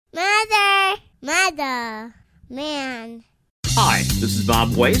Mother, man. Hi, this is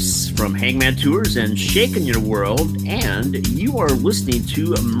Bob Weiss from Hangman Tours and Shaking Your World, and you are listening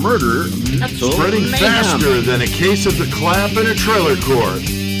to Murder Metal Spreading Mayhem. faster than a case of the clap in a trailer court.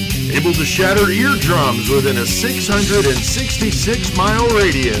 Able to shatter eardrums within a 666-mile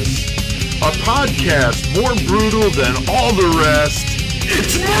radius. A podcast more brutal than all the rest.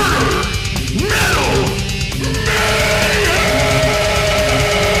 It's Murder Metal Mayhem!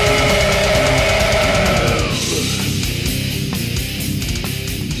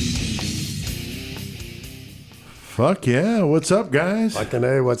 Fuck yeah. What's up, guys? Fucking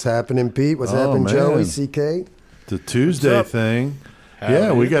A, what's happening, Pete? What's happening, man. Joey, CK? The Tuesday thing.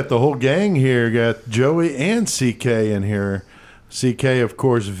 Yeah, we got the whole gang here. Got Joey and CK in here. CK, of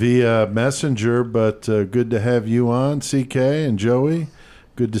course, via Messenger, but good to have you on, CK and Joey.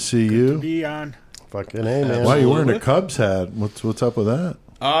 Good to see you. Good to be on. Fucking A, man. Why are you wearing a Cubs hat? What's up with that?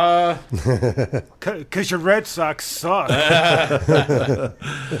 Because your Red Sox suck.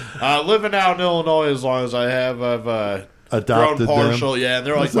 Living out in Illinois as long as I have, I've Adopted grown partial. them. Yeah,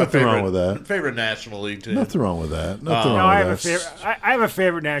 they're There's like my nothing wrong with that. favorite National League team. Nothing wrong with that. Nothing No, wrong I with that. I have a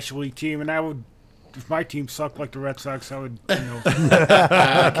favorite National League team, and I would, if my team sucked like the Red Sox, I would,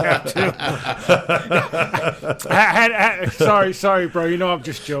 sorry, bro. You know I'm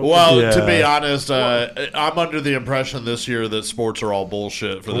just joking. Well, Yeah. to be honest, I'm under the impression this year that sports are all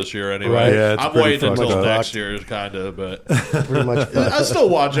bullshit for this year anyway. Right. Yeah, it's I'm pretty waiting until fucked up. next year, kind of, but Pretty much. I still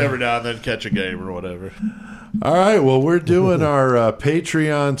watch every now and then, catch a game or whatever. All right, well, we're doing our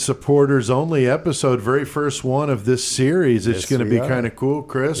Patreon supporters only episode, very first one of this series. It's Yes, going to we be are. kind of cool,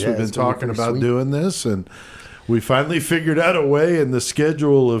 Chris. Yeah, We've been it's gonna be talking pretty about sweet. doing this, and we finally figured out a way in the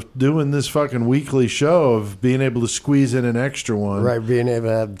schedule of doing this fucking weekly show of being able to squeeze in an extra one. Right, being able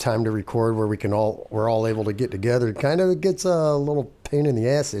to have time to record where we're all able to get together. It kind of gets a little pain in the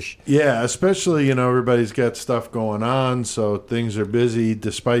ass-ish. Yeah, especially, everybody's got stuff going on, so things are busy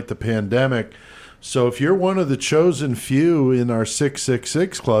despite the pandemic. So if you're one of the chosen few in our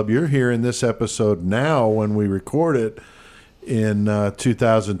 666 Club, you're hearing this episode now when we record it in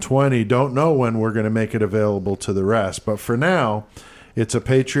 2020. Don't know when we're going to make it available to the rest. But for now, it's a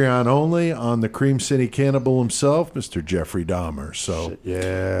Patreon only on the Cream City Cannibal himself, Mr. Jeffrey Dahmer. So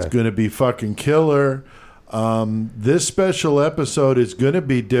Yeah. it's going to be fucking killer. This special episode is going to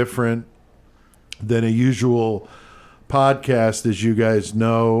be different than a usual podcast. As you guys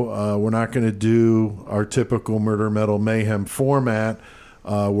know, we're not going to do our typical Murder Metal Mayhem format.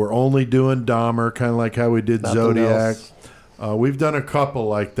 We're only doing Dahmer, kind of like how we did Nothing Zodiac. else. We've done a couple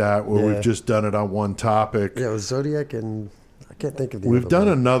like that where Yeah. we've just done it on one topic. Yeah, it was Zodiac, and I can't think of the We've other done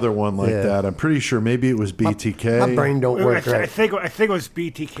one. another one like Yeah. that. I'm pretty sure maybe it was BTK. My brain don't I, work I right. think it was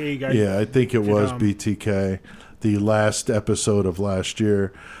BTK guy. Yeah, I think it was um, BTK, the last episode of last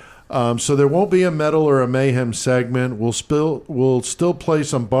year. So there won't be a metal or a mayhem segment. We'll still play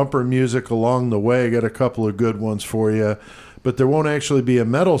some bumper music along the way. Got a couple of good ones for you, but there won't actually be a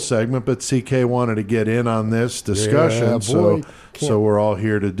metal segment. But CK wanted to get in on this discussion, Yeah, boy. so we're all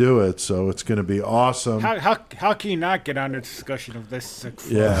here to do it. So it's going to be awesome. How can you not get on the discussion of this? Sick fuck?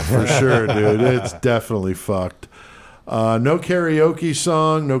 Yeah, for sure, dude. It's definitely fucked. No karaoke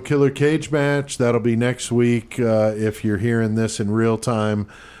song, no Killer Cage match. That'll be next week if you're hearing this in real time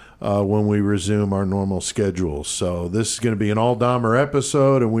when we resume our normal schedule. So this is going to be an all Dahmer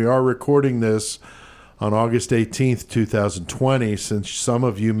episode, and we are recording this on August 18th, 2020, since some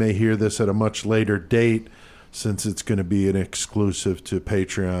of you may hear this at a much later date, since it's going to be an exclusive to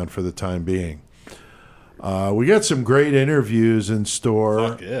Patreon for the time being. We got some great interviews in store.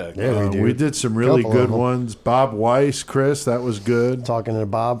 Fuck yeah. Yeah, we do. We did some really Couple of good them. ones. Bob Weiss, Chris, that was good. Talking to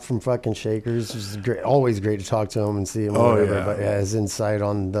Bob from fucking Shakers, it's great. Always great to talk to him and see him. Oh, Whatever. yeah. But yeah, his insight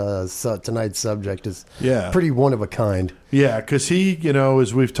on tonight's subject is Yeah. pretty one of a kind. Yeah, because he,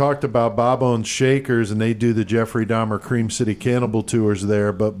 as we've talked about, Bob owns Shakers, and they do the Jeffrey Dahmer Cream City Cannibal tours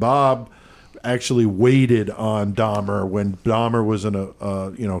there. But Bob actually waited on Dahmer when Dahmer was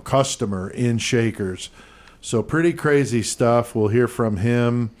a customer in Shakers. So pretty crazy stuff. We'll hear from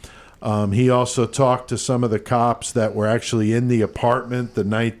him. He also talked to some of the cops that were actually in the apartment the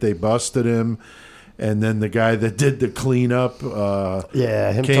night they busted him. And then the guy that did the cleanup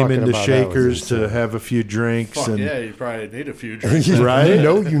Him came talking into about that was Shakers to insane. have a few drinks. Fuck and yeah, you probably need a few drinks. Right? You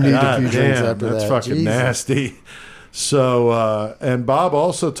know you need God a few drinks damn, after that's that. fucking Jesus. nasty. So, and Bob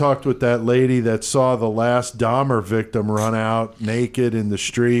also talked with that lady that saw the last Dahmer victim run out naked in the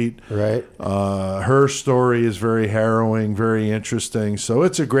street. Right. Her story is very harrowing, very interesting. So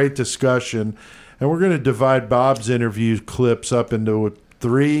it's a great discussion. And we're going to divide Bob's interview clips up into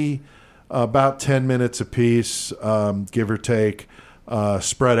three, about 10 minutes apiece, give or take.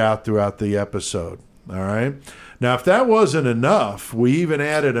 spread out throughout the episode. All right. Now, if that wasn't enough, we even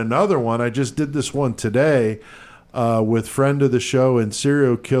added another one. I just did this one today with friend of the show and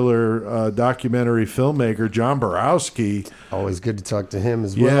serial killer documentary filmmaker John Borowski. Always good to talk to him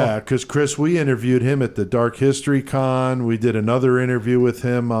as well. Yeah, because Chris, we interviewed him at the Dark History Con. We did another interview with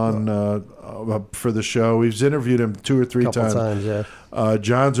him on for the show. We've interviewed him 2 or 3 times. Yeah.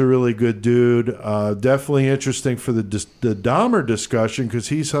 John's a really good dude. Definitely interesting for the Dahmer discussion because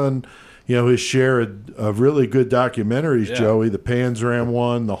he's on, his share of really good documentaries. Yeah. Joey, the Panzram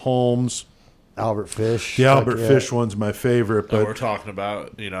one, the Holmes. Albert Fish. The Albert Fish one's my favorite. And But we're talking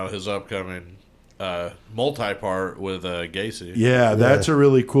about, his upcoming multi-part with Gacy. yeah, that's a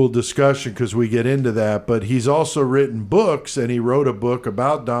really cool discussion because we get into that. But he's also written books, and he wrote a book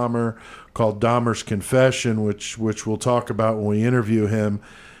about Dahmer called Dahmer's Confession, which we'll talk about when we interview him.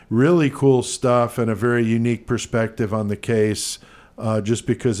 Really cool stuff and a very unique perspective on the case just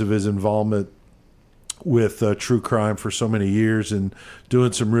because of his involvement with true crime for so many years and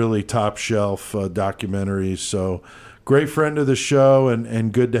doing some really top shelf documentaries. So great friend of the show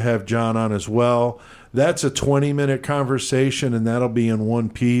and good to have John on as well. That's a 20-minute conversation, and that'll be in one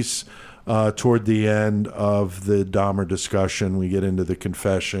piece toward the end of the Dahmer discussion. We get into the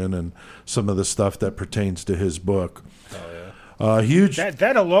confession and some of the stuff that pertains to his book. Huge.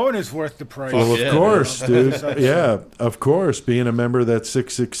 That alone is worth the price. Well, of Yeah, course, dude. Yeah, of course. Being a member of that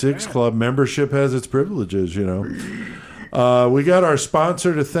 666 Club, membership has its privileges, We got our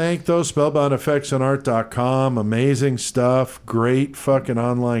sponsor to thank, though, spellboundeffectsandart.com. Amazing stuff. Great fucking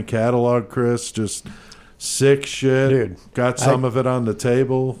online catalog, Chris. Just sick shit. Dude, got some of it on the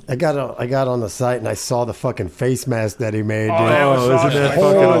table. I got on the site and I saw the fucking face mask that he made. Dude. that was isn't awesome. that fucking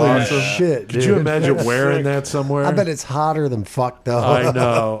Holy awesome? shit, Could you dude. imagine wearing sick. that somewhere? I bet it's hotter than fuck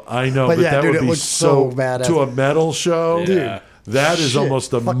though. I know, but yeah, that dude, would it be looks so badass. to a metal show, Yeah. dude. That is Shit,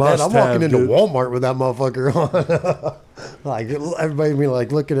 almost a fuck that. must-have. I'm walking into dude. Walmart with that motherfucker on. Like everybody be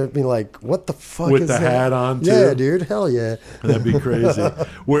like looking at me like, what the fuck With is the that? hat on, too? Yeah, dude. Hell yeah. That'd be crazy.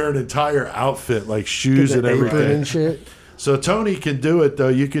 Wear an entire outfit, like shoes and The apron everything. and shit. So Tony can do it, though.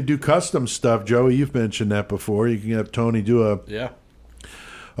 You can do custom stuff, Joey. You've mentioned that before. You can have Tony do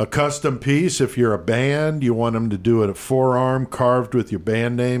a custom piece. If you're a band, you want him to do it a forearm carved with your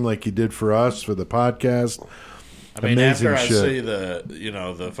band name like you did for us for the podcast. I mean, Amazing after I shit. see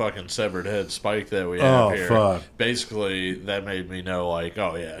the fucking severed head Spike that we have here, fuck. basically that made me know, like,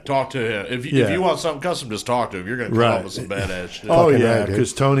 oh yeah, talk to him. If Yeah. you want something custom, just talk to him. You're gonna come Right. up with some badass shit. Oh, Fucking yeah, right, dude.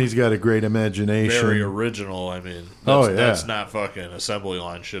 because Tony's got a great imagination. Very original. I mean, Oh, that's, yeah. that's not fucking assembly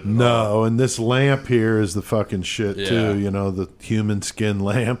line shit at all. No, and this lamp here is the fucking shit Yeah. too, the human skin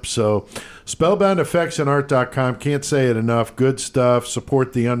lamp. So spellboundeffectsandart.com, can't say it enough. Good stuff.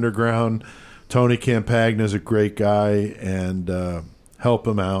 Support the underground. Tony Campagna is a great guy, and help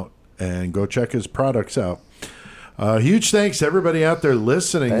him out and go check his products out. Huge thanks to everybody out there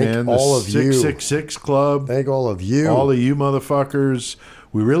listening, Thank man. The all of you. 666 Club. Thank all of you. All of you motherfuckers.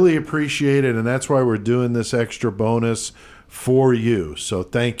 We really appreciate it, and that's why we're doing this extra bonus for you. So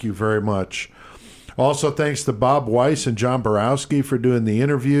thank you very much. Also, thanks to Bob Weiss and John Borowski for doing the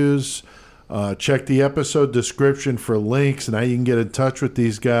interviews. Check the episode description for links and how you can get in touch with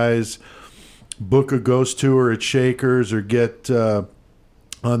these guys. Book a ghost tour at Shakers or get on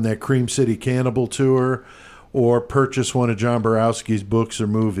that Cream City Cannibal tour or purchase one of John Borowski's books or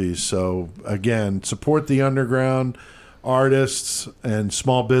movies. So, again, support the underground artists and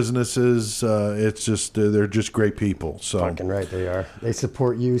small businesses. It's just they're just great people. So Fucking right they are. They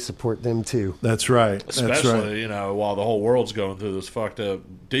support you, support them too. that's right. That's Especially, right. while the whole world's going through this fucked up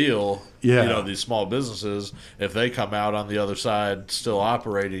deal, Yeah. these small businesses, if they come out on the other side still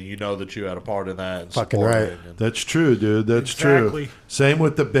operating, you know that you had a part in that. And Fucking supported right. it. And That's true, dude. That's true. Exactly. Same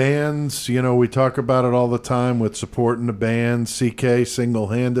with the bands. We talk about it all the time with supporting the bands. CK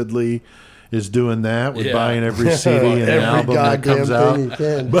single-handedly is doing that with Yeah. buying every CD and Every album that goddamn comes out. thing you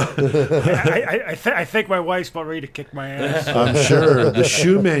can. I think my wife's about ready to kick my ass. I'm sure the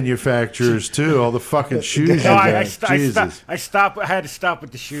shoe manufacturers too. All the fucking shoes you No, I got. Jesus. stopped. I had to stop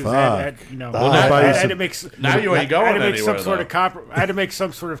with the shoes. Fuck. I had, buy you I had to some- make. Now you ain't going I had to make anywhere, some sort of though. I had to make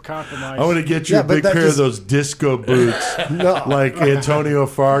some sort of compromise. I want to get you Yeah, a but big that pair just- of those disco boots, No. like Antonio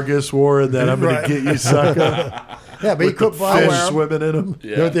Fargas wore, and that I'm going Right. to get you, sucker. Yeah, but he With the quit buying fish swimming in them.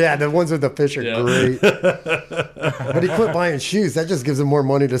 Yeah, the ones with the fish are Yeah. great. But he quit buying shoes. That just gives him more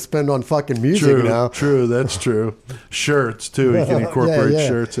money to spend on fucking music True, now. true, that's true. Shirts too. You can incorporate Yeah.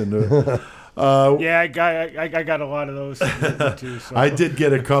 shirts into it. Yeah, I got a lot of those too. So. I did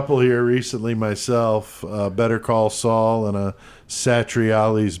get a couple here recently myself. Better Call Saul and a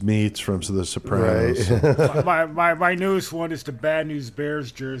Satriali's Meats from The Sopranos. Right. my newest one is the Bad News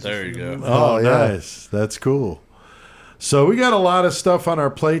Bears jersey. There you go. Oh, yeah. nice. That's cool. So we got a lot of stuff on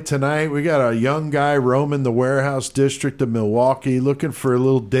our plate tonight. We got a young guy roaming the warehouse district of Milwaukee looking for a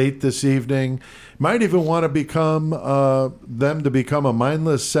little date this evening. Might even want to become a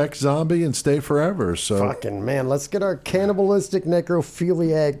mindless sex zombie and stay forever. So Fucking man, let's get our cannibalistic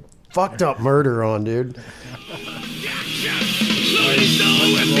necrophiliac fucked up murder on, dude.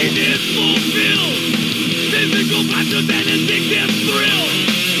 Physical passions and addictive thrill.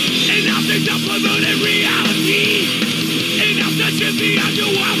 Enough to download reality. Enough to shift the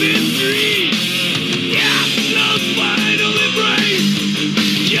actual mystery. Yeah, the final embrace.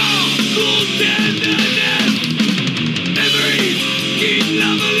 Your cool tenderness. Memories keep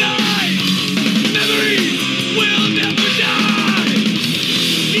love alive. Memories will never die.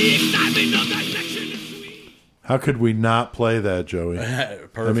 The excitement of dissection is sweet. how could we not play that, Joey?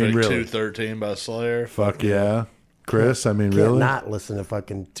 Perfect. really. 213 by Slayer. Fuck yeah. Chris, I mean, Can't really? not listen to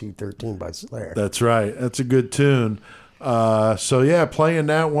fucking 213 by Slayer. That's right. That's a good tune. So yeah, playing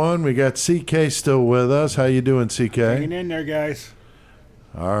that one. We got CK still with us. How you doing, CK? Hanging in there, guys.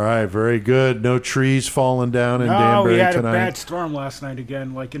 All right, very good. No trees falling down in No, Danbury we had tonight. a bad storm last night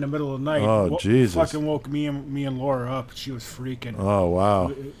again, like in the middle of the night. Oh, Jesus. Fucking woke me and Laura up. She was freaking. Oh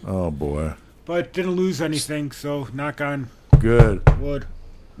wow. Oh boy. But didn't lose anything, so knock on Good. wood.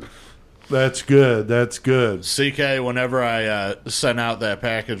 That's good. That's good. CK, whenever I sent out that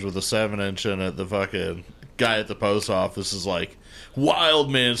package with a 7-inch in it, the fucking guy at the post office is like,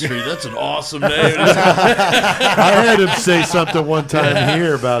 Wildman Street, that's an awesome name. I had him say something one time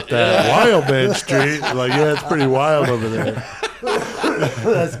here about that. Wildman Street. Like, yeah, it's pretty wild over there.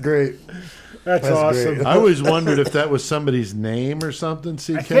 That's great. That's That's awesome. great. I always wondered if that was somebody's name or something, CK.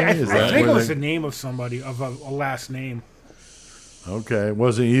 I think Is it that where was they- the name of somebody, of a last name. Okay, it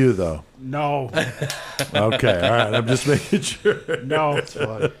wasn't you though. No, Okay, all right. I'm just making sure. no.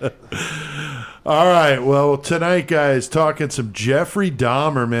 All right, well, tonight, guys, talking some Jeffrey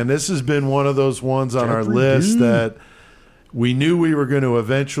Dahmer, man. This has been one of those ones on our list that we knew we were going to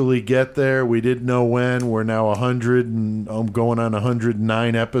eventually get there. We didn't know when. We're now 100 and going on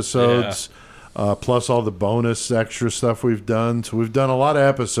 109 episodes, plus all the bonus extra stuff we've done. So we've done a lot of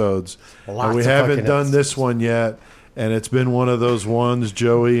episodes. Lots And we of haven't fucking done this episodes. one yet. And it's been one of those ones,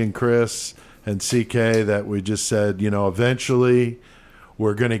 Joey and Chris and CK, that we just said, eventually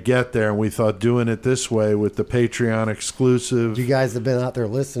we're going to get there. And we thought doing it this way with the Patreon exclusive. You guys have been out there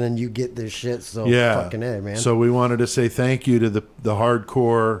listening. You get this shit, so fucking A, man. So we wanted to say thank you to the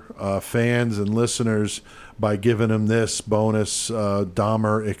hardcore fans and listeners by giving them this bonus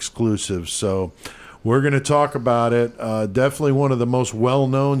Dahmer exclusive. So we're going to talk about it. Definitely one of the most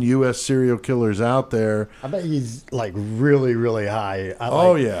well-known U.S. serial killers out there. I bet he's like really, really high.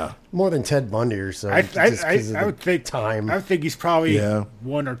 Yeah. More than Ted Bundy or so. I just 'cause of would the think time. I would think he's probably Yeah.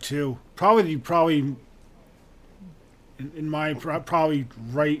 one or two. Probably in my probably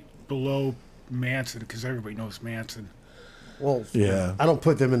right below Manson, because everybody knows Manson. Well, Yeah. I don't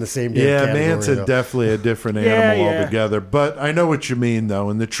put them in the same damn Yeah, category, Manson though. definitely a different Yeah, animal yeah. altogether. But I know what you mean, though.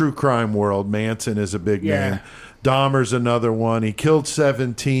 In the true crime world, Manson is a big Yeah. name. Dahmer's another one. He killed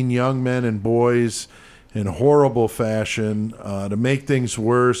 17 young men and boys in horrible fashion. To make things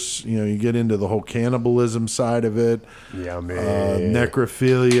worse, you get into the whole cannibalism side of it. Yummy.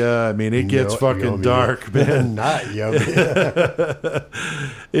 Necrophilia. I mean, it gets fucking Yummy. dark, man. Not yummy.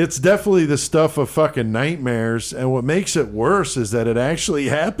 It's definitely the stuff of fucking nightmares. And what makes it worse is that it actually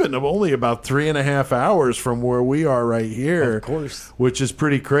happened only about 3.5 hours from where we are right here. Of course. Which is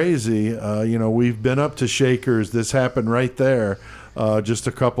pretty crazy. We've been up to Shakers. This happened right there, just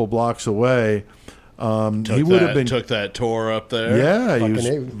a couple blocks away. He would have been took that tour up there. yeah, he Fucking was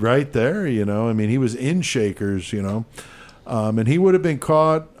A. right there, I mean, he was in Shakers, and he would have been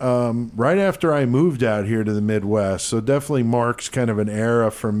caught right after I moved out here to the Midwest. So definitely marks kind of an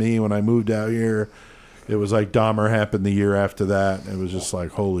era for me when I moved out here. It was like Dahmer happened the year after that. It was just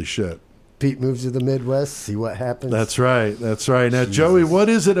like, holy shit. Pete moves to the Midwest, see what happens. That's right. That's right. Now, Joey, what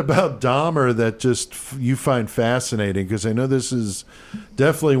is it about Dahmer that just you find fascinating? Because I know this is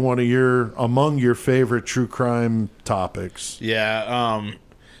definitely among your favorite true crime topics. Yeah,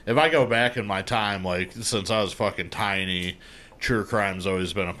 if I go back in my time, like, since I was fucking tiny, true crime's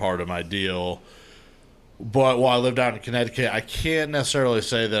always been a part of my deal. But while I lived out in Connecticut, I can't necessarily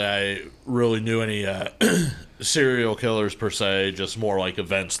say that I really knew any serial killers per se, just more like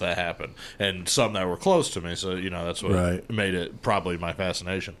events that happened. And some that were close to me, so, that's what made it probably my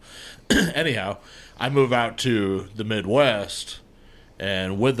fascination. Anyhow, I move out to the Midwest,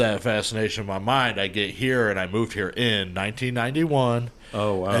 and with that fascination in my mind, I get here, and I moved here in 1991.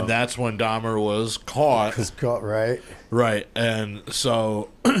 Oh, wow. And that's when Dahmer was caught. Was caught, right? Right. And so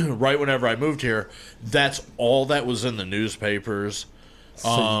right whenever I moved here, that's all that was in the newspapers.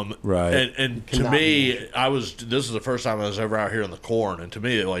 Right. And to me, this is the first time I was ever out here in the corn, and to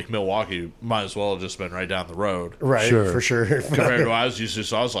me, like, Milwaukee might as well have just been right down the road. Right, for sure. Compared to what I was used to.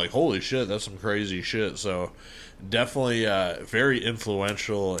 So I was like, holy shit, that's some crazy shit. So definitely very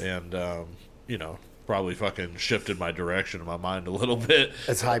influential and, probably fucking shifted my direction in my mind a little bit.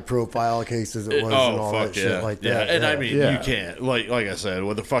 As high profile case as it was and all that shit like that. Yeah, and I mean, you can't, like I said,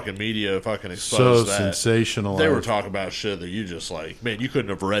 with the fucking media fucking exposed so that. sensational. They were talking about shit that you just like, man, you couldn't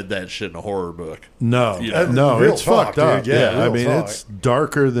have read that shit in a horror book. No, Real it's talk, fucked up. dude. Yeah, I real mean, talk. it's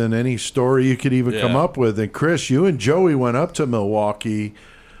darker than any story you could even come up with. And Chris, you and Joey went up to Milwaukee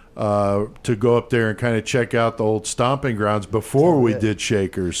to go up there and kind of check out the old stomping grounds before we did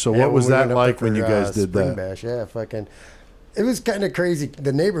Shakers. So what was that like when you guys did Spring that? Bash, it was kind of crazy.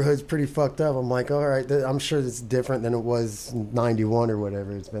 The neighborhood's pretty fucked up. I'm like, all right, I'm sure it's different than it was in 91 or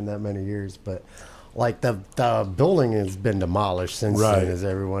whatever. It's been that many years, but like the building has been demolished since then, as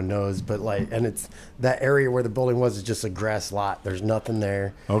everyone knows. But and it's that area where the building was is just a grass lot. There's nothing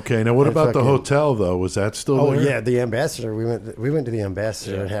there. Okay, now what about the hotel though? Was that still there? Oh yeah, the Ambassador. We went to the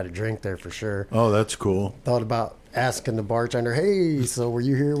Ambassador and had a drink there for sure. Oh, that's cool. Thought about asking the bartender, hey, so were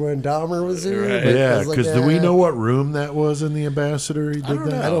you here when Dahmer was here? Right. But Yeah, I was like, because do we know what room that was in the Ambassador? He did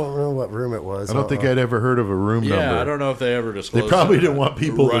that. I don't know what room it was. I don't think I'd ever heard of a room number. Yeah, I don't know if they ever disclosed. They probably that. didn't want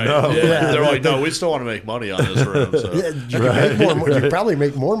people to know. Yeah, they're like, no, we still want to make money on this room. So. You probably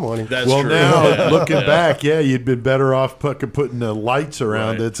make more money. That's well, true. now looking back, you'd been better off putting the lights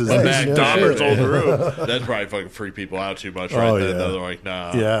around it. But back Dahmer's old room. That's probably fucking freak people out too much right then. They're like,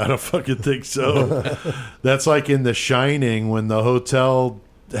 nah. Yeah, I don't fucking think so. That's like in The Shining when the hotel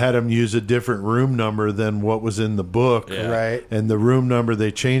had them use a different room number than what was in the book. Yeah. Right. And the room number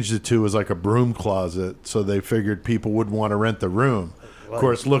they changed it to was like a broom closet, so they figured people wouldn't want to rent the room. Of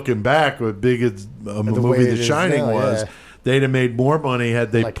course, looking back, what big as a movie The Shining was, they'd have made more money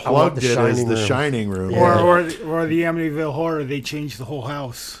had they plugged it as the Shining room. Or the Amityville Horror, they changed the whole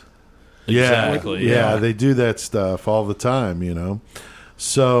house. Exactly. Yeah, they do that stuff all the time,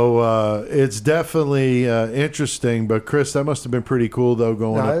 So it's definitely interesting. But Chris, that must have been pretty cool though,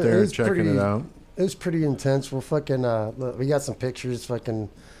 going up there and checking it out. It was pretty intense. We're fucking. We got some pictures. Fucking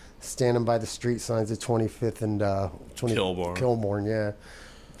standing by the street signs at 25th and Kilbourne. Yeah,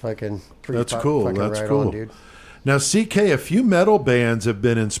 fucking. That's cool. Fucking That's right cool. on, dude. Now, CK, a few metal bands have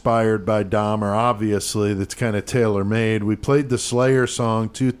been inspired by Dahmer. Obviously, that's kind of tailor made. We played the Slayer song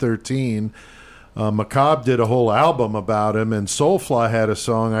 213. Macabre did a whole album about him, and Soulfly had a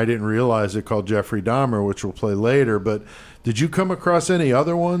song, I didn't realize it, called Jeffrey Dahmer, which we'll play later. But did you come across any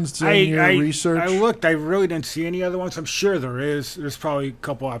other ones in your research? I looked. I really didn't see any other ones. I'm sure there is. There's probably a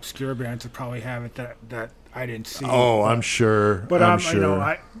couple obscure bands that probably have it that I didn't see. Oh, I'm sure. But I'm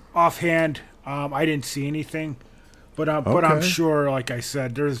sure. Offhand, I didn't see anything. But I'm sure, like I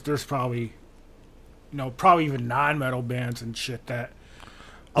said, there's probably, probably even non-metal bands and shit that.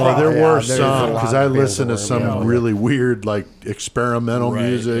 Oh, there were some, because I listened to some really weird, like, experimental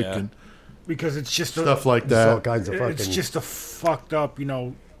music and because it's just stuff like that. All kinds of fucking. It's just a fucked up,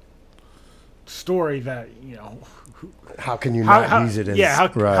 story that How can you not use it as? Yeah,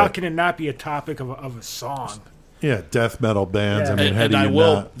 how can it not be a topic of a song? Yeah, death metal bands. Yeah. I mean, how do you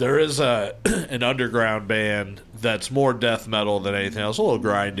not? There is an underground band that's more death metal than anything else. A little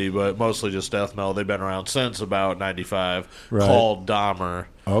grindy, but mostly just death metal. They've been around since about 95, called Dahmer.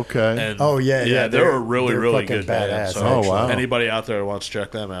 Okay. And they're a really, really good band. Badass, So wow. anybody out there who wants to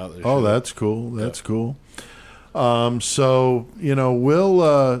check them out. That's cool. That's cool. So, we'll,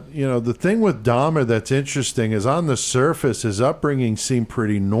 the thing with Dahmer that's interesting is on the surface, his upbringing seemed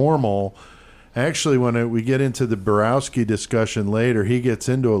pretty normal. Actually, when we get into the Borowski discussion later, he gets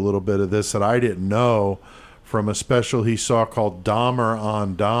into a little bit of this that I didn't know from a special he saw called Dahmer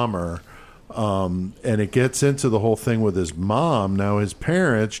on Dahmer. And it gets into the whole thing with his mom. Now, his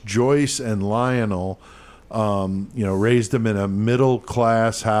parents, Joyce and Lionel, raised him in a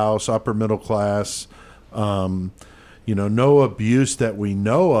middle-class house, upper middle class. No abuse that we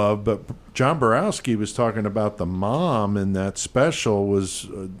know of, but John Borowski was talking about the mom in that special was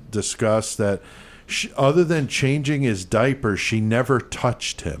discussed that other than changing his diaper, she never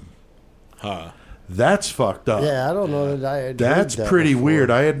touched him. Huh. That's fucked up. Yeah, I don't know that I had That's heard that pretty before.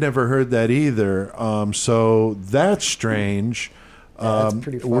 weird. I had never heard that either. So that's strange. That's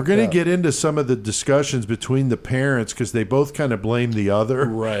pretty We're fucked going to up. get into some of the discussions between the parents because they both kind of blame the other.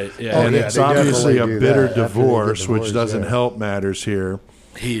 Right. Yeah. And yeah, it's they obviously a definitely do bitter that after they get divorce, which divorced, doesn't yeah. help matters here.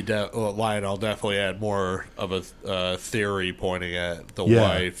 Lionel definitely had more of a theory pointing at the Yeah.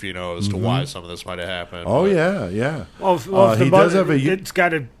 wife, as to why some of this might have happened. Oh, But- yeah. Well, if the he mother, does have a. it's got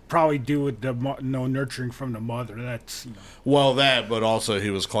to probably do with the nurturing from the mother. That's Well, that, but also he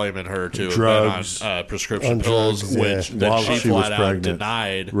was claiming her to Drugs. have been on prescription On pills, drugs, yeah. which then While she she was flat out pregnant.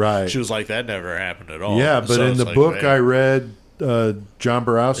 denied. Right. She was like, that never happened at all. Yeah, but So in it's the like, book man, I read, John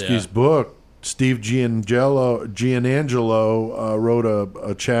Borowski's Yeah. book, Steve Gianangelo wrote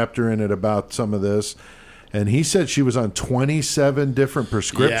a chapter in it about some of this, and he said she was on 27 different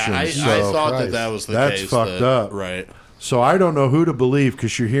prescriptions. Yeah, I so, thought that was the That's case. fucked up. Right. so I don't know who to believe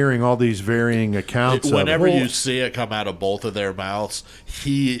because you're hearing all these varying accounts of Whenever it. you see it come out of both of their mouths,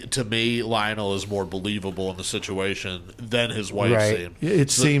 to me, Lionel is more believable in the situation than his wife Right. seemed.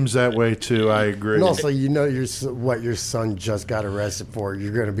 It seems that way too. I agree. And also, what your son just got arrested for.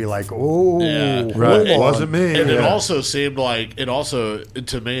 You're going to be like, oh, Yeah. hold Right. It on. wasn't me. And it Yeah. also seemed like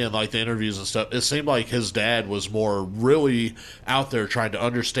to me in like the interviews and stuff, it seemed like his dad was more really out there trying to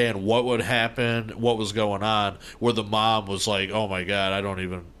understand what would happen, what was going on, where the mom was like, oh my God, I don't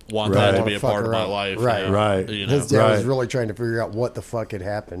even want Right. that to be a Fuck part of her my up. life. Right. now. Right. His dad was Right. really trying to figure out what the fuck had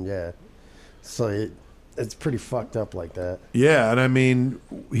happened. Yeah. So it's pretty fucked up like that. Yeah, and I mean,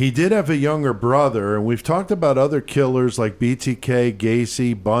 he did have a younger brother, and we've talked about other killers like BTK,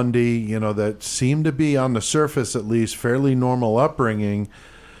 Gacy, Bundy, that seem to be, on the surface at least, fairly normal upbringing,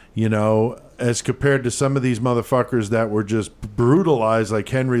 as compared to some of these motherfuckers that were just brutalized, like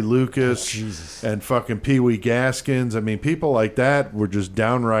Henry Lucas Jesus. and fucking Pee Wee Gaskins. I mean, people like that were just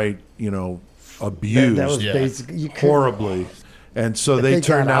downright, abused That was Yeah. basically you couldn't- horribly. And so If they they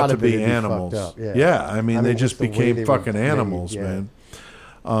turned got out out to of it, be it'd be animals. fucked up, Yeah, yeah. I mean, they just just the way became they were fucking made, animals, yeah. man.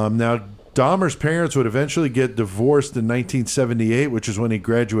 Now, Dahmer's parents would eventually get divorced in 1978, which is when he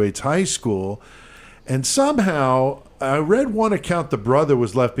graduates high school. And somehow, I read one account the brother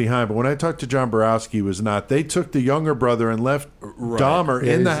was left behind, but when I talked to John Borowski, he was not. They took the younger brother and left Dahmer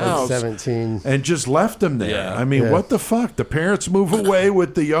Yeah, in he the was like house 17. and just left him there. Yeah. I mean, Yeah. what the fuck? The parents move away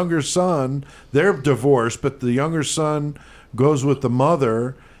with the younger son. They're divorced, but the younger son goes with the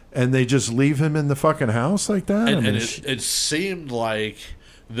mother, and they just leave him in the fucking house like that? And, I mean, it seemed like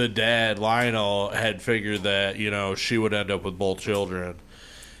the dad, Lionel, had figured that, she would end up with both children.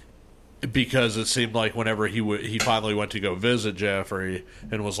 Because it seemed like whenever he finally went to go visit Jeffrey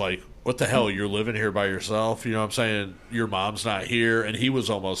and was like, what the hell, you're living here by yourself? You know what I'm saying? Your mom's not here. And he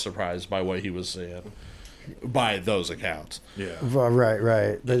was almost surprised by what he was seeing by those accounts. yeah.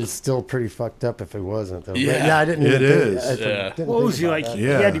 Right. But it's still pretty fucked up if it wasn't, though. Yeah. But, I didn't It even think- is. I Yeah. didn't what think was he about like? that. He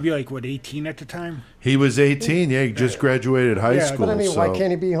Yeah. had to be like 18 at the time. He was 18. Yeah, he just graduated high Yeah, school. But I mean, why so-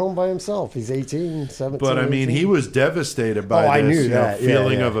 can't he be home by himself? He's 18, 17. But I mean, 18. he was devastated by Oh, I this knew that. Yeah,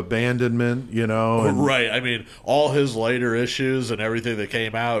 feeling yeah. of abandonment, and Right. I mean, all his later issues and everything that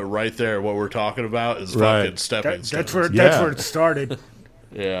came out right there, what we're talking about, is Right. fucking stepping stones. That's where Yeah. it started.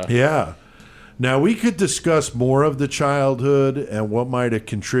 Yeah. Yeah. Now, we could discuss more of the childhood and what might have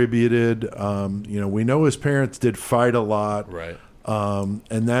contributed. We know his parents did fight a lot. Right.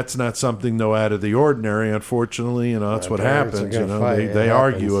 And that's not something, though, out of the ordinary, unfortunately. That's what parents are happens. gonna fight. It They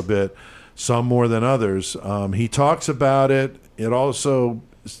argue a happens. bit, some more than others. He talks about it. It also,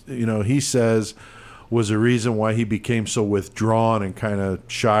 he says, was a reason why he became so withdrawn and kind of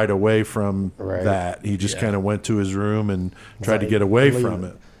shied away from Right. that. He just Yeah. kind of went to his room and tried to like, get away leave from it.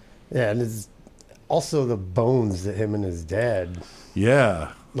 it. Yeah, and it's also the bones that him and his dad, Yeah.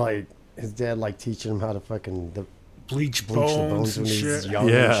 like, his dad, like, teaching him how to fucking Bleach bleach the bones bones and when he's shit. young and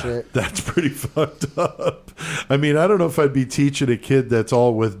Yeah, shit. that's pretty fucked up. I mean, I don't know if I'd be teaching a kid that's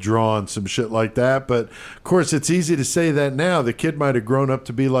all withdrawn some shit like that, but of course, it's easy to say that now. The kid might have grown up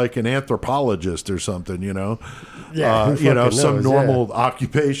to be like an anthropologist or something, Yeah, who fucking some knows, normal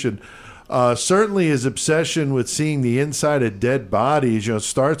occupation. Certainly, his obsession with seeing the inside of dead bodies,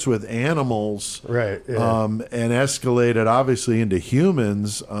 starts with animals, Right, yeah. and escalated obviously into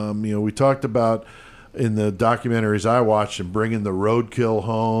humans. We talked about in the documentaries I watched and bringing the roadkill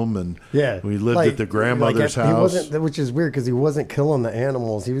home, and Yeah, we lived like- at the grandmother's He house. wasn't, which is weird because he wasn't killing the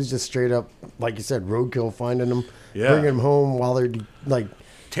animals. He was just straight up, like you said, roadkill, finding them, Yeah. bringing them home while they're like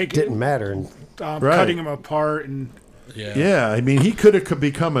Taking, didn't matter. And Right. cutting them apart and Yeah, I mean, he could have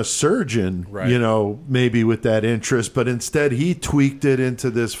become a surgeon, Right. maybe with that interest, but instead he tweaked it into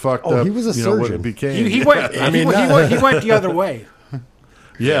this fucked Oh, up. he was a what surgeon. it became. he went. he went the other way.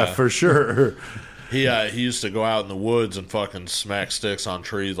 Yeah, for sure. He used to go out in the woods and fucking smack sticks on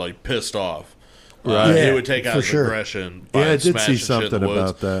trees, like pissed off. Right. He Yeah, would take out for his sure. aggression. Yeah, By I did see smashing shit in the something woods.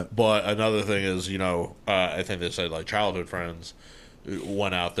 about that. But another thing is, I think they said like childhood friends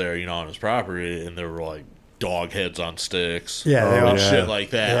went out there, on his property, and there were like dog heads on sticks, Yeah, they all- shit like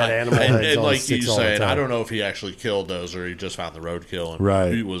that. They had animal and heads on like you sticks all the saying, I time. don't know if he actually killed those or he just found the roadkill and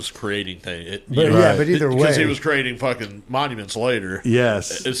Right. he was creating things. But yeah, but either way, because he was creating fucking monuments later.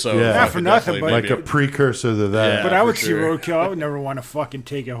 Yes. So Yeah. Not for nothing, definitely but- Like maybe a precursor to that. Yeah. But I would for see sure. roadkill. I would never want to fucking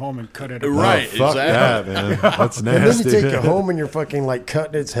take it home and cut it. apart. Right. Oh, fuck exactly. that, man. That's and then nasty. you take it home and you're fucking like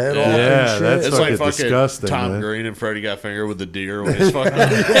cutting its head off Yeah, and shit. that's It's like fucking fucking disgusting, Tom man. Green and Freddie Got Finger with the deer when he's fucking.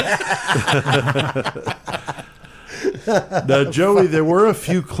 Now, Joey, there were a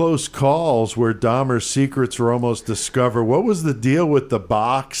few close calls where Dahmer's secrets were almost discovered. What was the deal with the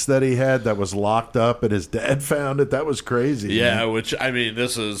box that he had that was locked up and his dad found it? That was crazy. Yeah, man. which I mean,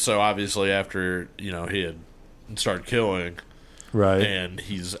 this is so obviously after he had started killing, Right, and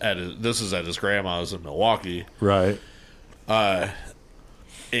this is at his grandma's in Milwaukee, right.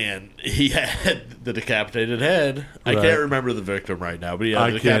 and he had the decapitated head. I Right. can't remember the victim right now, but he had I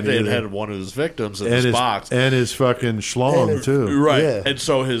the can't decapitated either. head of one of his victims in And his his box. and his fucking schlong, too. Right. Yeah. And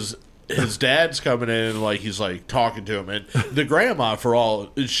so his dad's coming in and like he's like talking to him, and the grandma, for all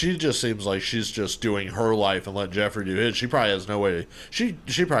she just seems like she's just doing her life and let Jeffrey do his. She probably has no way. She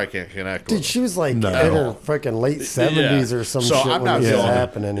probably can't connect with Dude, him. she was like No. in her freaking late 70s or some So shit I'm when not this was feeling it.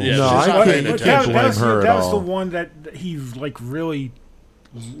 happening. and Yeah, No, she's I not can't- paying I attention. can't blame her at that was all. the one that he like really.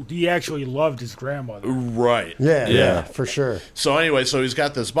 He actually loved his grandmother. Right. Yeah, for sure. So anyway, so he's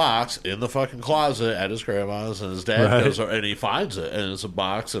got this box in the fucking closet at his grandma's, and his dad Right. goes and he finds it, and it's a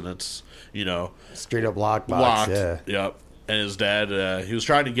box, and it's Straight up lockbox, locked. yeah. Yep. And his dad, he was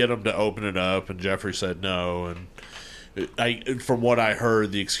trying to get him to open it up, and Jeffrey said no. And from what I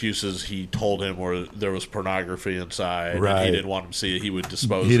heard, the excuses he told him were there was pornography inside, and Right. he didn't want him to see it. He would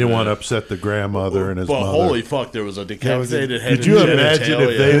dispose. He didn't of want to it. upset the grandmother and his But mother. holy fuck, there was a decapitated head. Could you and imagine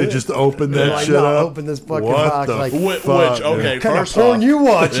genitalia. if they had just opened that Like, shit no, up? open this fucking What box, the like- Which, fuck, okay, man? Kind of first porn off, you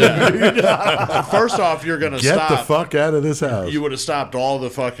watching? first off, you're gonna Get stop. the fuck out of this house. You would have stopped all the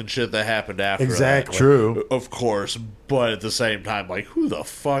fucking shit that happened after Exactly. True. that. Of course, but at the same time, like, who the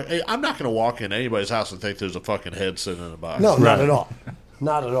fuck? Hey, I'm not going to walk in anybody's house and think there's a fucking head sitting in a box. No, Right. not at all.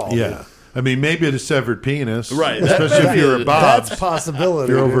 Not at all. Yeah. I mean, maybe a severed penis. Right. Especially if you're at Bob's. That's a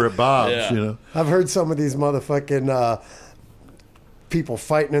possibility. If you're over dude. at Bob's, Yeah. you know. I've heard some of these motherfucking people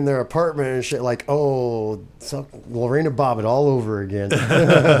fighting in their apartment and shit like, oh, Lorena Bobbitt all over again.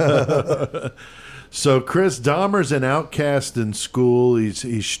 So Chris Dahmer's an outcast in school.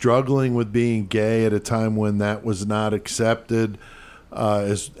 He's struggling with being gay at a time when that was not accepted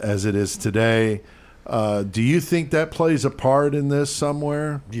as it is today. Do you think that plays a part in this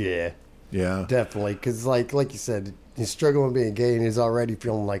somewhere? Yeah, Yeah. definitely. Because, like you said, he's struggling with being gay and he's already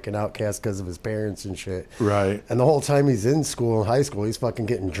feeling like an outcast because of his parents and shit. Right. And the whole time he's in school, in high school, he's fucking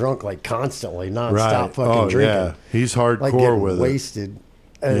getting drunk like constantly, nonstop Right. fucking Oh, drinking. yeah. He's hardcore Like getting with it. wasted.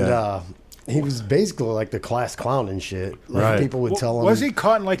 And Yeah. he was basically like the class clown and shit. Like Right. people would tell him. Was he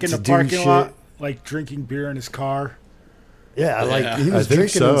caught in like in to the do parking shit. lot, like drinking beer in his car? Yeah, like Yeah. he was I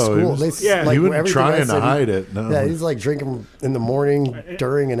think drinking so. in school. He was- They- Yeah. like, He wasn't everything I trying to said, hide it, no. Yeah, he's like drinking in the morning,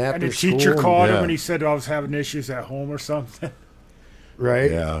 during, and after And the school. teacher called Yeah. him and he said I was having issues at home or something.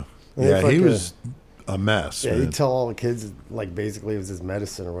 Right? Yeah. And Yeah, it's he like was a mess. Yeah, man. he'd tell all the kids, like, basically it was his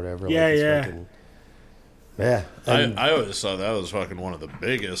medicine or whatever. Yeah, like, his yeah. fucking- yeah. And I always thought that was fucking one of the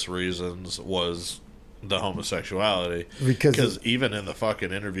biggest reasons was the homosexuality. Because even in the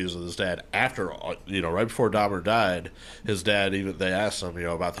fucking interviews with his dad after, right before Dahmer died, his dad, they asked him,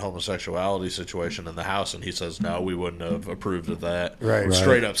 about the homosexuality situation in the house, and he says, no, we wouldn't have approved of that. Right.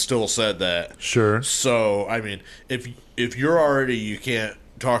 Straight up still said that. Sure. So, I mean, if you're already, you can't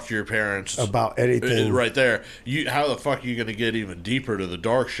talk to your parents about anything. right there, how the fuck are you going to get even deeper to the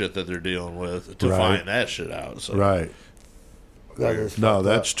dark shit that they're dealing with to Right. find that shit out? So. Right. that is No, fucked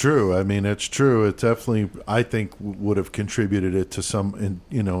that's up. true. I mean, it's true. It definitely, I think, would have contributed it to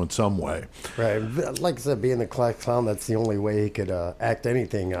in some way. Right. Like I said, being the class clown, that's the only way he could act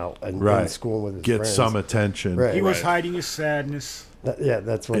anything out in Right. school with his Get friends. some attention. Right. He was Right. hiding his sadness. Yeah,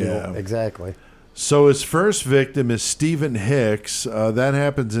 that's what Yeah. exactly. So his first victim is Stephen Hicks. That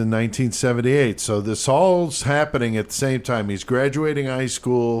happens in 1978. So this all's happening at the same time. He's graduating high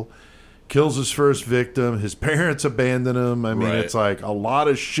school, kills his first victim. His parents abandon him. I mean, Right. it's like a lot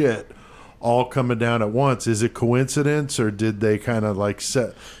of shit all coming down at once. Is it coincidence, or did they kind of like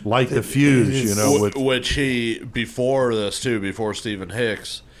light the fuse? is- With Which he, before this too, before Stephen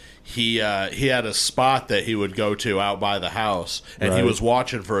Hicks, he had a spot that he would go to out by the house, and he Right. was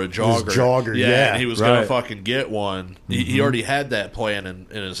watching for a jogger. jogger, yeah. and he was Right. going to fucking get one. He already had that plan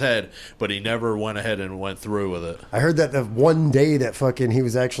in his head, but he never went ahead and went through with it. I heard that the one day that fucking he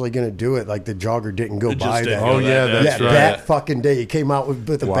was actually going to do it, like the jogger didn't go It just by didn't that. go Oh, yeah, that that's day. right. That fucking day, he came out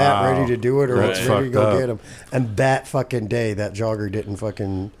with a Wow. bat ready to do it, or Right. it's That's ready to go fucked up. get him. And that fucking day, that jogger didn't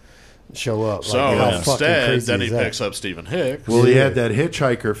fucking show up. So Like, how fucking instead, crazy then he is that? picks up Stephen Hicks. Well, he had that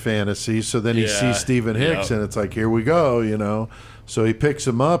hitchhiker fantasy, so then he Yeah, sees Stephen Hicks, yeah. and it's like, here we go, you know. So he picks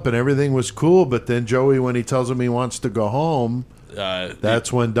him up, and everything was cool. But then Joey, when he tells him he wants to go home,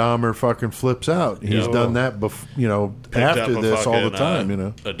 that's when Dahmer fucking flips out. He's Yeah. done that, picked after up a this all the fucking, time, you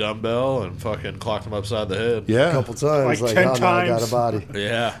know. a dumbbell and fucking clocked him upside the head. Yeah, a couple times, Like like 10 oh, no, I got times. a body.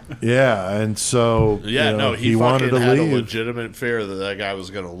 Yeah. yeah, and so Yeah, you know, no, he wanted fucking to had leave. a legitimate fear that guy was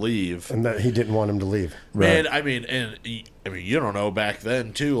going to leave. And that he didn't want him to leave. Man, I mean, you don't know back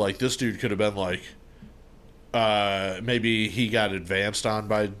then too. Like this dude could have been like, maybe he got advanced on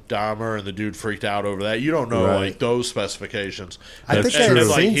by Dahmer, and the dude freaked out over that. You don't know Right. like those specifications. I That's think I true. had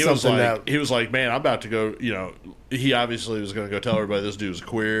like seen he was something like that he was like, man, I'm about to go. You know, he obviously was going to go tell everybody this dude's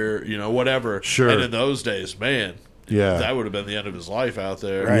queer. You know, whatever. Sure. And in those days, man, Yeah. that would have been the end of his life out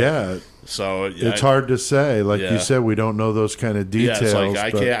there. Yeah, So it's hard to say. Like Yeah. you said, we don't know those kind of Yeah, details. it's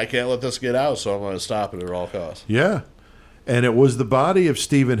like but- I can't let this get out, so I'm going to stop it at all costs. Yeah. And it was the body of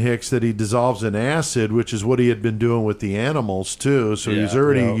Stephen Hicks that he dissolves in acid, which is what he had been doing with the animals, too. So he was Yeah.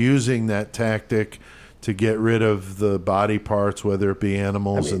 already Yeah. using that tactic to get rid of the body parts, whether it be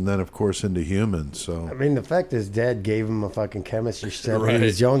animals and then, of course, into humans. So I mean, the fact his dad gave him a fucking chemistry set when Right. he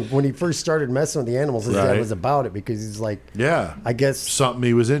was young. When he first started messing with the animals, his Right. dad was about it because he's like, yeah, I guess, something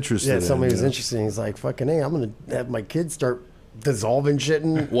he was interested in. somebody was yeah. interested in. He's like, fucking, hey, I'm going to have my kids start dissolving shit.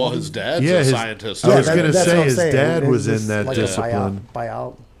 And Well, his dad's Yeah, a his- scientist. I was that- gonna that's say what I'm his saying. dad It's was in just that like a discipline.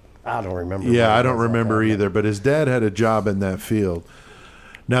 buyout. I don't remember. Yeah, what it I don't was remember like that, either, but his dad had a job in that field.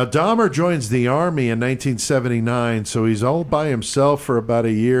 Now, Dahmer joins the Army in 1979, so he's all by himself for about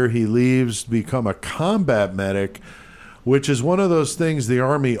a year. He leaves to become a combat medic, which is one of those things the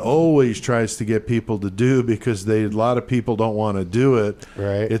Army always tries to get people to do because a lot of people don't want to do it.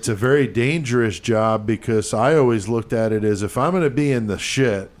 Right. It's a very dangerous job because I always looked at it as if I'm going to be in the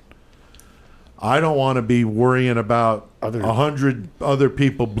shit, I don't want to be worrying about 100 other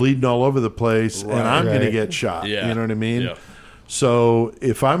people bleeding all over the place and I'm going to Right. get shot. Yeah. You know what I mean? Yeah. So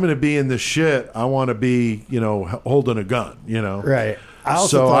if I'm going to be in the shit, I want to be, holding a gun, Right. I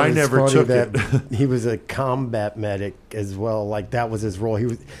also So thought I it was never funny took that it. he was a combat medic as well. Like that was his role. He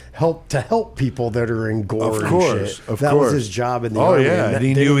was help people that are in gore. Of and course, shit. of that course. was his job in the Oh army. yeah, that and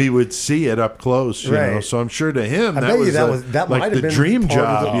he they- knew he would see it up close, you know. Right. So I'm sure to him I that bet you was, that might like have the been dream part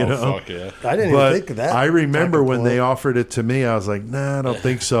of job, the- you Oh, know. fuck yeah. I didn't But even think of that. I remember type of when they play. offered it to me, I was like, nah, I don't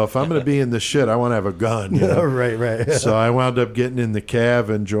think so. If I'm going to be in the shit, I want to have a gun. You know? right. So I wound up getting in the Cav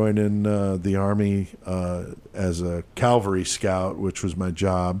and joining the Army as a cavalry scout, which was my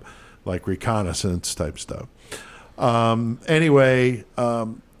job, like reconnaissance type stuff. Anyway,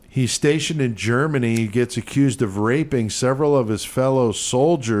 he's stationed in Germany. He gets accused of raping several of his fellow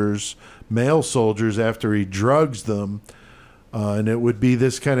soldiers, male soldiers, after he drugs them. And it would be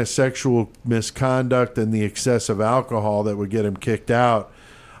this kind of sexual misconduct and the excessive alcohol that would get him kicked out.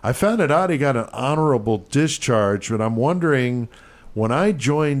 I found it out he got an honorable discharge, but I'm wondering, when I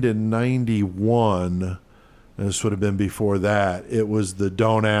joined in 91, and this would have been before that, it was the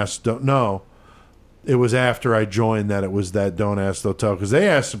don't ask, don't, no, it was after I joined that it was that don't ask, don't tell, because they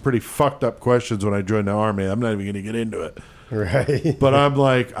asked some pretty fucked up questions when I joined the Army. I'm not even going to get into it. Right. But I'm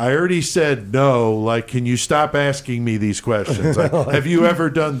like, I already said no. Like, can you stop asking me these questions? Like, have you ever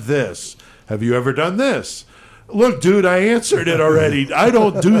done this? Have you ever done this? Look, dude, I answered it already. I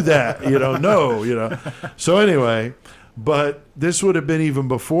don't do that. No. So anyway, but this would have been even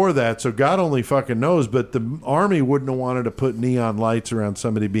before that. So God only fucking knows. But the Army wouldn't have wanted to put neon lights around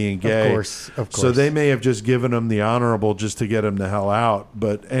somebody being gay. Of course. So they may have just given him the honorable just to get him the hell out.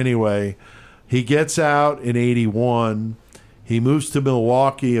 But anyway, he gets out in 81. He moves to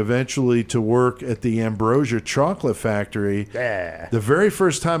Milwaukee eventually to work at the Ambrosia Chocolate Factory. Yeah. The very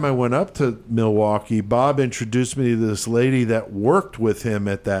first time I went up to Milwaukee, Bob introduced me to this lady that worked with him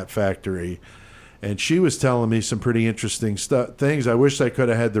at that factory. And she was telling me some pretty interesting things. I wish I could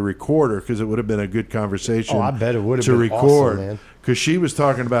have had the recorder because it would have been a good conversation. Oh, I bet it would have to been record. awesome, man. Because she was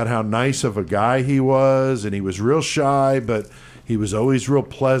talking about how nice of a guy he was, and he was real shy, but he was always real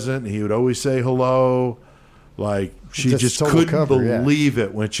pleasant. And he would always say hello. Like, she just total couldn't cover, yeah. believe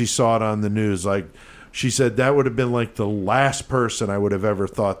it when she saw it on the news. Like, she said that would have been like the last person I would have ever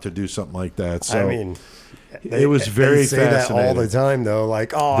thought to do something like that. So I mean, It was very they say fascinating. that all the time, though.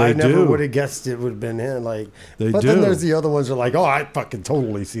 Like, oh, They I never do. would have guessed it would have been him. Like, They but do. then there's the other ones that are like, oh, I fucking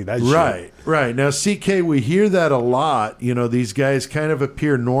totally see that shit. Right, right. Now, CK, we hear that a lot. You know, these guys kind of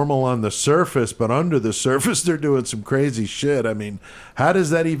appear normal on the surface, but under the surface, they're doing some crazy shit. I mean, how does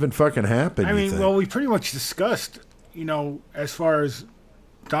that even fucking happen? I you mean, think? well, we pretty much discussed, as far as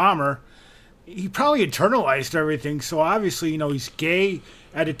Dahmer, he probably internalized everything. So obviously, he's gay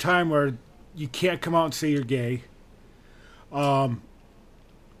at a time where you can't come out and say you're gay. So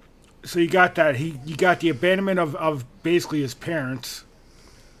you got that. You got the abandonment of basically his parents.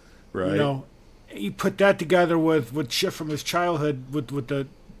 right. You put that together with shit from his childhood, with the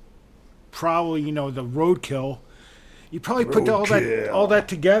probably the roadkill. You probably put all that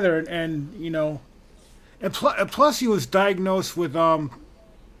together, and plus he was diagnosed with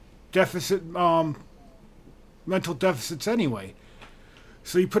mental deficits anyway.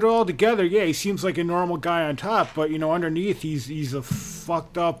 So you put it all together, yeah, he seems like a normal guy on top, but underneath he's a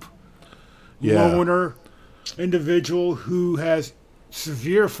fucked up loner individual who has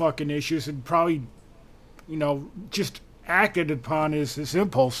severe fucking issues and probably just acted upon his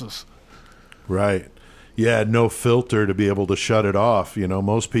impulses. Right. Yeah, no filter to be able to shut it off.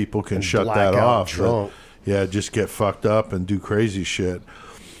 Most people can shut that blackout off. drunk. Just get fucked up and do crazy shit.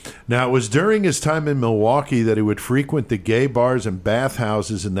 Now, it was during his time in Milwaukee that he would frequent the gay bars and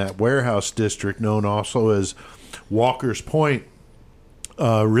bathhouses in that warehouse district known also as Walker's Point.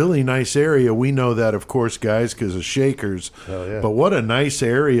 Really nice area. We know that, of course, guys, because of Shakers. Oh, yeah. But what a nice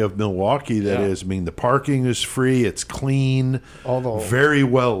area of Milwaukee that is. I mean, the parking is free. It's clean. Very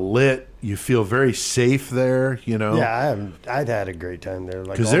well lit. You feel very safe there, Yeah, I'd had a great time there.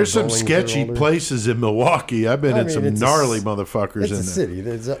 Like, because all there's the some buildings are sketchy older. places in Milwaukee. I've been in some it's gnarly motherfuckers It's in a there. city.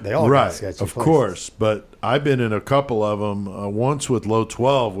 They all got Right, sketchy of places. course. But I've been in a couple of them. Once with Low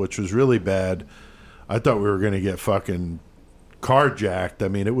 12, which was really bad. I thought we were going to get fucking carjacked. I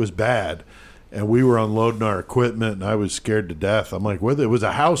mean, it was bad. And we were unloading our equipment, and I was scared to death. I'm like, it was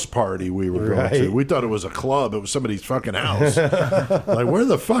a house party we were going to. Right. We thought it was a club. It was somebody's fucking house. Like, where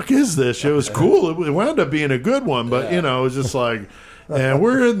the fuck is this? It was cool. It wound up being a good one, but, it was just like, and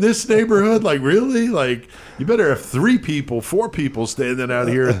we're in this neighborhood? Like, really? Like, you better have 4 people standing out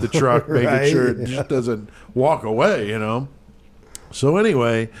here at the truck making Right. sure it just doesn't walk away, So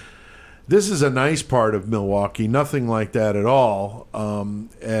anyway, this is a nice part of Milwaukee. Nothing like that at all.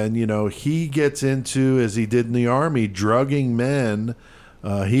 And, he gets into, as he did in the Army, drugging men,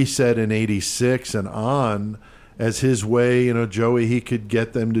 he said in 86 and on, as his way, Joey, he could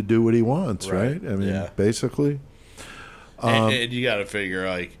get them to do what he wants, right? I mean, basically. And you got to figure,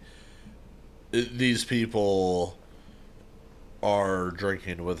 like, these people are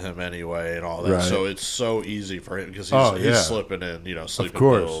drinking with him anyway and all that. Right. So it's so easy for him because Oh, he's slipping in, sleeping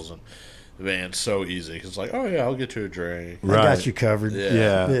course. pills. And, man, so easy. Because, like, oh, yeah, I'll get you a drink. I Right. got you covered.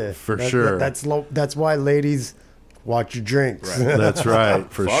 Yeah, for sure. That's why, ladies, watch your drinks. Right. That's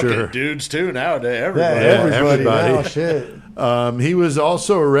right, for Fucking sure. dudes, too, nowadays. Yeah, Everybody. everybody. everybody. Now, shit. He was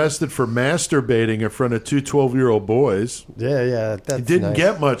also arrested for masturbating in front of 2 12-year-old boys. Yeah. That's He didn't nice.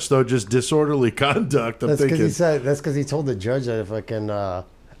 get much, though, just disorderly conduct. I'm That's because thinking. that's because he told the judge that if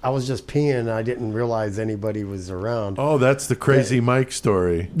I was just peeing and I didn't realize anybody was around. Oh, that's the crazy Mike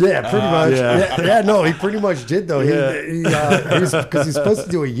story. Yeah, pretty much. yeah. No, he pretty much did though. Because he's supposed to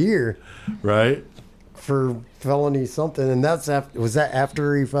do a year Right? for felony something, and that's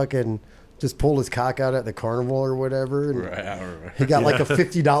after he fucking just pulled his cock out at the carnival or whatever, and Right, I remember. he got like a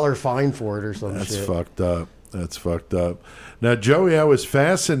 $50 fine for it or some That's shit. fucked up. That's fucked up. Now, Joey, I was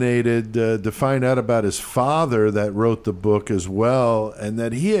fascinated to find out about his father that wrote the book as well, and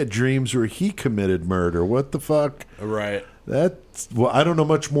that he had dreams where he committed murder. What the fuck? Right. That's I don't know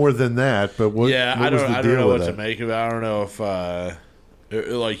much more than that, but what? Yeah, what was the I deal don't know with what that? to make of it. I don't know if,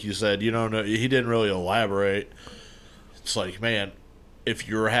 like you said, you don't know. He didn't really elaborate. It's like, man, if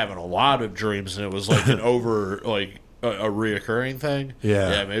you're having a lot of dreams and it was like an a reoccurring thing,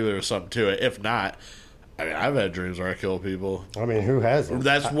 Yeah. maybe there was something to it. If not, I mean, I've had dreams where I kill people. I mean, who hasn't?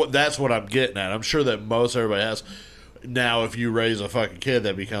 That's what I'm getting at. I'm sure that most everybody has. Now, if you raise a fucking kid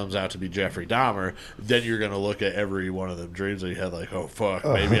that becomes out to be Jeffrey Dahmer, then you're going to look at every one of them dreams that you had, like, oh, fuck,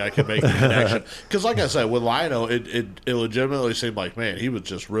 maybe I could make the connection. Because, like I said, with Lionel, it legitimately seemed like, man, he was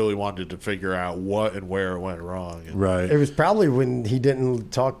just really wanted to figure out what and where it went wrong. And, Right. It was probably when he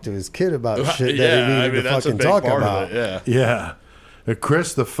didn't talk to his kid about shit that yeah, he I needed mean, to that's a fucking big talk part about. of it, yeah. Yeah.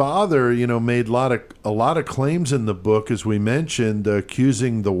 Chris, the father, made a lot of claims in the book, as we mentioned,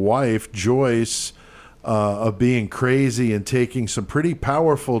 accusing the wife, Joyce, of being crazy and taking some pretty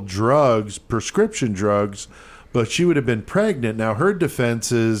powerful drugs, prescription drugs, but she would have been pregnant. Now, her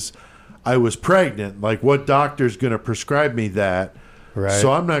defense is, I was pregnant. Like, what doctor's going to prescribe me that? Right.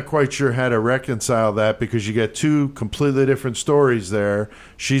 So I'm not quite sure how to reconcile that, because you get two completely different stories there.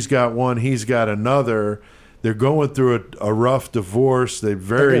 She's got one, he's got another. They're going through a rough divorce. They're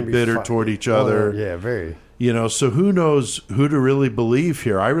very gonna be bitter fucking- toward each other. Yeah, very. You know, so who knows who to really believe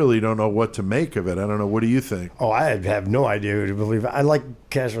here? I really don't know what to make of it. I don't know. What do you think? Oh, I have no idea who to believe. I like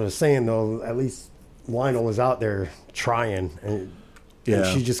Cash was saying, though, at least Lionel was out there trying. And Yeah.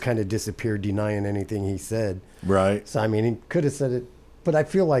 she just kind of disappeared, denying anything he said. Right. So, I mean, he could have said it. But I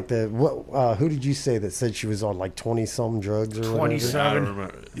feel like who did you say that said she was on like 20-some drugs or whatever? 27. I don't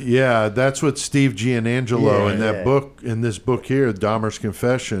remember. Yeah, that's what Steve Gianangelo Yeah, in that yeah. book, in this book here, Dahmer's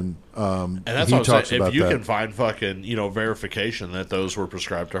Confession. And that's he what I'm talks saying. about If you that. can find fucking, verification that those were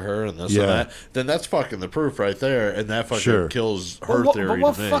prescribed to her and this Yeah. and that, then that's fucking the proof right there. And that fucking Sure. kills her But theory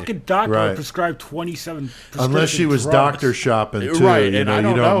what to me. fucking doctor Right. would prescribe 27 Unless she was drugs? doctor shopping too, Right, you and know, I you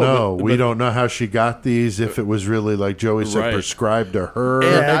don't don't know, know. but- We but- don't know how she got these. If it was really like Joey said, Right. prescribed to her.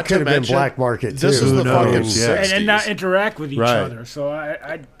 And Yeah, not it could to have been mention, black market, This too. is Who the knows? fucking Yeah. 60s. And not interact with each Right. other. So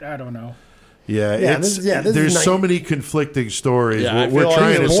I don't know. Yeah, Yeah, it's, this is there's so nine- many conflicting stories. Yeah, I What we're feel like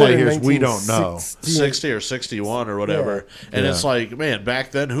trying he to was say born here in is we don't know. 60 or 61 or whatever. And it's like, man,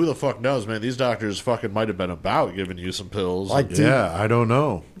 back then, who the fuck knows, man? These doctors fucking might have been about giving you some pills. Like, dude, Yeah, I don't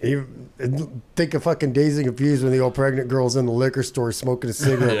know. think of fucking Dazed and Confused when the old pregnant girl's in the liquor store smoking a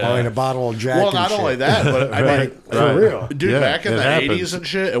cigarette Yeah. behind a bottle of Jack. well, and not shit. only that, but I mean, Like, for real. dude, Yeah, back in it the happens. 80s and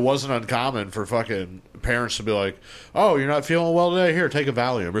shit, it wasn't uncommon for fucking parents to be like, "Oh, you're not feeling well today? Here, take a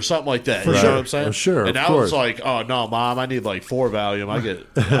Valium or something like that." You sure. know what I'm saying? Well, sure, And of now course. it's like, "Oh no, mom, I need like 4 Valium.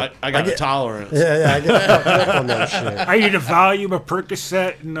 I got a tolerance." Yeah, I get fucked up on that shit. I need a Valium, a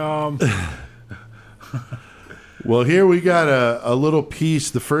Percocet, and Well, here we got a little piece,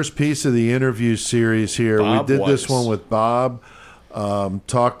 the first piece of the interview series here. Bob we did this Weiss. one with Bob.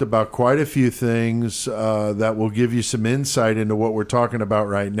 Talked about quite a few things that will give you some insight into what we're talking about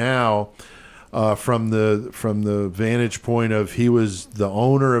right now. From the vantage point of he was the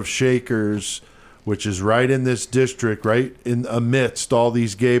owner of Shakers, which is right in this district, right in amidst all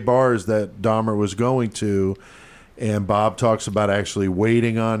these gay bars that Dahmer was going to. And Bob talks about actually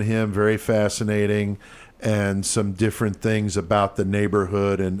waiting on him, very fascinating, and some different things about the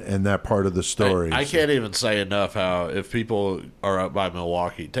neighborhood and that part of the story. I can't even say enough how if people are up by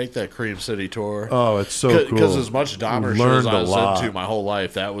Milwaukee, take that Cream City tour. Oh, it's so cool. Because as much Dahmer shit Learned as I a was lot. into my whole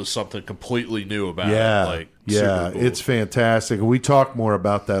life, that was something completely new about Yeah, it. Like, yeah, super cool. it's fantastic. We talk more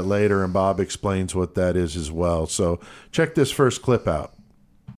about that later, and Bob explains what that is as well. So check this first clip out.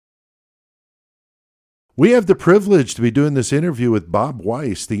 We have the privilege to be doing this interview with Bob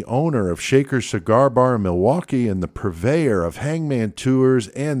Weiss, the owner of Shaker's Cigar Bar in Milwaukee and the purveyor of Hangman Tours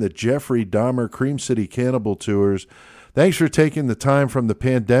and the Jeffrey Dahmer Cream City Cannibal Tours. Thanks for taking the time from the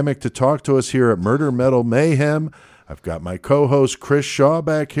pandemic to talk to us here at Murder Metal Mayhem. I've got my co-host Chris Shaw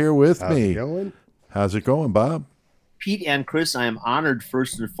back here with How's me. it going? How's it going, Bob? Pete and Chris, I am honored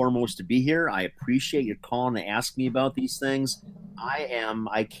first and foremost to be here. I appreciate your calling to ask me about these things.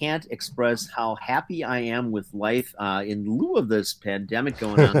 I can't express how happy I am with life in lieu of this pandemic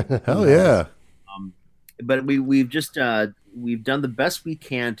going on. Hell yeah. But we've done the best we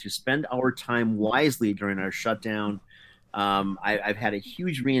can to spend our time wisely during our shutdown. I've had a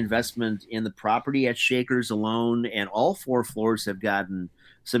huge reinvestment in the property at Shakers alone, and all 4 floors have gotten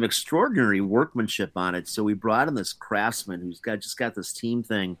some extraordinary workmanship on it. So we brought in this craftsman who's just got this team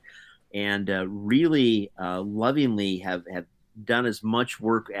thing, and really lovingly have done as much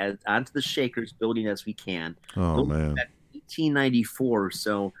work onto the Shakers building as we can. Oh, man. 1894,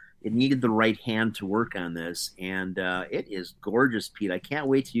 so it needed the right hand to work on this, and it is gorgeous, Pete. I can't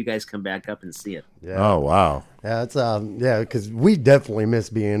wait till you guys come back up and see it. Yeah. Oh, wow. Yeah, it's because we definitely miss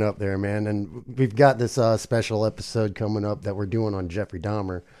being up there, man. And we've got this special episode coming up that we're doing on Jeffrey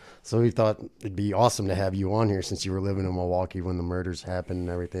Dahmer. So we thought it'd be awesome to have you on here since you were living in Milwaukee when the murders happened and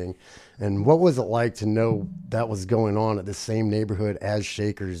everything. And what was it like to know that was going on at the same neighborhood as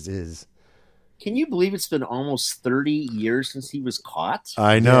Shakers is? Can you believe it's been almost 30 years since he was caught?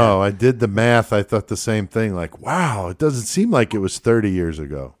 I know. I did the math. I thought the same thing. Like, wow, it doesn't seem like it was 30 years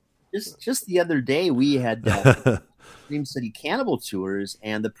ago. Just the other day, we had Cream City Cannibal Tours,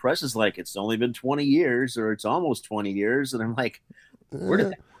 and the press is like, it's only been 20 years, or it's almost 20 years. And I'm like, where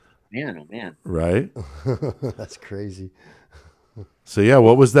did that man, oh man. Right? That's crazy. So, yeah,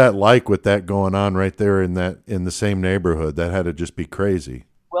 what was that like with that going on right there in the same neighborhood? That had to just be crazy.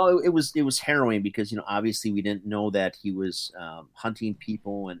 Well, it was harrowing because, obviously we didn't know that he was hunting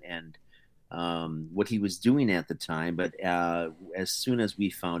people and what he was doing at the time. But as soon as we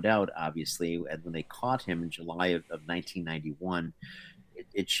found out, obviously, when they caught him in July of 1991,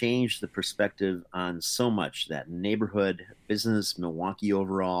 it changed the perspective on so much, that neighborhood, business, Milwaukee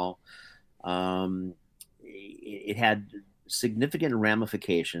overall. It had significant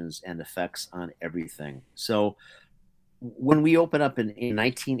ramifications and effects on everything. So when we opened up in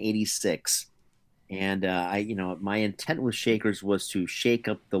 1986, and my intent with Shakers was to shake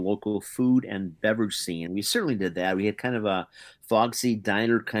up the local food and beverage scene. We certainly did that. We had kind of a Foxy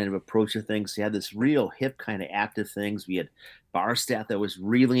diner kind of approach to things. We had this real hip kind of active things. We had bar staff that was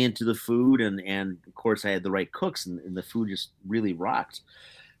really into the food, and of course I had the right cooks, and the food just really rocked.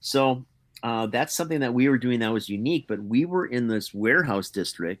 So that's something that we were doing that was unique. But we were in this warehouse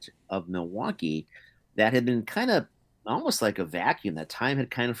district of Milwaukee that had been kind of almost like a vacuum that time had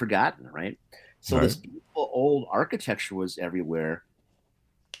kind of forgotten, right? So this beautiful old architecture was everywhere,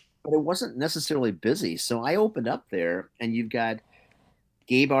 but it wasn't necessarily busy. So I opened up there, and you've got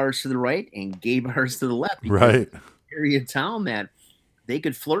gay bars to the right and gay bars to the left. Right. Area of town that they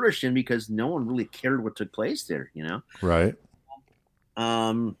could flourish in because no one really cared what took place there, Right.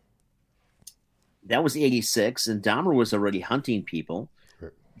 That was 86, and Dahmer was already hunting people.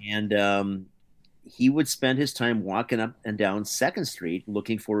 And he would spend his time walking up and down 2nd Street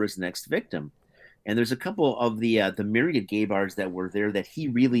looking for his next victim. And there's a couple of the myriad gay bars that were there that he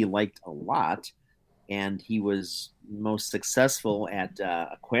really liked a lot, and he was most successful at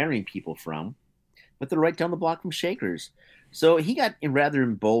acquiring people from. But they're right down the block from Shakers. So he got rather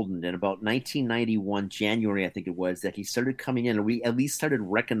emboldened in about 1991, January, I think it was, that he started coming in, and we at least started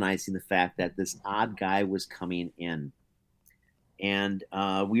recognizing the fact that this odd guy was coming in. And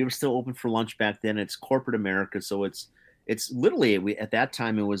we were still open for lunch back then. It's corporate America, so it's literally, at that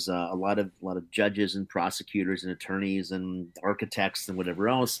time it was a lot of judges and prosecutors and attorneys and architects and whatever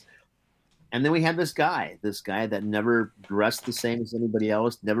else. And then we had this guy that never dressed the same as anybody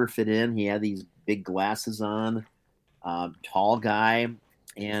else, never fit in. He had these big glasses on, tall guy.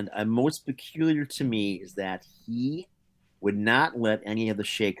 And most peculiar to me is that he would not let any of the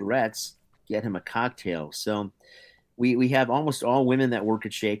Shakerettes get him a cocktail. So we have almost all women that work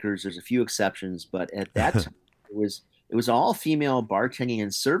at Shakers. There's a few exceptions, but at that time it was all female bartending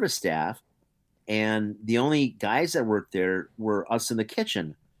and service staff, and the only guys that worked there were us in the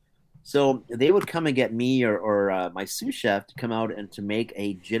kitchen. So they would come and get me or my sous chef to come out and to make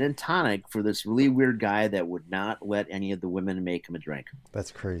a gin and tonic for this really weird guy that would not let any of the women make him a drink.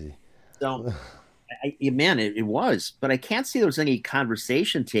 That's crazy. So, it was. But I can't see there was any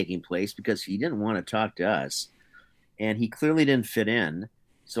conversation taking place because he didn't want to talk to us, and he clearly didn't fit in.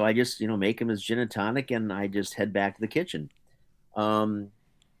 So I just, make him his gin and tonic, and I just head back to the kitchen.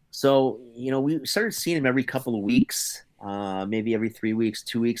 So, we started seeing him every couple of weeks, maybe every 3 weeks,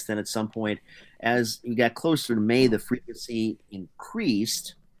 2 weeks. Then at some point, as we got closer to May, the frequency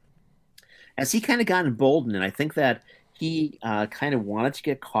increased as he kind of got emboldened. And I think that he kind of wanted to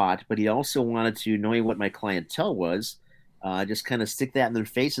get caught, but he also wanted to, knowing what my clientele was, just kind of stick that in their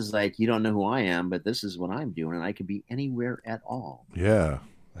faces like, you don't know who I am, but this is what I'm doing, and I could be anywhere at all. Yeah.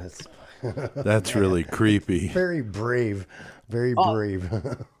 That's really creepy. Very brave. Very brave.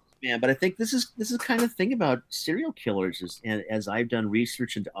 Man, but I think this is kind of the thing about serial killers is, and as I've done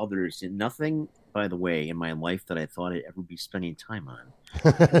research into others, and nothing, by the way, in my life that I thought I'd ever be spending time on.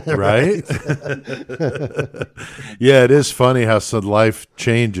 Right? Yeah, it is funny how some life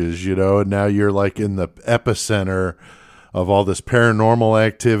changes, and now you're like in the epicenter of all this paranormal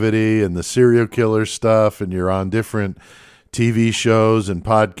activity and the serial killer stuff, and you're on different TV shows and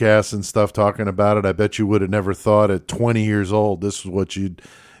podcasts and stuff talking about it. I bet you would have never thought at 20 years old this is what you'd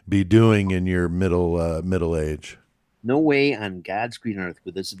be doing in your middle age. No way on God's green earth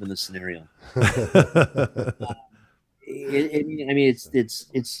would this have been the scenario. It's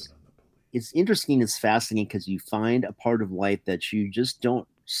interesting. It's fascinating because you find a part of life that you just don't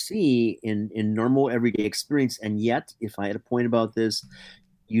see in normal everyday experience. And yet, if I had a point about this,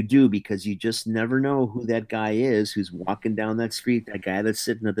 you do, because you just never know who that guy is who's walking down that street, that guy that's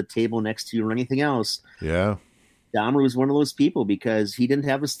sitting at the table next to you or anything else. Yeah. Dahmer was one of those people because he didn't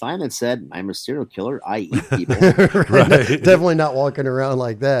have a sign that said, "I'm a serial killer. I eat people." Right. Definitely not walking around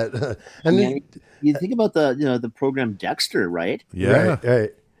like that. And you think about the program Dexter, right? Yeah.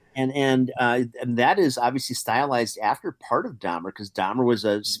 Right. And that is obviously stylized after part of Dahmer, because Dahmer was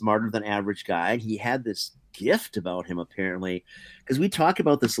a smarter than average guy. He had this gift about him, apparently, because we talk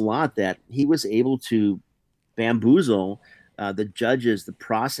about this a lot, that he was able to bamboozle the judges, the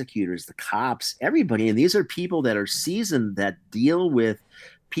prosecutors, the cops, everybody. And these are people that are seasoned, that deal with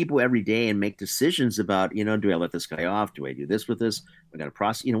people every day and make decisions about, do I let this guy off? Do I do this with this? I got to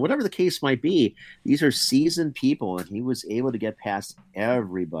prosecute, whatever the case might be. These are seasoned people, and he was able to get past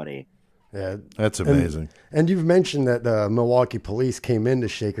everybody. Yeah, That's amazing. And you've mentioned that the Milwaukee police came into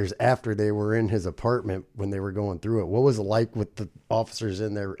Shakers after they were in his apartment when they were going through it. What was it like with the officers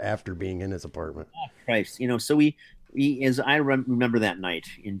in there after being in his apartment? Christ, so we as I remember that night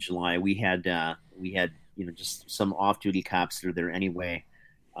in July, we had just some off-duty cops that are there anyway,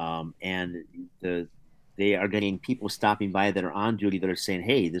 and they are getting people stopping by that are on duty that are saying,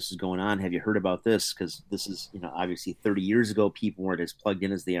 "Hey, this is going on. Have you heard about this?" Because this is obviously 30 years ago, people weren't as plugged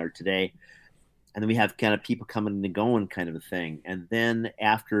in as they are today, and then we have kind of people coming and going kind of a thing, and then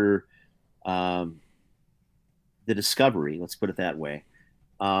after the discovery, let's put it that way.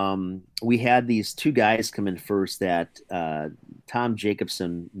 We had these two guys come in first that Tom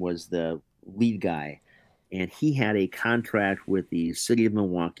Jacobson was the lead guy, and he had a contract with the city of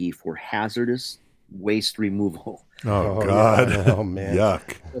Milwaukee for hazardous waste removal. Oh God. Yeah. Oh man.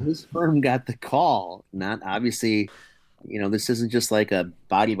 Yuck. So his firm got the call. Not obviously, this isn't just like a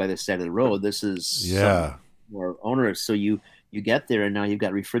body by the side of the road. This is more onerous. So you get there, and now you've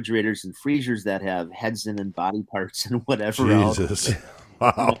got refrigerators and freezers that have heads in and body parts and whatever Jesus. else.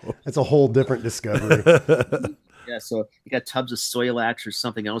 Wow. That's a whole different discovery. Yeah, so you got tubs of Soilax or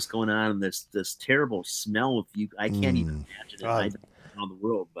something else going on, and this terrible smell. I can't even imagine it. I don't know the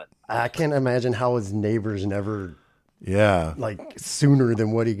world, but I can't imagine how his neighbors never, Yeah. like sooner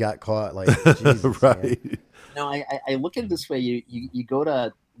than what he got caught. Like, Jesus, Right. man. no, I look at it this way: you go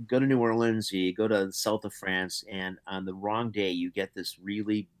to New Orleans, you go to the south of France, and on the wrong day, you get this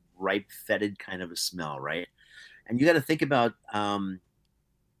really ripe, fetid kind of a smell, right? And you got to think about.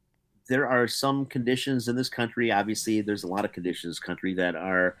 There are some conditions in this country. Obviously, there's a lot of conditions in this country that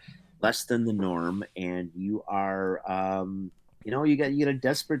are less than the norm, and you are, you got a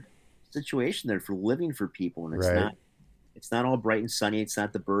desperate situation there for living for people, and it's not all bright and sunny. It's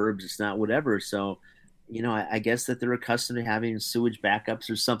not the burbs. It's not whatever. So, I guess that they're accustomed to having sewage backups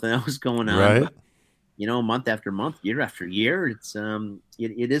or something else going on. Right. But, month after month, year after year, it's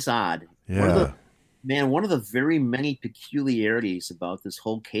it is odd. Yeah. One of the very many peculiarities about this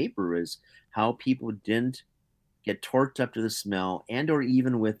whole caper is how people didn't get torqued up to the smell, and or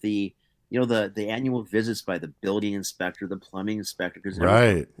even with the annual visits by the building inspector, the plumbing inspector.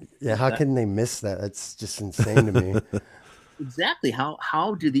 Right. Yeah, how can they miss that? That's just insane to me. Exactly.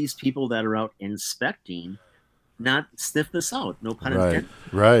 How do these people that are out inspecting not sniff this out? No pun intended.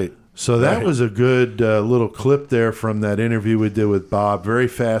 Right. So that was a good little clip there from that interview we did with Bob. Very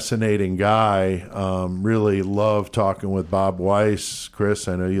fascinating guy. Really love talking with Bob Weiss. Chris,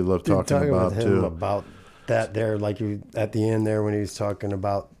 I know you love talking about with him too. about that there, like you at the end there when he was talking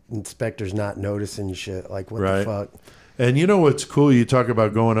about inspectors not noticing shit. Like, what the fuck? And you know what's cool? You talk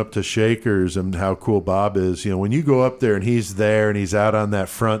about going up to Shakers and how cool Bob is. When you go up there and he's there and he's out on that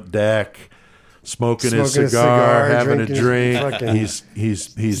front deck, smoking his cigar, having a drink.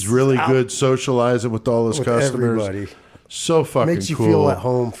 He's really good socializing with all his customers. Everybody. So fucking Makes you cool. feel at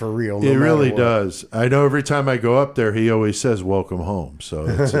home for real. It really does. I know every time I go up there, he always says, "Welcome home." So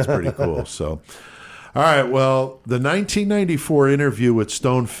it's pretty cool. So, all right. Well, the 1994 interview with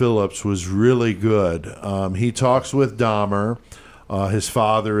Stone Phillips was really good. He talks with Dahmer. His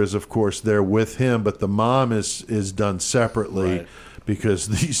father is, of course, there with him, but the mom is done separately. Right. Because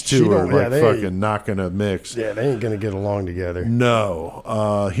these two are fucking not going to mix. Yeah, they ain't going to get along together.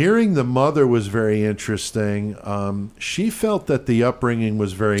 No. Hearing the mother was very interesting. She felt that the upbringing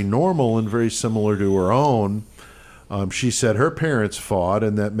was very normal and very similar to her own. She said her parents fought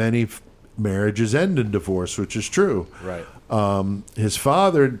and that many marriages end in divorce, which is true. Right. His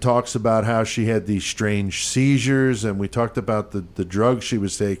father talks about how she had these strange seizures, and we talked about the drugs she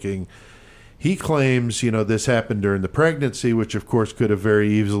was taking. He claims, this happened during the pregnancy, which of course could have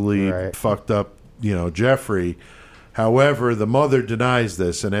very easily fucked up, Jeffrey. However, the mother denies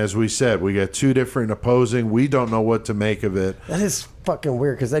this, and as we said, we got two different opposing. We don't know what to make of it. That is fucking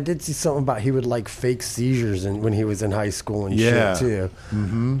weird because I did see something about he would like fake seizures when he was in high school and shit too.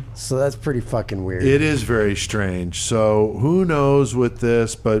 Mm-hmm. So that's pretty fucking weird. It is very strange. So who knows with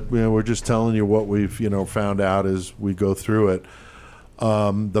this? But we're just telling you what we've found out as we go through it.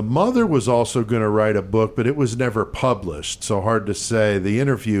 The mother was also going to write a book, but it was never published. So hard to say. The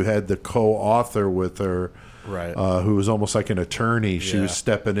interview had the co-author with her, who was almost like an attorney. She was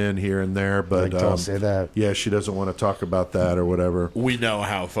stepping in here and there, but don't say that. Yeah, she doesn't want to talk about that or whatever. We know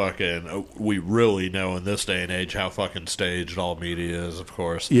how we really know in this day and age how fucking staged all media is, of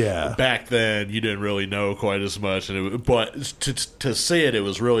course. Yeah. Back then, you didn't really know quite as much, but to see it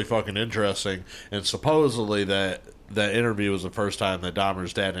was really fucking interesting. And supposedly that interview was the first time that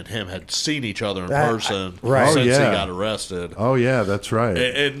Dahmer's dad and him had seen each other in person since he got arrested. Oh, yeah, that's right.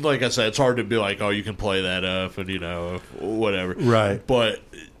 And like I said, it's hard to be like, oh, you can play that up and, whatever. Right. But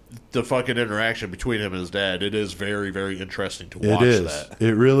the fucking interaction between him and his dad, it is very, very interesting to watch It is. that.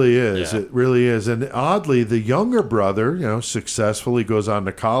 It really is. Yeah. It really is. And oddly, the younger brother, successfully goes on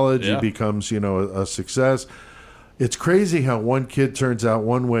to college. Yeah. He becomes, a success. It's crazy how one kid turns out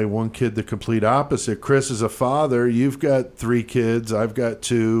one way, one kid the complete opposite. Chris is a father. You've got 3 kids. I've got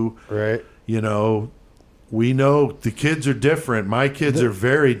 2. Right. We know the kids are different. My kids are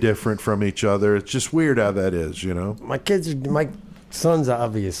very different from each other. It's just weird how that is, My son's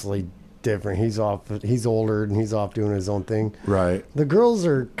obviously different. He's older and he's off doing his own thing. Right. The girls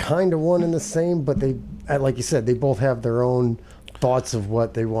are kind of one and the same, but they, like you said, they both have their own thoughts of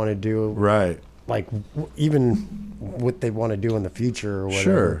what they want to do. Right. Like even what they want to do in the future or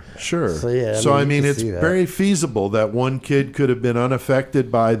whatever. Sure. So, yeah, So, you can it's see that. very feasible that one kid could have been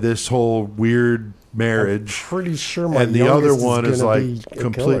unaffected by this whole weird marriage. Pretty sure my And the other youngest one is gonna like be a killer.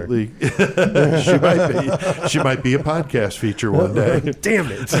 completely. she might be a podcast feature one day. Damn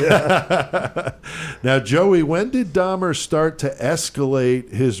it. Now, Joey, when did Dahmer start to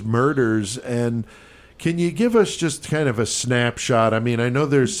escalate his murders? And can you give us just kind of a snapshot? I mean, I know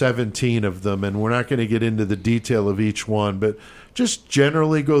there's 17 of them, and we're not going to get into the detail of each one, but just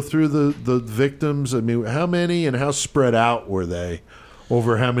generally go through the victims. I mean, how many and how spread out were they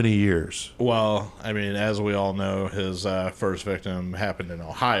over how many years? Well, I mean, as we all know, his first victim happened in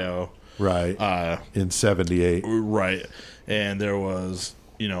Ohio. Right. In 78. Right. And there was,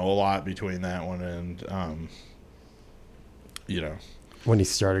 a lot between that one and, When he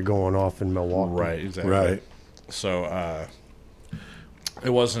started going off in Milwaukee. Right, exactly. Right. So it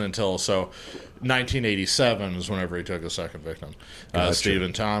wasn't until 1987 is whenever he took the second victim, Gotcha. Steve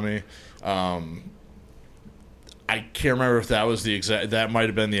and Tommy. I can't remember if that was that might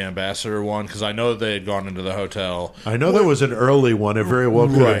have been the Ambassador one, because I know they had gone into the hotel. I know there was an early one. It very well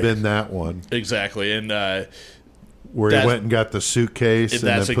could Right. have been that one. Exactly. And where he went and got the suitcase and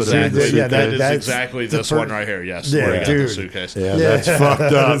then that's put it in the exactly suitcase. that is That's exactly the this one right here. Yes, Yeah, where he got the dude. suitcase. Yeah, that's fucked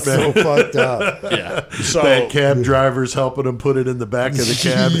up, It's so man. fucked up. Yeah. So That cab driver's helping him put it in the back of the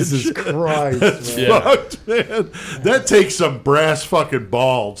cab. Jesus Christ, man. Yeah. Fucked, man. That takes some brass fucking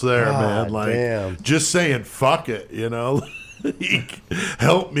balls there, God man. Like, damn. just saying fuck it,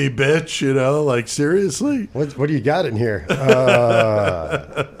 Help me, bitch, like, seriously? What do you got in here?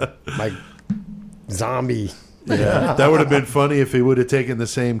 My zombie. Yeah, that would have been funny if he would have taken the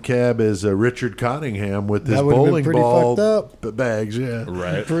same cab as Richard Cottingham with his That would have been bowling pretty ball fucked up. bags. Yeah,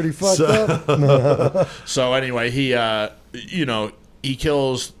 right. Pretty fucked up. So anyway, he he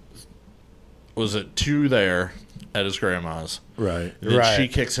kills. Was it 2 there at his grandma's? right. And then Right. she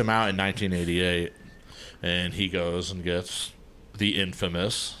kicks him out in 1988, and he goes and gets the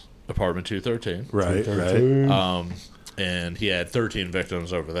infamous apartment 213. Right. And he had 13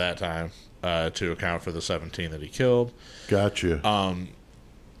 victims over that time to account for the 17 that he killed, Gotcha.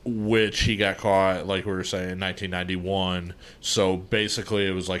 which he got caught, like we were saying, in 1991. So basically,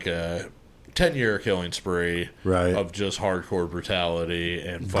 it was like a 10-year killing spree Right. of just hardcore brutality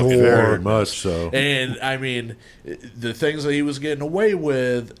and fucking Very madness. much so. And I mean, the things that he was getting away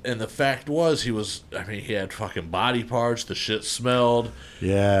with, and the fact was, he had fucking body parts. The shit smelled.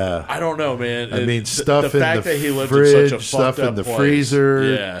 Yeah. I don't know, man. I mean, stuff the in fact the that he lived fridge, in such a stuff fucked in up the place. freezer,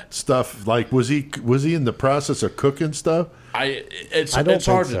 Yeah, stuff like was he in the process of cooking stuff? It's don't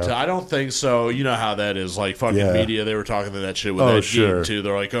hard think to so. tell. I don't think so. You know how that is. Like fucking Yeah. media, they were talking to that shit with Oh, that sure. Geen too.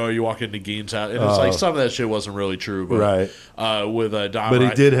 They're like, "Oh, you walk into Geen's house," and it's like some of that shit wasn't really true. But Right. With Dahmer, But he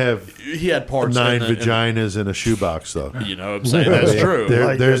did have He had parts 9 in the, vaginas in a shoebox, though. You know, what I'm saying that's true.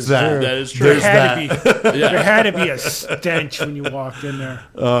 There's That's that. true. That is true. There's There had that. to be there had to be a stench when you walked in there.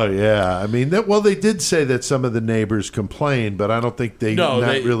 Oh yeah, I mean, they did say that some of the neighbors complained, but I don't think they. No, not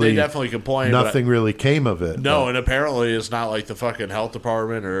they really. definitely complained. but Nothing really came of it. No, but- and apparently it's not like the fucking health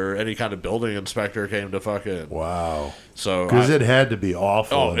department or any kind of building inspector came to fucking. Wow. So Because I- it had to be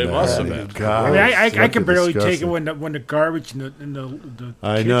awful. Oh, in it there. must have been. God, I mean, I it's can barely take it disgusting. when the garbage and the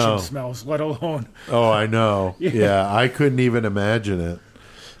I kitchen know. smells, let alone. Oh, I know. Yeah. Yeah, I couldn't even imagine it.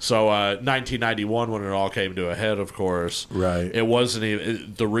 So 1991, when it all came to a head, of course, Right. It wasn't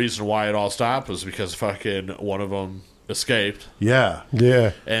even the reason why it all stopped was because fucking one of them escaped, Yeah.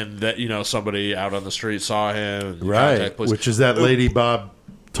 Yeah. and that somebody out on the street saw him, and Right. contact police. Which is that lady Bob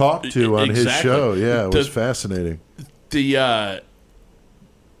talked to on his Exactly. show. Yeah, it was The- fascinating.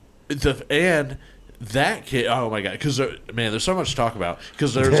 And that kid. Oh my god! Because there's so much to talk about.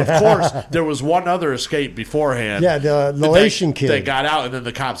 Because there's of course there was one other escape beforehand. Yeah, the Asian kid. that got out, and then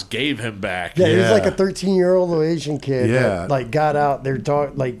the cops gave him back. Yeah, he was Yeah. like a 13-year-old Asian kid Yeah. that like got out.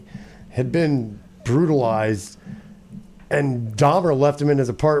 Had been brutalized, and Dahmer left him in his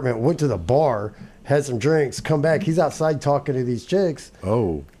apartment. Went to the bar, had some drinks, come back. He's outside talking to these chicks,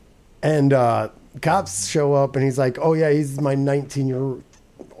 Oh, And cops show up, and he's like, "Oh yeah, he's my 19-year-old.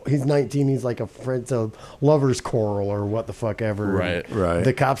 He's 19. He's like a friend to lovers quarrel or what the fuck ever." Right. And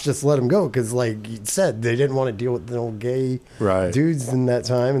the cops just let him go because, like you said, they didn't want to deal with the old gay dudes in that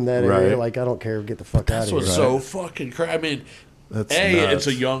time in that area. Like, I don't care, get the fuck out of here. That's what's so fucking crazy. I mean, That's A, nuts. it's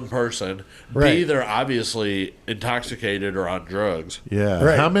a young person. Right. B, they're obviously intoxicated or on drugs. Yeah.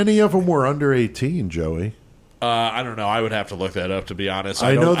 Right. How many of them were under 18, Joey? I don't know. I would have to look that up, to be honest.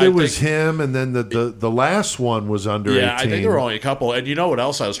 I know there was think, him, and then the last one was under 18. Yeah, I think there were only a couple. And you know what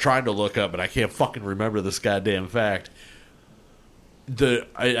else I was trying to look up, but I can't fucking remember this goddamn fact.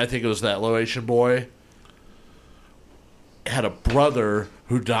 I think it was that Laotian boy had a brother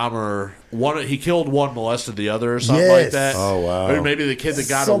who Dahmer he killed one, molested the other, or something like Yes. that. Oh, wow. Or maybe the kid that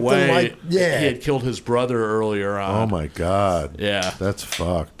got Something away, like- yeah. he had killed his brother earlier on. Oh, my God. Yeah. That's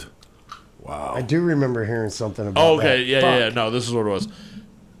fucked. Wow. I do remember hearing something about Oh, okay, that. yeah. Fuck. No, this is what it was.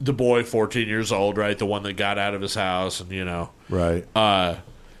 The boy, 14 years old, right? The one that got out of his house, and Right.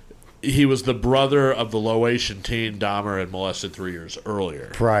 he was the brother of the Laotian teen Dahmer had molested 3 years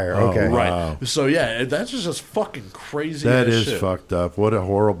earlier. Prior, okay. Right. Wow. So yeah, that's just fucking crazy. That ass is shit. fucked up. What a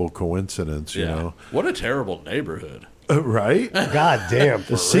horrible coincidence, you know? What a terrible neighborhood. Right? God damn,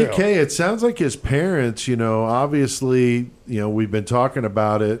 for CK, real. it sounds like his parents, obviously, we've been talking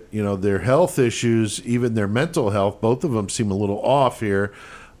about it, their health issues, even their mental health, both of them seem a little off here.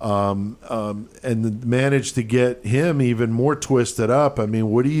 And managed to get him even more twisted up. I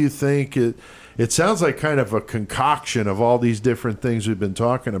mean, what do you think? It sounds like kind of a concoction of all these different things we've been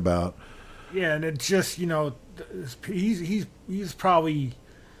talking about. Yeah, and it's just he's probably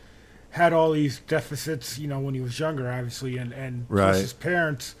had all these deficits, when he was younger, obviously, and Right. plus his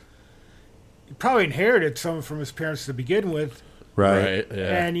parents. He probably inherited some from his parents to begin with, Right.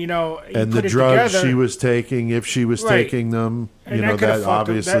 Yeah. and he And put the it drugs together, she was taking, if she was Right. taking them, and that could've fucked him-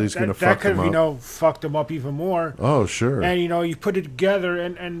 obviously is going to that fuck could him have, up. fucked him up even more. Oh, sure. And you put it together,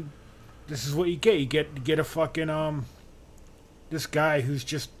 and this is what you get. You get a fucking this guy who's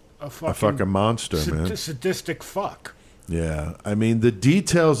just a fucking monster, man. sadistic fuck. Yeah, I mean, the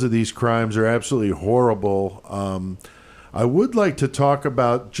details of these crimes are absolutely horrible. I would like to talk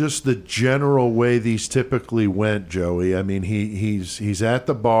about just the general way these typically went, Joey. I mean, he's at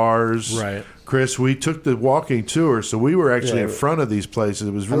the bars. Right. Chris, we took the walking tour, so we were actually Yeah. in front of these places.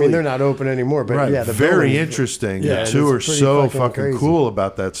 It was I really mean, they're not open anymore, but right, yeah, the very building- interesting. Yeah, The it's tour's pretty so fucking fucking crazy. cool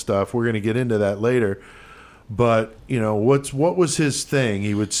about that stuff. We're going to get into that later. But, what was his thing?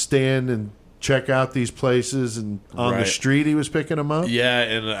 He would stand and check out these places, and on the Right. street he was picking them up? Yeah,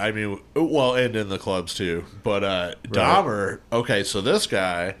 and I mean, well, and in the clubs too. But Dahmer, okay, so this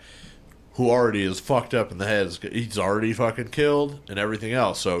guy who already is fucked up in the head, he's already fucking killed and everything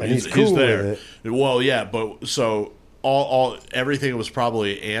else. So And he's he's cool there. with Well, yeah, but so all everything was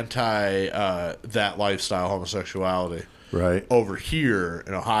probably anti that lifestyle, homosexuality. Right. Over here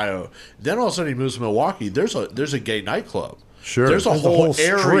in Ohio, then all of a sudden he moves to Milwaukee. There's a gay nightclub. Sure. There's a There's a whole whole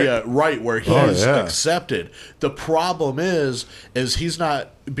strip. area right where he's Oh, yeah. accepted. The problem is he's not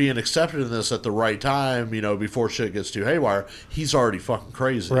being accepted in this at the right time. Before shit gets too haywire, he's already fucking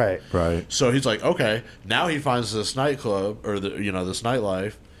crazy. Right. Right. So he's like, okay, now he finds this nightclub or this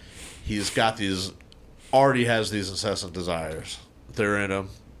nightlife. He's got these, already has these incessant desires. They're in him.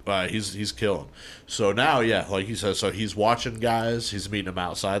 He's killing. So now, yeah, like he says, so he's watching guys. He's meeting them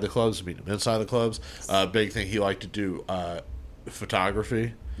outside the clubs, meeting them inside the clubs. Big thing he liked to do,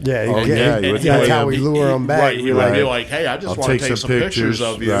 photography. Yeah, Oh, yeah, yeah, you would that's take how him. we lure them back. Right, he would be Right. like, hey, I just I'll want to take take some some pictures pictures,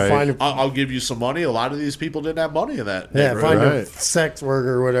 of you. right. Find a- I'll give you some money. A lot of these people didn't have money in that Yeah, neighborhood. find Right. a sex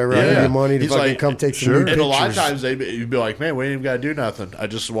worker or whatever. I Yeah. give you money to He's fucking like- come take some Sure. new And pictures. a lot of times you'd be like, man, we ain't even got to do nothing. I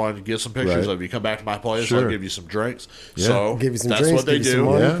just wanted to get some pictures Right. of you. Come back to my place. Sure. I'll give you some drinks. Yeah. So Give you some that's drinks, what they give you some do.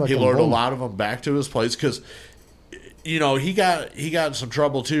 money, Yeah. He fucking lured a boom. lot of them back to his place because, he got in some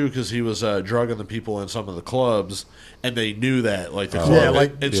trouble too because he was drugging the people in some of the clubs, and they knew that, like the club, Yeah,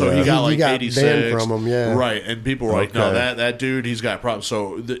 like- and so Yeah. he got He like got 86 banned from 'em, yeah. right, and people were like, no, Okay. that dude, he's got problems.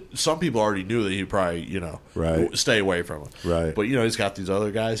 So some people already knew that he probably Right. stay away from him, Right. But he's got these other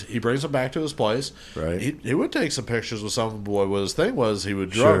guys. He brings them back to his place, Right. He would take some pictures with some of them. Boy, what his thing was, he would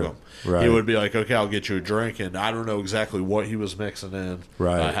drug Sure. them. Right. He would be like, okay, I'll get you a drink, and I don't know exactly what he was mixing in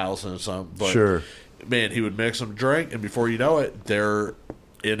Right. a house and something, but Sure. man, he would mix them drink, and before you know it, they're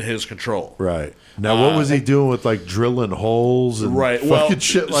in his control. Right. Now, what was he doing with, like, drilling holes and Right. fucking Well,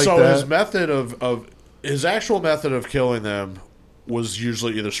 shit like so that? his method of his actual method of killing them was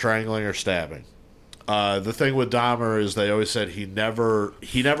usually either strangling or stabbing. The thing with Dahmer is they always said he never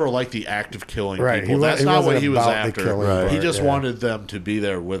liked the act of killing Right, people. he That's wa- he not what wasn't he was about the after. killing Right. He part, just yeah. wanted them to be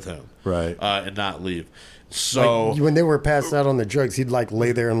there with him, Right. and not leave. So like, when they were passed out on the drugs, he'd like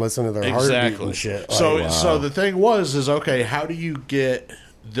lay there and listen to their heartbeat and shit. Like, So the thing is okay, how do you get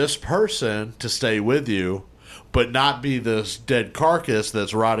this person to stay with you, but not be this dead carcass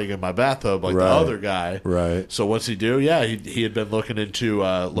that's rotting in my bathtub like the other guy? Right. So what's he do? Yeah, he had been looking into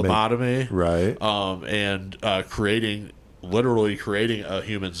lobotomy, right, and literally creating a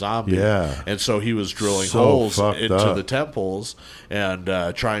human zombie. Yeah. And so he was drilling So holes fucked into up. the temples and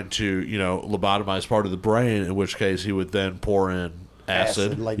trying to, lobotomize part of the brain, in which case he would then pour in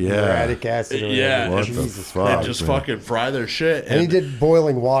acid. like Yeah. uric acid. Or Yeah. What whatever. the Jesus fuck? Christ. And just man. fucking fry their shit. And he did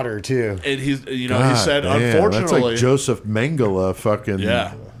boiling water too. And he's, he God said, damn, unfortunately, that's like Joseph Mengele fucking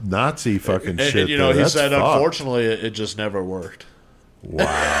Yeah. Nazi fucking and, shit. he there. said, That's fucked. unfortunately, it just never worked.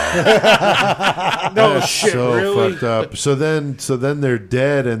 No shit, So really? fucked up. So then they're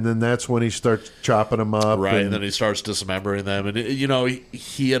dead, and then that's when he starts chopping them up. Right, and then he starts dismembering them, and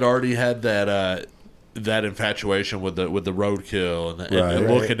he had already had that infatuation with the roadkill and Right.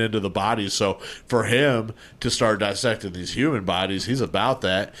 looking into the bodies. So for him to start dissecting these human bodies, he's about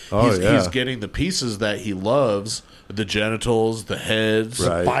that. Oh, He's getting the pieces that he loves, the genitals, the heads,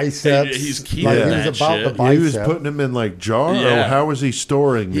 Right. Biceps. He's keeping like, that he was about shit. the he was bicep. putting them in like jar. Yeah. Or how was he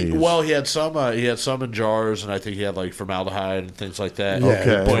storing these? He had some in jars, and I think he had like formaldehyde and things like that. Yeah.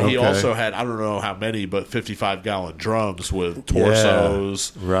 Okay, But he okay. also had, I don't know how many, but 55-gallon drums with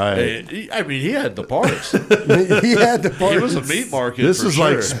torsos. right. I mean, he had the parts. he had the parts. He was a meat market. This for is sure.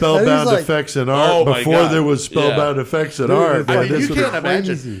 like spellbound like- effects in art Oh, my before God. there was spellbound Yeah. effects in Dude, art. I I Boy, mean, this you was- can't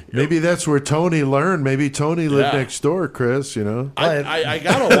imagine. crazy. maybe that's where Tony learned. Maybe Tony lived Yeah. next door, Chris. I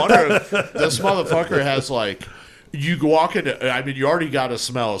gotta wonder if this motherfucker has like. You walk into. I mean, you already got to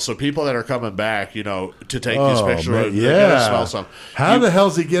smell. So people that are coming back, to take these Oh, pictures, man, they're gonna smell something. How the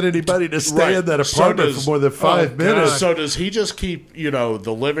hell's he get anybody to stay Right. in that So apartment does- for more than 5 God. minutes? So does he just keep,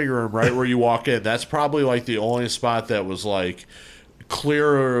 the living room right where you walk in? That's probably like the only spot that was like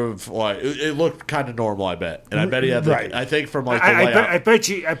clear of like it looked kind of normal. I bet, and I bet he had. Right. I think from like the I layout.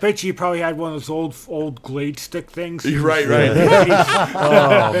 bet you probably had one of those old Glade stick things. Right.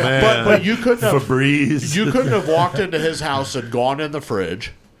 Oh man, But you couldn't have. Febreze. You couldn't have walked into his house and gone in the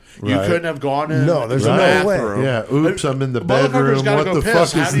fridge. You Right. couldn't have gone in. No, there's the no way. bathroom. Yeah, oops, I'm in the Motherfuckers bedroom. gotta What go the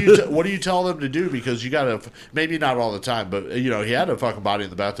piss. fuck is this? What do you tell them to do? Because you got to, maybe not all the time, but he had a fucking body in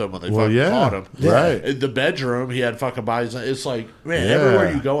the bathtub when they Well, fucking yeah, caught him. right. In the bedroom, he had fucking bodies. It's like, man, Yeah.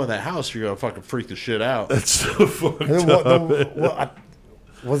 everywhere you go in that house, you're gonna fucking freak the shit out. That's so fucked And then up.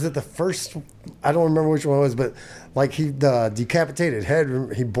 was it the first? I don't remember which one it was, but like the decapitated head,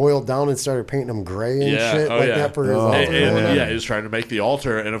 he boiled down and started painting them gray and shit like that for his altar. And, or whatever. yeah, he was trying to make the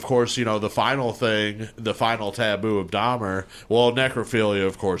altar, and of course, the final thing, the final taboo of Dahmer. Well, necrophilia,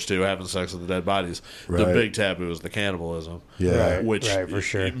 of course, too, having sex with the dead bodies. The Right. big taboo is the cannibalism. Yeah. Right. Which for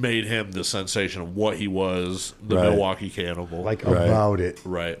sure. it made him the sensation of what he was, the Right. Milwaukee cannibal. Like Right. about it.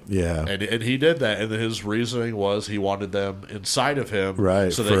 Right. Yeah. And he did that, and his reasoning was he wanted them inside of him,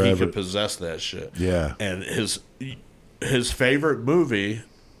 Right, so that he forever. could possess that shit. Yeah. And his favorite movie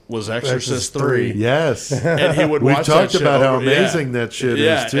was Exorcist 3. Yes. And he would We've watch talked that shit about how over- yeah. amazing that shit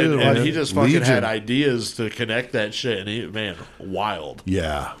Yeah, is too. and man. he just fucking Legion. had ideas to connect that shit, and wild.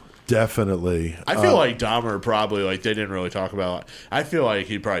 Yeah, definitely. I feel like Dahmer probably, like, they didn't really talk about. I feel like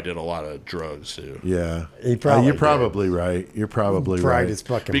he probably did a lot of drugs too. Yeah, He probably you're did. probably right. You're probably Fried right. his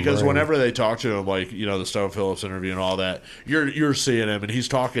fucking Because brain. whenever they talk to him, like the Stone Phillips interview and all that, you're seeing him and he's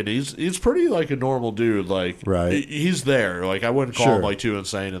talking. He's pretty like a normal dude. Like Right. he's there. Like I wouldn't call him Sure. like too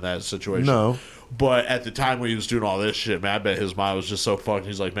insane in that situation. No. But at the time when he was doing all this shit, man, I bet his mind was just so fucked.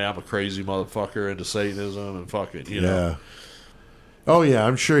 He's like, man, I'm a crazy motherfucker into Satanism and fucking, Yeah. Oh yeah,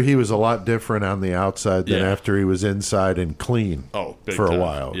 I'm sure he was a lot different on the outside than Yeah. after he was inside and clean. Oh, big for time. a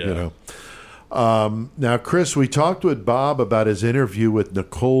while. Yeah. Now, Chris, we talked with Bob about his interview with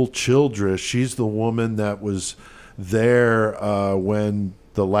Nicole Childress. She's the woman that was there when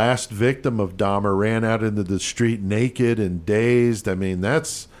the last victim of Dahmer ran out into the street naked and dazed. I mean,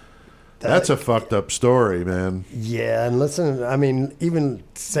 that's a fucked up story, man. Yeah, and listen, I mean, even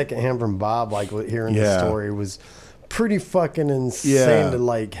secondhand from Bob, like hearing the Yeah. story was pretty fucking insane Yeah. to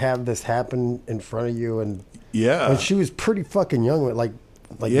like have this happen in front of you, and Yeah. she was pretty fucking young, like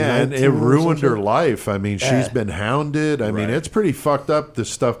Yeah, and 19 it or ruined her something. life. I mean, she's Yeah. been hounded. I mean, Right. it's pretty fucked up, the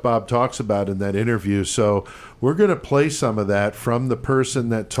stuff Bob talks about in that interview. So we're going to play some of that from the person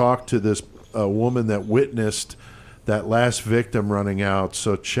that talked to this woman that witnessed that last victim running out.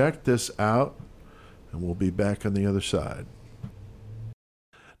 So check this out, and we'll be back on the other side.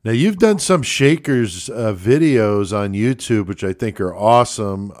 Now, you've done some Shakers videos on YouTube, which I think are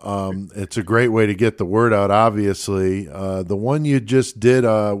awesome. It's a great way to get the word out, obviously. The one you just did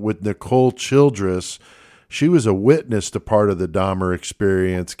with Nicole Childress, She was a witness to part of the Dahmer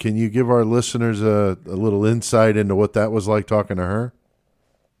experience. Can you give our listeners a little insight into what that was like talking to her?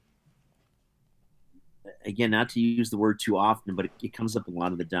 Again, not to use the word too often, but it comes up a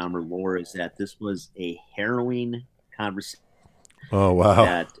lot of the Dahmer lore, is that this was a harrowing conversation Oh, wow.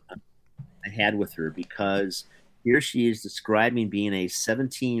 that I had with her, because here she is describing being a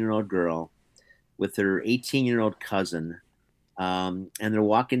 17-year-old girl with her 18-year-old cousin, and they're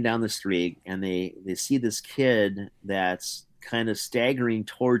walking down the street, and they see this kid that's kind of staggering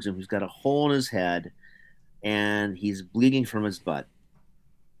towards him, who's got a hole in his head, and he's bleeding from his butt.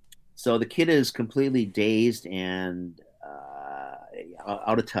 So the kid is completely dazed and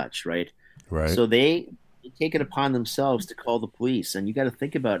out of touch, right? Right. So they take it upon themselves to call the police. And you got to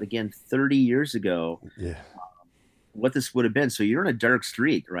think about, again, 30 years ago, what this would have been. So you're in a dark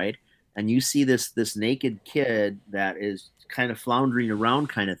street, right? And you see this naked kid that is kind of floundering around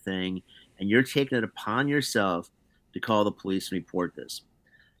kind of thing, and you're taking it upon yourself to call the police and report this.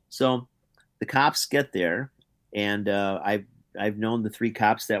 So the cops get there, and I've known the 3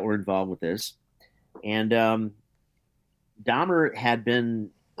 cops that were involved with this. And Dahmer had been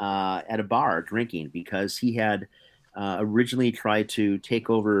at a bar drinking because he had originally tried to take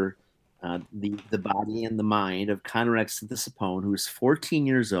over the body and the mind of Conrad Sapone, who was 14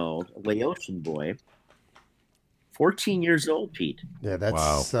 years old, a Laotian boy. 14 years old, Pete. Yeah,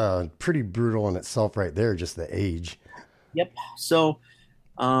 that's pretty brutal in itself right there, just the age. Yep. So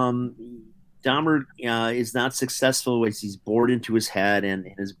Dahmer is not successful as he's bored into his head, and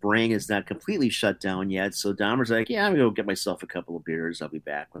his brain is not completely shut down yet. So Dahmer's like, yeah, I'm going to go get myself a couple of beers. I'll be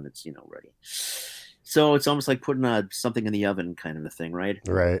back when it's, ready. So it's almost like putting something in the oven kind of a thing, right?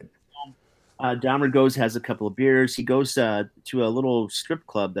 Right. Dahmer has a couple of beers. He goes to a little strip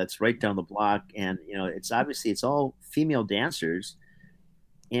club that's right down the block. And, it's all female dancers.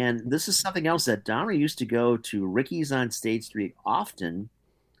 And this is something else that Dahmer used to go to Ricky's on State Street often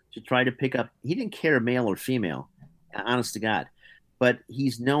to try to pick up. He didn't care male or female, honest to God, but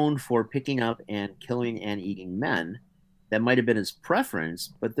he's known for picking up and killing and eating men. That might have been his preference,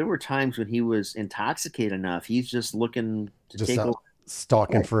 but there were times when he was intoxicated enough. He's just looking to just take over,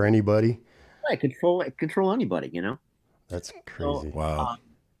 stalking for anybody. right, control anybody. That's crazy. So, Wow.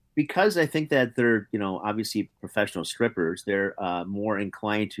 because I think that they're, obviously professional strippers, they're more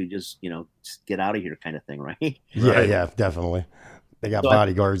inclined to just get out of here kind of thing, right? Yeah, definitely. They got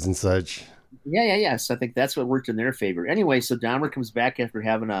bodyguards and such. Yeah. So I think that's what worked in their favor. Anyway, so Dahmer comes back after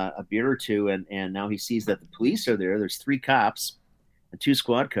having a beer or two, and now he sees that the police are there. There's 3 cops and 2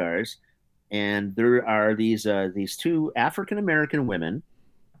 squad cars, and there are these 2 African-American women,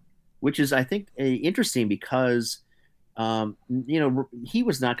 which is, I think, interesting because, he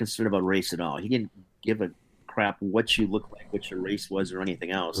was not concerned about race at all. He didn't give a crap what you look like, what your race was, or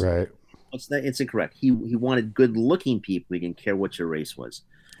anything else. Right. It's incorrect. He wanted good-looking people. He didn't care what your race was.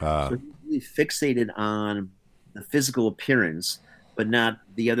 So he really fixated on the physical appearance, but not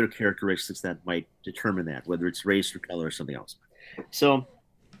the other characteristics that might determine that, whether it's race or color or something else. So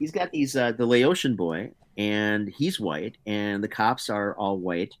he's got these the Laotian boy, and he's white, and the cops are all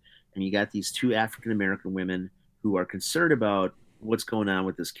white, and you got these 2 African-American women who are concerned about what's going on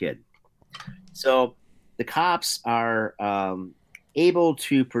with this kid. So the cops are able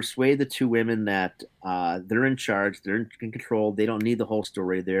to persuade the 2 women that they're in charge, they're in control, they don't need the whole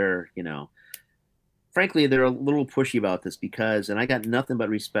story. They're, frankly, they're a little pushy about this because, and I got nothing but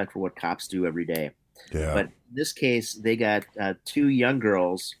respect for what cops do every day. Yeah. But in this case, they got 2 young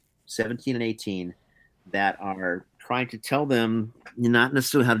girls, 17 and 18, that are trying to tell them not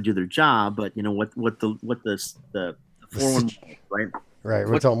necessarily how to do their job, but what the 411, right? Right.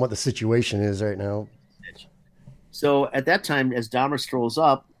 We're telling them what the situation is right now. So at that time, as Dahmer strolls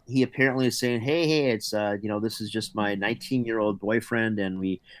up, he apparently is saying, hey, it's, this is just my 19-year-old boyfriend. And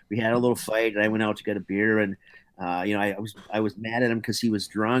we had a little fight, and I went out to get a beer. And, I was mad at him because he was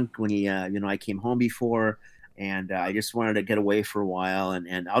drunk when he, I came home before, and I just wanted to get away for a while,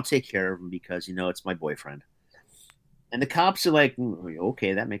 and I'll take care of him because, it's my boyfriend. And the cops are like,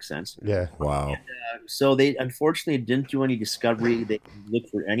 okay, that makes sense. Yeah. Wow. And, so they unfortunately didn't do any discovery. They didn't look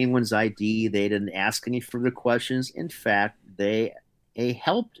for anyone's ID. They didn't ask any further questions. In fact, they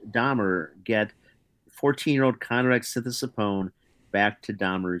helped Dahmer get 14-year-old Conrad Sapone back to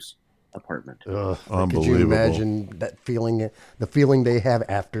Dahmer's apartment. Unbelievable. Could you imagine that feeling, the feeling they have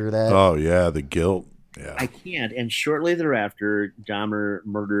after that? Oh, yeah, the guilt. Yeah. I can't. And shortly thereafter, Dahmer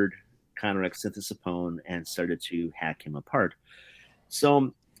murdered Conrad Sapone and started to hack him apart.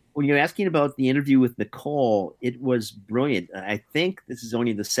 So when you're asking about the interview with Nicole, it was brilliant. I think this is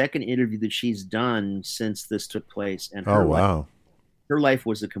only the second interview that she's done since this took place. And her Oh, wow. her life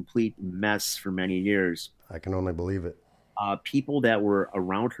was a complete mess for many years. I can only believe it. People that were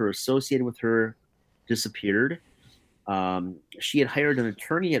around her, associated with her, disappeared. She had hired an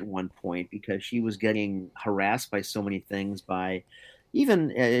attorney at one point because she was getting harassed by so many things by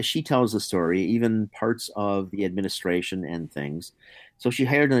even, as she tells the story, even parts of the administration and things. So she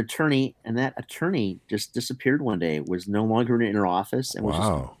hired an attorney, and that attorney just disappeared one day, was no longer in her office. And was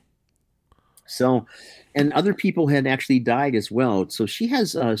Wow. so, and other people had actually died as well. So she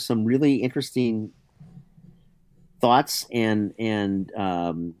has some really interesting thoughts and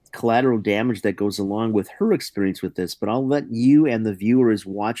collateral damage that goes along with her experience with this. But I'll let you and the viewers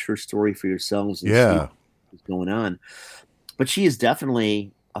watch her story for yourselves and see what's going on. But she is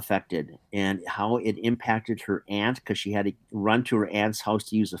definitely affected, and how it impacted her aunt, because she had to run to her aunt's house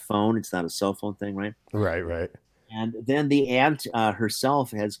to use a phone. It's not a cell phone thing, right? Right. And then the aunt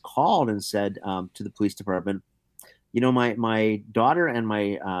herself has called and said to the police department, you know, my daughter and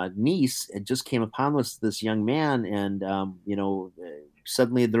my niece had just came upon this young man, and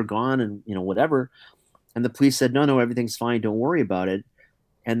suddenly they're gone, and whatever. And the police said, no, everything's fine, don't worry about it.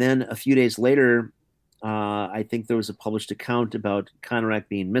 And then a few days later, I think there was a published account about Conrack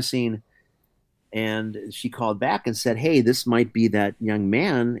being missing, and she called back and said, hey, this might be that young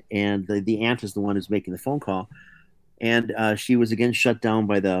man, and the aunt is the one who's making the phone call. And she was again shut down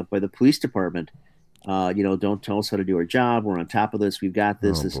by the police department. Don't tell us how to do our job. We're on top of this. We've got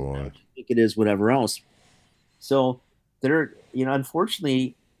this. Oh, this boy. I think it is, whatever else. So there,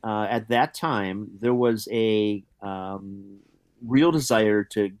 unfortunately, at that time, there was a real desire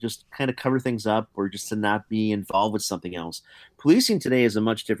to just kind of cover things up, or just to not be involved with something else. Policing today is a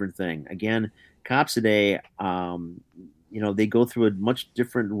much different thing. Again, cops today, they go through a much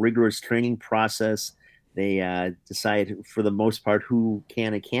different, rigorous training process. They decide, for the most part, who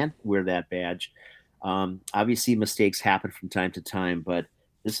can and can't wear that badge. Obviously, mistakes happen from time to time, but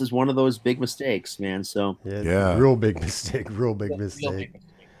this is one of those big mistakes, man. So Yeah. real big mistake. Real big mistake.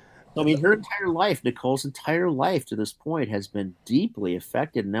 I mean, her entire life, Nicole's entire life to this point, has been deeply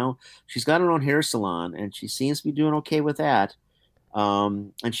affected. Now she's got her own hair salon, and she seems to be doing okay with that.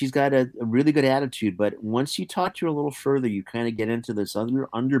 And she's got a really good attitude. But once you talk to her a little further, you kind of get into this other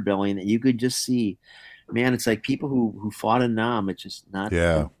underbelly that you could just see. Man, it's like people who fought in Nam. It's just not.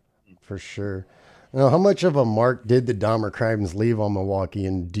 Yeah. For sure. Now, how much of a mark did the Dahmer crimes leave on Milwaukee,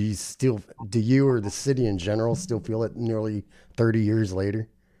 and do you or the city in general still feel it nearly 30 years later?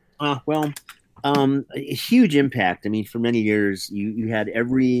 A huge impact. I mean, for many years, you had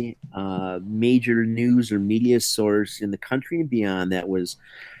every major news or media source in the country and beyond that was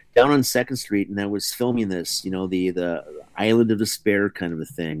down on 2nd Street, and that was filming this, the Island of Despair kind of a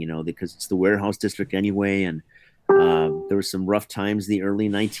thing, because it's the warehouse district anyway, and there were some rough times in the early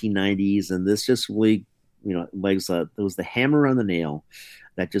 1990s, and this just really, it was the hammer on the nail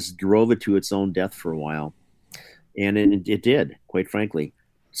that just drove it to its own death for a while. And it did, quite frankly.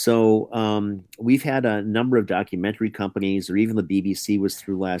 So we've had a number of documentary companies, or even the BBC was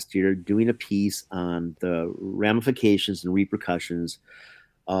through last year, doing a piece on the ramifications and repercussions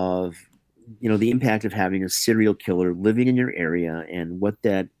of, the impact of having a serial killer living in your area and what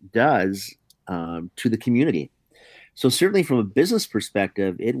that does to the community. So certainly from a business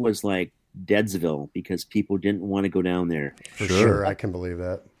perspective, it was like Deadsville, because people didn't want to go down there. For sure. I can believe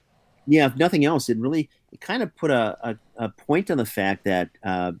that. Yeah, if nothing else, it kind of put a point on the fact that,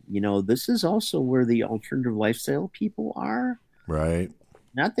 this is also where the alternative lifestyle people are. Right.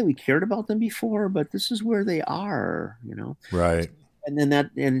 Not that we cared about them before, but this is where they are, Right. And then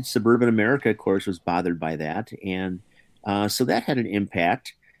and suburban America, of course, was bothered by that. And so that had an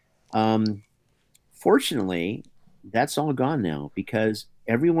impact. Fortunately, that's all gone now, because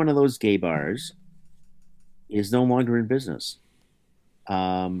every one of those gay bars is no longer in business.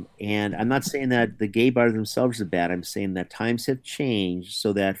 And I'm not saying that the gay bars themselves are bad. I'm saying that times have changed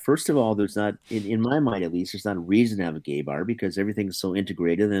so that, first of all, there's not, in my mind at least, there's not a reason to have a gay bar, because everything's so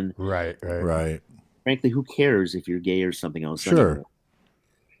integrated. And Right. frankly, who cares if you're gay or something else? Sure. Anymore?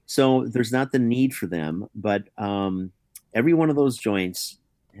 So there's not the need for them. But every one of those joints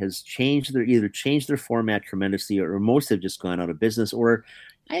has either changed their format tremendously, or most have just gone out of business. Or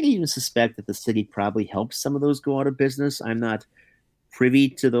I'd even suspect that the city probably helped some of those go out of business. I'm not privy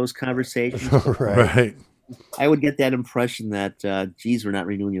to those conversations. Right. I would get that impression that, we're not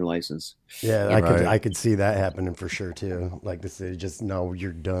renewing your license. Yeah, Right. I could see that happening for sure too. Like the city, just no,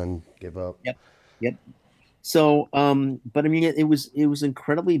 you're done, give up. Yep. So, but I mean, it was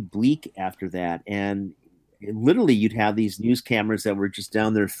incredibly bleak after that, and literally, you'd have these news cameras that were just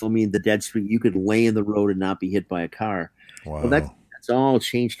down there filming the dead street. You could lay in the road and not be hit by a car. Wow. Well, that's It's all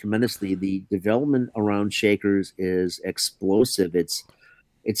changed tremendously. The development around Shakers is explosive. It's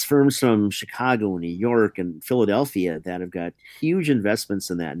firms from Chicago, New York, and Philadelphia that have got huge investments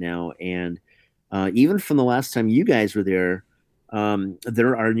in that now. And even from the last time you guys were there,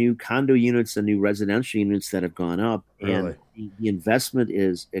 there are new condo units and new residential units that have gone up. Really? And the investment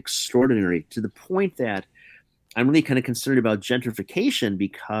is extraordinary to the point that I'm really kind of concerned about gentrification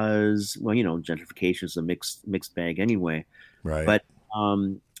because, well, gentrification is a mixed bag anyway. Right. But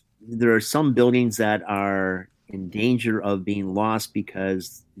there are some buildings that are in danger of being lost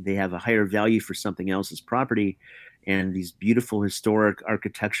because they have a higher value for something else's property, and these beautiful historic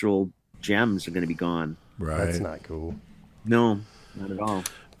architectural gems are going to be gone. Right. That's not cool. No, not at all.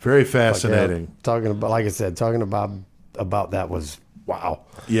 Very fascinating. Talking about that was wow.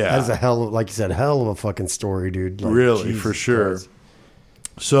 Yeah. That's like you said, hell of a fucking story, dude. Like, Really, Jesus for sure. Christ.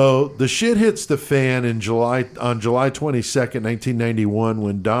 So the shit hits the fan on July 22nd, 1991,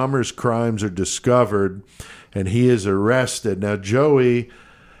 when Dahmer's crimes are discovered and he is arrested. Now, Joey,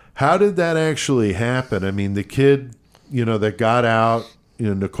 how did that actually happen? I mean, the kid, that got out,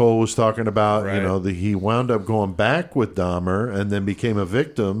 Nicole was talking about, Right. he wound up going back with Dahmer and then became a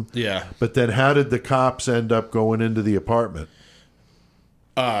victim. Yeah. But then how did the cops end up going into the apartment?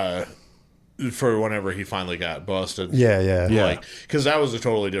 For whenever he finally got busted. Yeah. Like, because that was a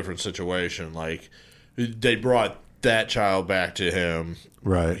totally different situation. Like, they brought that child back to him.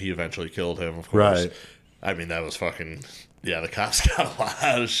 Right. He eventually killed him, of course. Right. I mean, that was fucking... Yeah, the cops got a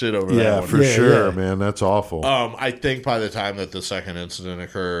lot of shit over that Yeah, one. for sure, yeah. man. That's awful. I think by the time that the second incident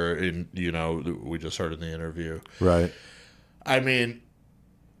occurred, we just heard in the interview. Right. I mean,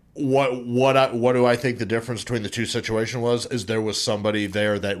 what do I think the difference between the two situations was? Is there was somebody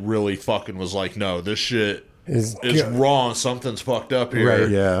there that really fucking was like, no, this shit is wrong. Something's fucked up here. Right,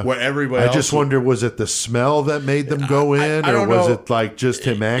 yeah. Where everybody I just wonder, was it the smell that made them go in, I or don't was know. it like just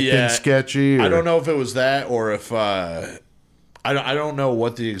him acting Yeah, sketchy? Or? I don't know if it was that or if I don't know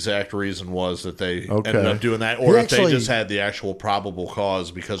what the exact reason was that they ended up doing that, or if they just had the actual probable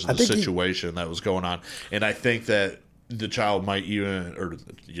cause because of the situation that was going on. And I think that the child might even, or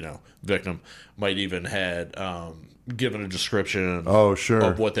victim might even had given a description. Oh, sure.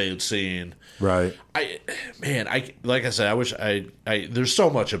 Of what they had seen. Right. Like I said, I wish there's so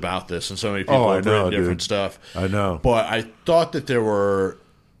much about this, and so many people have written different stuff. I know, but I thought that there were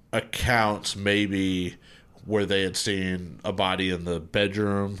accounts maybe where they had seen a body in the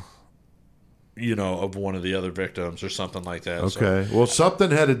bedroom, of one of the other victims or something like that. Okay. Well,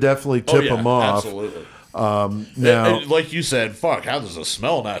 something had to definitely tip them off. Absolutely. Now, and like you said, fuck, how does the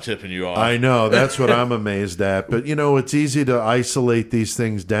smell not tipping you off? I know. That's what I'm amazed at. But, it's easy to isolate these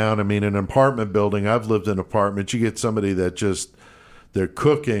things down. I mean, in an apartment building, I've lived in apartments, you get somebody that just... They're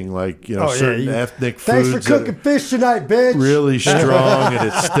cooking certain ethnic foods. Thanks for cooking fish tonight, bitch. Really strong and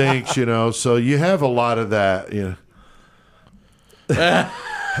it stinks, So you have a lot of that,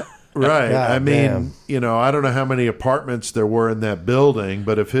 Right. God I mean, I don't know how many apartments there were in that building,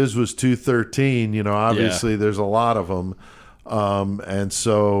 but if his was 213, obviously there's a lot of them. And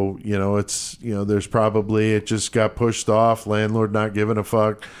so, it's, there's probably, it just got pushed off, landlord not giving a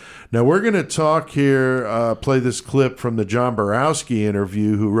fuck. Now, we're going to talk here, play this clip from the John Borowski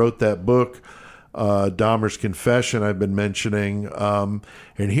interview, who wrote that book, Dahmer's Confession, I've been mentioning. And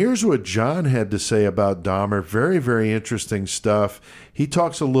here's what John had to say about Dahmer. Very, very interesting stuff. He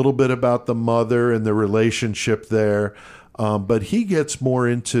talks a little bit about the mother and the relationship there, but he gets more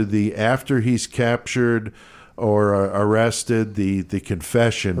into the after he's captured or arrested, the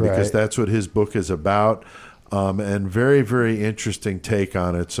confession, because that's what his book is about. And very, very interesting take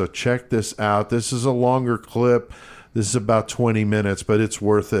on it. So check this out. This is a longer clip. This is about 20 minutes, but it's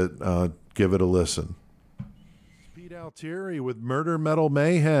worth it. Give it a listen. Pete Altieri with Murder Metal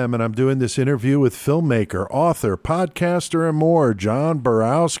Mayhem, and I'm doing this interview with filmmaker, author, podcaster, and more, John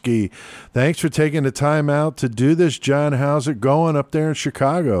Borowski. Thanks for taking the time out to do this, John. How's it going up there in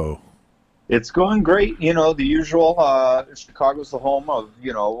Chicago? It's going great. The usual. Chicago's the home of,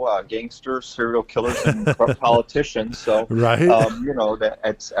 gangsters, serial killers, and corrupt politicians. So, right.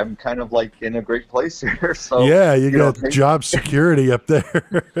 I'm kind of like in a great place here. So, yeah, you got job security up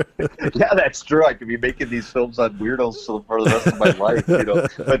there. Yeah, that's true. I could be making these films on weirdos for the rest of my life.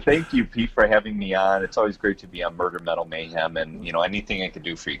 But thank you, Pete, for having me on. It's always great to be on Murder Metal Mayhem, and anything I can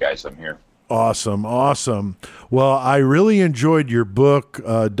do for you guys, I'm here. Awesome. Well, I really enjoyed your book,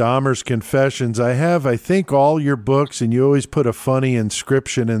 Dahmer's Confessions. I have, I think, all your books, and you always put a funny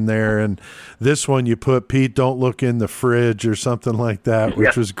inscription in there. And this one you put, Pete, don't look in the fridge or something like that,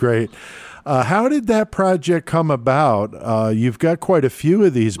 which was great. How did that project come about? You've got quite a few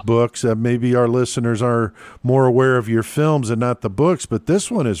of these books. Maybe our listeners are more aware of your films and not the books, but this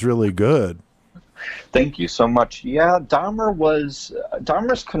one is really good. Thank you so much. Yeah,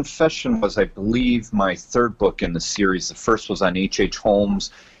 Dahmer's Confession was, I believe, my third book in the series. The first was on H.H.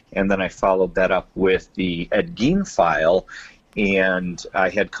 Holmes, and then I followed that up with the Ed Gein file. And I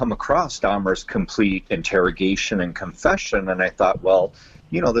had come across Dahmer's Complete Interrogation and Confession, and I thought, well,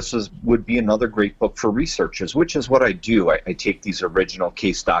 this would be another great book for researchers, which is what I do. I take these original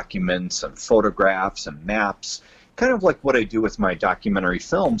case documents and photographs and maps, kind of like what I do with my documentary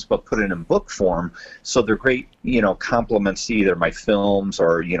films, but put it in book form. So they're great, complements to either my films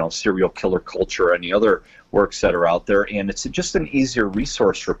or, serial killer culture or any other works that are out there. And it's just an easier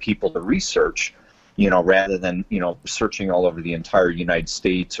resource for people to research, rather than, searching all over the entire United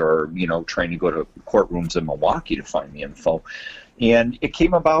States or, trying to go to courtrooms in Milwaukee to find the info. And it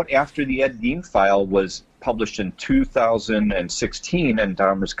came about after the Ed Gein file was published in 2016, and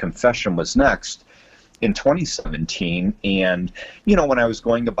Dahmer's Confession was next in 2017. And, when I was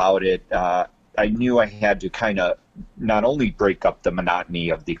going about it, I knew I had to kind of not only break up the monotony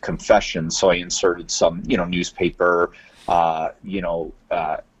of the confession, so I inserted some, newspaper,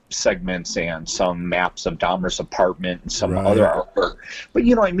 segments and some maps of Dahmer's apartment and some other artwork. But,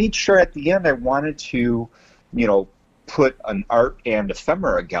 I made sure at the end I wanted to, put an art and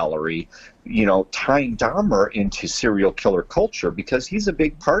ephemera gallery, tying Dahmer into serial killer culture, because he's a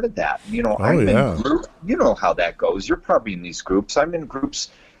big part of that. I'm in group, how that goes. You're probably in these groups. I'm in groups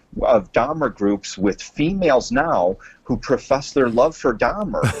of Dahmer groups with females now who profess their love for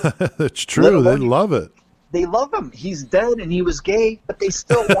Dahmer. That's true. They love it. They love him. He's dead and he was gay, but they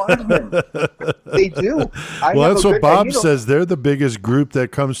still want him. They do. That's what Bob says. They're the biggest group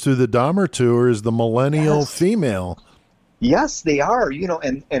that comes through the Dahmer tour is the millennial female. Yes, they are.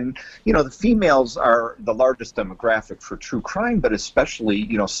 And the females are the largest demographic for true crime, but especially,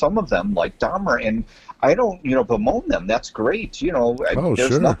 some of them like Dahmer. And I don't, bemoan them. That's great.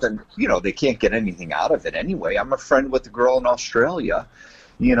 There's nothing, they can't get anything out of it anyway. I'm a friend with a girl in Australia,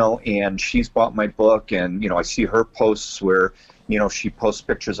 and she's bought my book, and, I see her posts where, she posts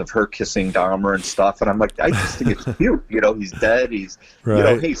pictures of her kissing Dahmer and stuff, and I'm like, I just think it's cute. He's dead. He's,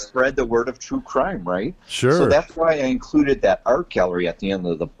 hey, spread the word of true crime, right? Sure. So that's why I included that art gallery at the end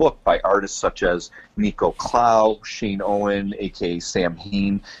of the book by artists such as Nico Clow, Shane Owen, a.k.a. Sam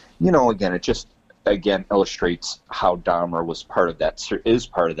Hain. Again, it just, illustrates how Dahmer is part of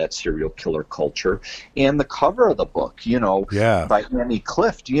that serial killer culture. And the cover of the book, by Annie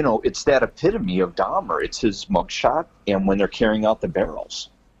Clift, it's that epitome of Dahmer. It's his mugshot and when they're carrying out the barrels.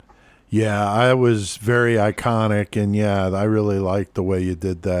 Yeah, I was very iconic, and I really liked the way you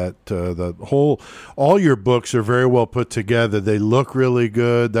did that. All your books are very well put together. They look really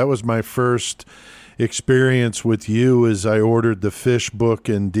good. That was my first experience with you as I ordered the Fish book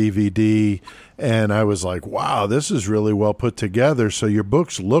and DVD, and I was like, wow, this is really well put together. So your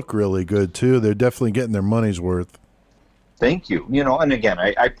books look really good too. They're definitely getting their money's worth. Thank you. And again,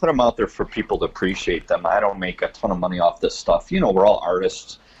 I put them out there for people to appreciate them. I don't make a ton of money off this stuff. We're all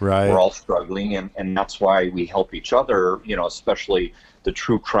artists. Right. We're all struggling, and that's why we help each other, especially the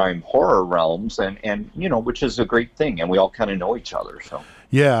true crime horror realms, and which is a great thing, and we all kind of know each other. So.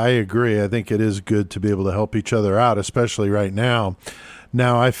 Yeah, I agree. I think it is good to be able to help each other out, especially right now.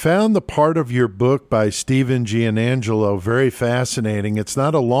 Now, I found the part of your book by Stephen Gianangelo very fascinating. It's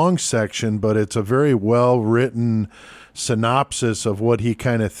not a long section, but it's a very well-written synopsis of what he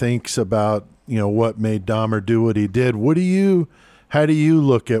kind of thinks about, what made Dahmer do what he did. How do you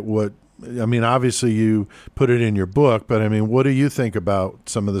look at obviously you put it in your book, but what do you think about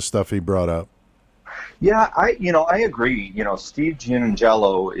some of the stuff he brought up? Yeah, I agree. Steve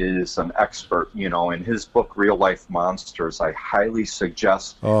Gianangelo is an expert, in his book, Real Life Monsters. I highly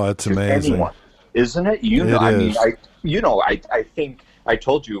suggest it's amazing. Anyone. Isn't it? I think I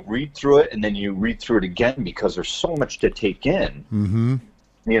told you, read through it and then you read through it again because there's so much to take in. Mm-hmm.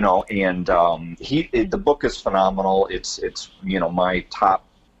 And the book is phenomenal. It's my top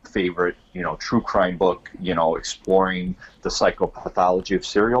favorite, true crime book, exploring the psychopathology of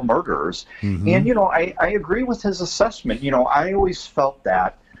serial murderers. Mm-hmm. And, I agree with his assessment. I always felt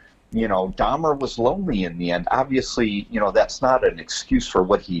that, Dahmer was lonely in the end. Obviously, that's not an excuse for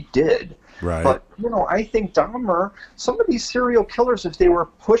what he did. Right. But, I think Dahmer, some of these serial killers, if they were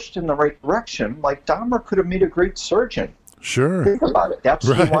pushed in the right direction, like Dahmer could have made a great surgeon. Sure. Think about it. That's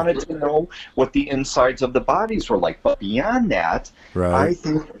right. He wanted to know what the insides of the bodies were like. But beyond that, I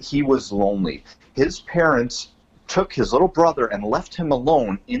think he was lonely. His parents took his little brother and left him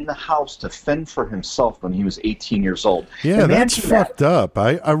alone in the house to fend for himself when he was 18 years old. Yeah, that's Imagine that. fucked up.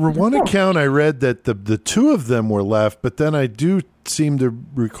 One account I read that the two of them were left, but then I do seem to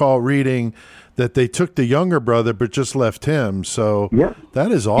recall reading that they took the younger brother but just left him. So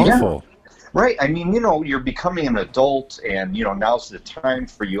that is awful. Yeah. Right. I mean, you're becoming an adult, and, now's the time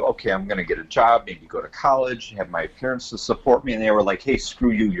for you. Okay, I'm going to get a job, maybe go to college, have my parents to support me. And they were like, hey,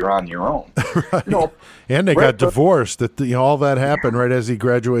 screw you, you're on your own. Right. And they got divorced. All that happened right as he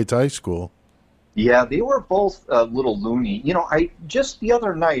graduates high school. Yeah, they were both a little loony. I just the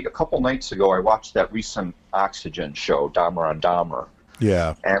other night, a couple nights ago, I watched that recent Oxygen show, Dahmer on Dahmer.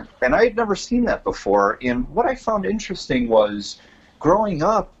 Yeah. And I had never seen that before. And what I found interesting was, growing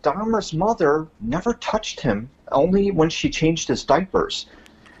up, Dahmer's mother never touched him, only when she changed his diapers.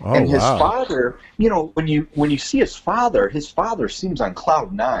 Oh, and his wow. father, when you see his father seems on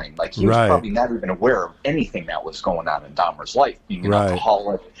cloud nine. Like, he was probably not even aware of anything that was going on in Dahmer's life, being an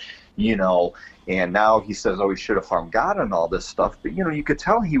alcoholic, and now he says, oh, he should have found God and all this stuff. But, you could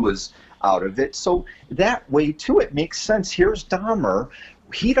tell he was out of it. So that way, too, it makes sense. Here's Dahmer.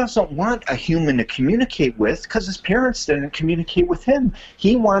 He doesn't want a human to communicate with because his parents didn't communicate with him.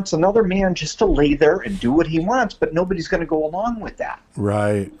 He wants another man just to lay there and do what he wants, but nobody's going to go along with that.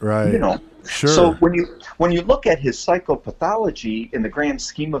 Right. Sure. So when you look at his psychopathology in the grand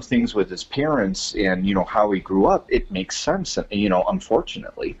scheme of things with his parents and, how he grew up, it makes sense,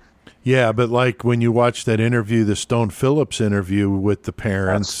 unfortunately. Yeah, but like when you watch that interview, the Stone Phillips interview with the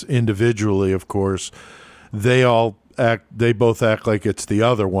parents individually, of course, they both act like it's the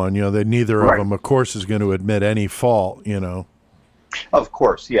other one. Neither of them, of course, is going to admit any fault, Of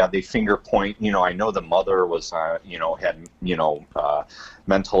course, yeah, they finger point. I know the mother was, had,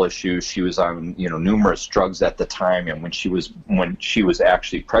 mental issues. She was on, numerous drugs at the time, and when she was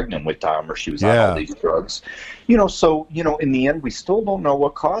actually pregnant with Dahmer, she was on all these drugs. So, in the end, we still don't know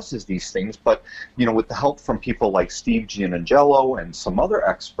what causes these things, but, with the help from people like Steve Gianangelo and some other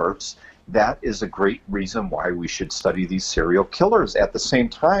experts, that is a great reason why we should study these serial killers. At the same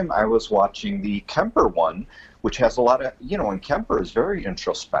time, I was watching the Kemper one, which has a lot of, and Kemper is very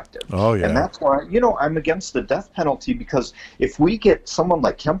introspective. Oh, yeah. And that's why, I'm against the death penalty, because if we get someone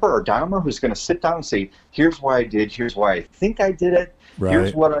like Kemper or Dahmer who's going to sit down and say, here's why I did, here's why I think I did it,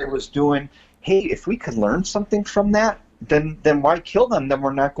 here's what I was doing. Hey, if we could learn something from that, then why kill them? Then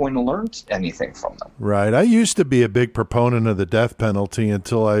we're not going to learn anything from them. Right. I used to be a big proponent of the death penalty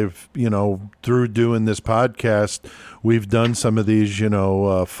until I've, through doing this podcast, we've done some of these,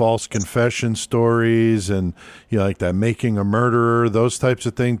 false confession stories and, like that Making a Murderer, those types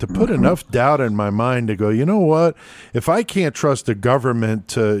of things, to put enough doubt in my mind to go, you know what, if I can't trust the government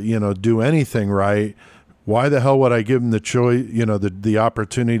to, do anything right, why the hell would I give them the choice, the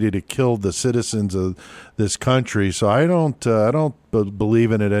opportunity to kill the citizens of this country? So I don't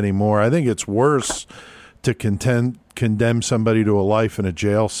believe in it anymore. I think it's worse to condemn somebody to a life in a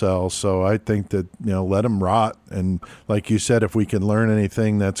jail cell. So I think that, let them rot. And like you said, if we can learn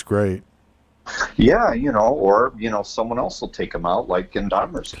anything, that's great. Yeah, or someone else will take him out, like in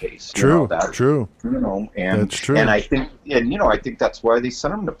Dahmer's case. True. And that's true. And I think that's why they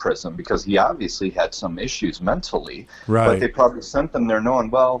sent him to prison, because he obviously had some issues mentally. Right. But they probably sent them there knowing,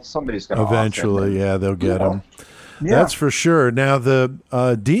 well, somebody's going to eventually, they'll get him. Yeah. That's for sure. Now,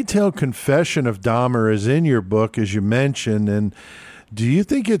 the detailed confession of Dahmer is in your book, as you mentioned, and do you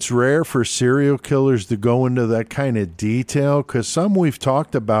think it's rare for serial killers to go into that kind of detail? Because some we've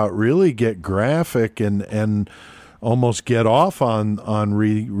talked about really get graphic and almost get off on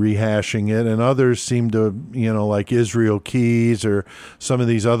rehashing it, and others seem to, like Israel Keys or some of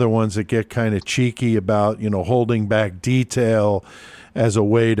these other ones that get kind of cheeky about, holding back detail as a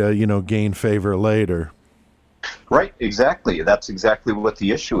way to, gain favor later. Right, exactly. That's exactly what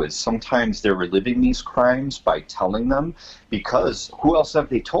the issue is. Sometimes they're reliving these crimes by telling them, because who else have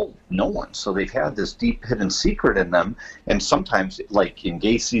they told? No one. So they've had this deep hidden secret in them, and sometimes, like in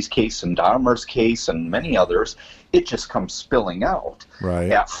Gacy's case and Dahmer's case and many others, it just comes spilling out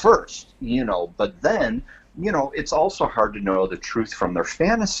at first, but then, it's also hard to know the truth from their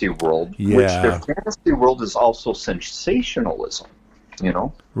fantasy world, which their fantasy world is also sensationalism.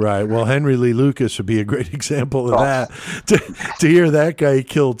 Right. Well, Henry Lee Lucas would be a great example of that. To hear that guy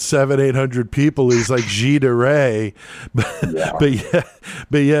killed 700-800 people, he's like G de Ray, but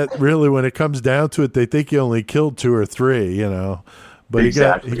yet, really, when it comes down to it, they think he only killed 2 or 3. But he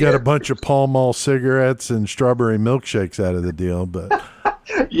got a bunch of Pall Mall cigarettes and strawberry milkshakes out of the deal. But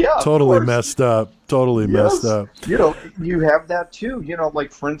totally messed up. Messed up. You have that too.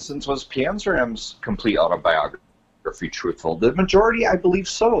 Like, for instance, was Panzerm's complete autobiography. autobiography truthful? The majority, I believe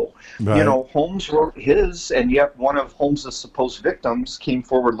so. Right. You know, Holmes wrote his, and yet one of Holmes's supposed victims came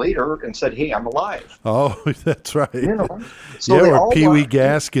forward later and said, "Hey, I'm alive." Oh, that's right. You know, so yeah, they or all Pee Wee want-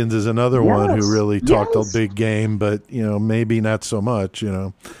 Gaskins is another one who Yes, really talked a yes. big game, but, you know, maybe not so much, you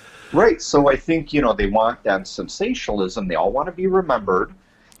know. Right. So I think, you know, they want that sensationalism. They all want to be remembered.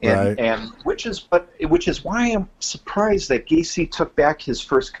 And, Right. and which is why I'm surprised that Gacy took back his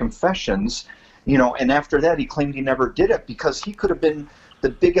first confessions, you know, and after that he claimed he never did it, because he could have been the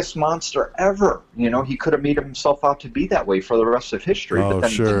biggest monster ever. You know, he could have made himself out to be that way for the rest of history, Oh, but then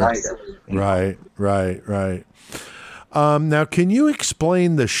sure. he denied it. you know. Right. Now, can you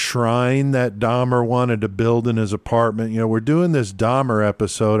explain the shrine that Dahmer wanted to build in his apartment? You know, we're doing this Dahmer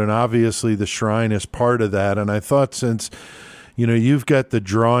episode, and obviously the shrine is part of that. And I thought, since, you know, you've got the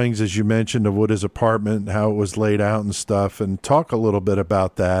drawings, as you mentioned, of what his apartment, how it was laid out and stuff, and talk a little bit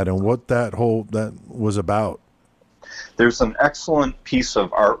about that and what that was about. There's an excellent piece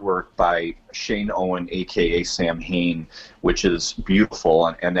of artwork by Shane Owen, a.k.a. Sam Hain, which is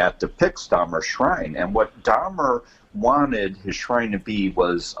beautiful, and that depicts Dahmer's shrine. And what Dahmer wanted his shrine to be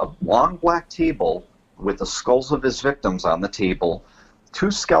was a long black table with the skulls of his victims on the table,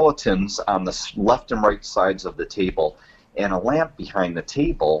 2 skeletons on the left and right sides of the table, and a lamp behind the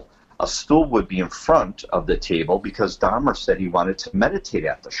table. A stool would be in front of the table, because Dahmer said he wanted to meditate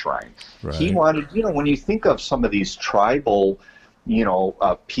at the shrine. Right. He wanted, you know, when you think of some of these tribal, you know,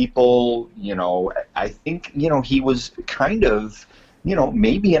 people, you know, I think, you know, he was kind of, you know,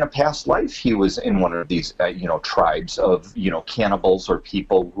 maybe in a past life he was in one of these, you know, tribes of, you know, cannibals or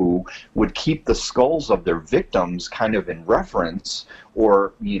people who would keep the skulls of their victims kind of in reverence,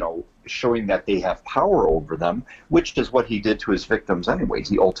 or, you know, showing that they have power over them, which is what he did to his victims anyways.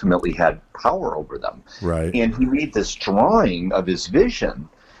 He ultimately had power over them. Right. And he made this drawing of his vision,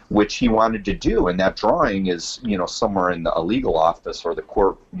 which he wanted to do. And that drawing is, you know, somewhere in the legal office or the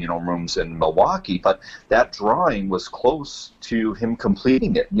court, you know, rooms in Milwaukee. But that drawing was close to him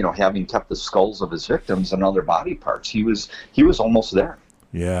completing it, you know, having kept the skulls of his victims and other body parts. He was almost there.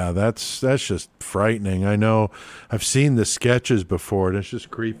 Yeah, that's just frightening. I know I've seen the sketches before, and it's just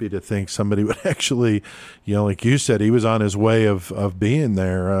creepy to think somebody would actually, you know, like you said, he was on his way of being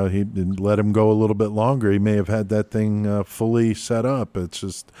there. He didn't let him go a little bit longer. He may have had that thing fully set up. It's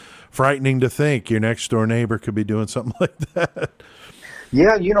just frightening to think your next door neighbor could be doing something like that.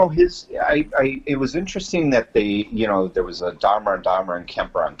 Yeah, you know, it was interesting that they, you know, there was a Dahmer and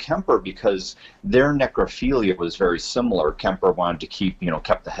Kemper on Kemper, because their necrophilia was very similar. Kemper wanted to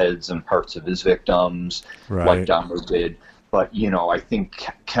kept the heads and parts of his victims, Right. like Dahmer did. But, you know, I think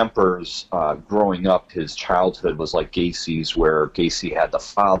Kemper's growing up, his childhood was like Gacy's, where Gacy had the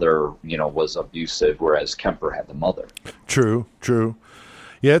father, you know, was abusive, whereas Kemper had the mother. True.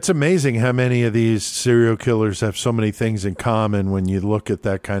 Yeah, it's amazing how many of these serial killers have so many things in common when you look at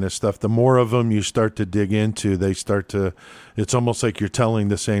that kind of stuff. The more of them you start to dig into, it's almost like you're telling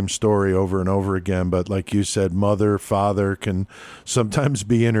the same story over and over again. But like you said, mother, father can sometimes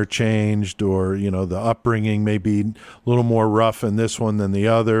be interchanged, or, you know, the upbringing may be a little more rough in this one than the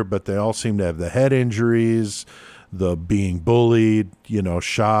other, but they all seem to have the head injuries, the being bullied, you know,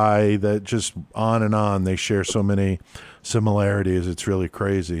 shy, that just on and on. They share so many similarities. It's really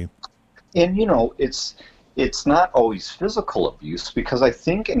crazy. And, you know, it's not always physical abuse, because I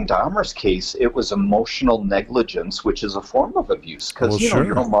think in Dahmer's case it was emotional negligence, which is a form of abuse. Because, Well, you know,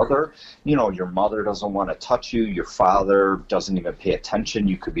 sure. your mother doesn't want to touch you, your father doesn't even pay attention.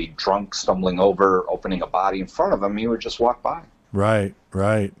 You could be drunk, stumbling over, opening a body in front of him, you would just walk by. Right.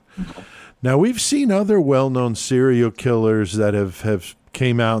 Now, we've seen other well-known serial killers that have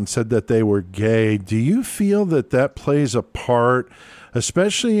came out and said that they were gay. Do you feel that plays a part,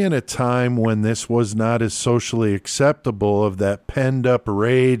 especially in a time when this was not as socially acceptable, of that penned-up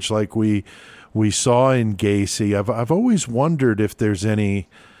rage like we saw in Gacy? I've always wondered if there's any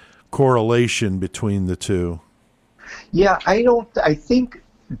correlation between the two. Yeah, I think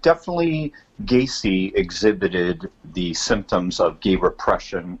definitely Gacy exhibited the symptoms of gay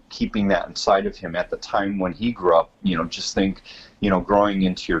repression, keeping that inside of him at the time when he grew up. You know, just think, you know, growing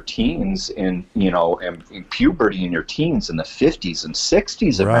into your teens and, you know, and puberty in your teens in the 50s and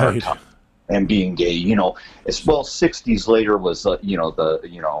 60s in Right. America, and being gay, you know, as well. 60s later was, the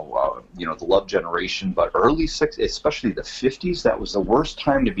love generation, but early 60s, especially the 50s, that was the worst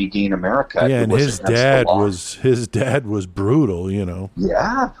time to be gay in America. Yeah, It and was his against the law. dad was brutal, you know.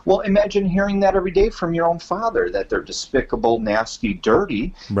 Yeah. Well, imagine hearing that every day from your own father, that they're despicable, nasty,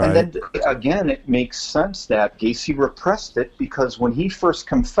 dirty. Right. And then, again, it makes sense that Gacy repressed it, because when he first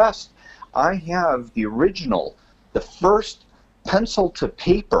confessed, I have the original, the first pencil to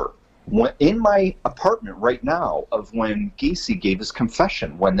paper in my apartment right now of when Gacy gave his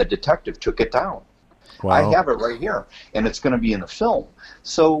confession, when the detective took it down. Wow. I have it right here, and it's going to be in the film.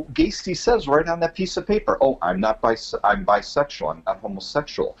 So Gacy says right on that piece of paper, "Oh, I'm bisexual. I'm not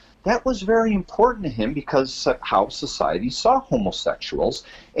homosexual." That was very important to him because how society saw homosexuals,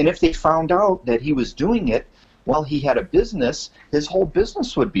 and if they found out that he was doing it while he had a business, his whole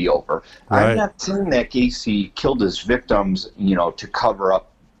business would be over. Right. I'm not saying that Gacy killed his victims, to cover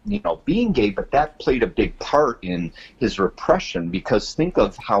up, being gay, but that played a big part in his repression, because think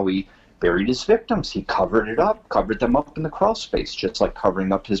of how he buried his victims. He covered them up in the crawl space, just like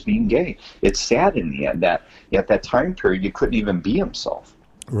covering up his being gay. It's sad in the end that at that time period, you couldn't even be himself.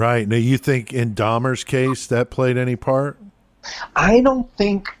 Right. Now, you think in Dahmer's case that played any part? I don't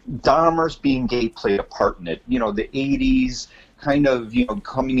think Dahmer's being gay played a part in it. The 80s, kind of,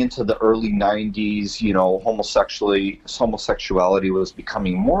 coming into the early 90s, homosexuality was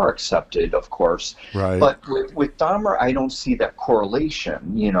becoming more accepted, of course. Right. But with Dahmer, I don't see that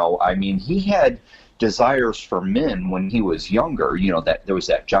correlation. He had desires for men when he was younger. That there was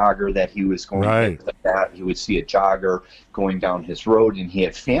that jogger that he was going right. like that. He would see a jogger going down his road, and he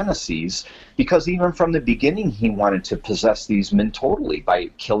had fantasies, because even from the beginning he wanted to possess these men totally by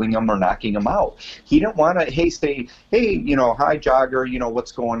killing them or knocking them out. He didn't want to say, hey, hi jogger,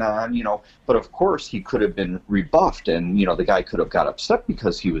 what's going on, but of course he could have been rebuffed, and the guy could have got upset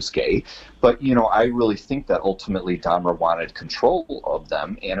because he was gay. But I really think that ultimately Dahmer wanted control of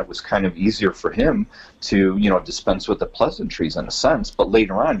them, and it was kind of easier for him to dispense with the pleasantries in a sense, but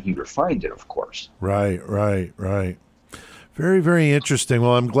later on he refined it, of course. Right. Very, very interesting.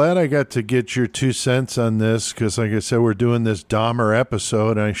 Well, I'm glad I got to get your 2 cents on this, because, like I said, we're doing this Dahmer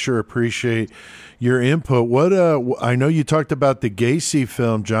episode, and I sure appreciate your input. What I know you talked about the Gacy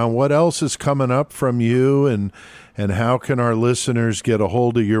film, John. What else is coming up from you, and how can our listeners get a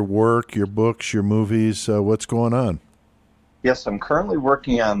hold of your work, your books, your movies? What's going on? Yes, I'm currently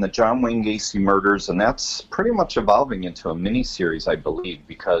working on the John Wayne Gacy murders, and that's pretty much evolving into a mini-series, I believe,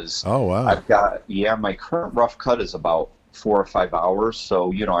 because I've got, my current rough cut is about 4 or 5 hours.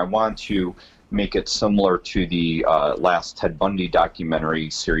 So, I want to make it similar to the last Ted Bundy documentary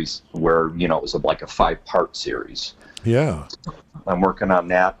series where, it was like a 5-part series. Yeah. I'm working on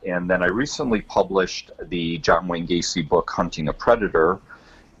that. And then I recently published the John Wayne Gacy book, Hunting a Predator,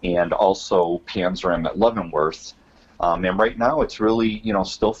 and also Panzer M at Leavenworth. And right now it's really,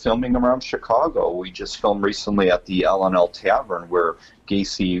 still filming around Chicago. We just filmed recently at the L&L Tavern, where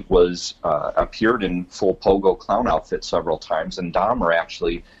Gacy appeared in full pogo clown outfit several times, and Dahmer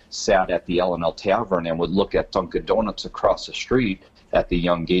actually sat at the L&L Tavern and would look at Dunkin' Donuts across the street at the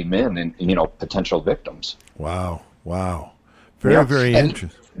young gay men and potential victims. Wow. Very interesting.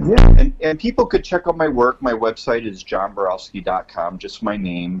 Yeah, and people could check out my work. My website is johnborowski.com, just my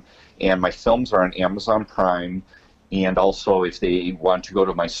name, and my films are on Amazon Prime. And also, if they want to go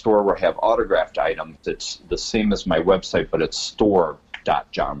to my store where I have autographed items, it's the same as my website, but it's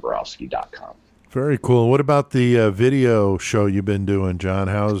store.johnborowski.com. Very cool. What about the video show you've been doing, John?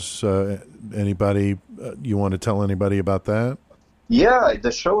 How's anybody, you want to tell anybody about that? Yeah,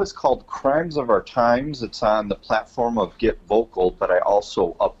 the show is called Crimes of Our Times. It's on the platform of Get Vocal, but I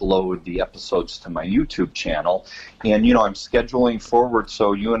also upload the episodes to my YouTube channel. And, I'm scheduling forward,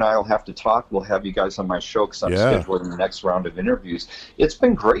 so you and I will have to talk. We'll have you guys on my show because I'm scheduling the next round of interviews. It's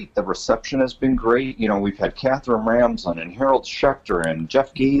been great. The reception has been great. We've had Catherine Ramsden and Harold Schechter and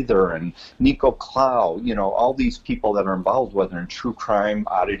Jeff Gaither and Nico Clow, all these people that are involved, whether in true crime,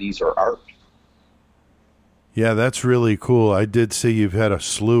 oddities, or art. Yeah, that's really cool. I did see you've had a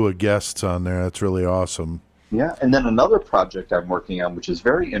slew of guests on there. That's really awesome. Yeah, and then another project I'm working on, which is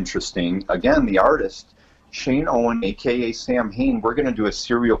very interesting. Again, the artist, Shane Owen, a.k.a. Sam Hain, we're going to do a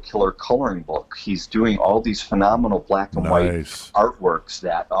serial killer coloring book. He's doing all these phenomenal black and white artworks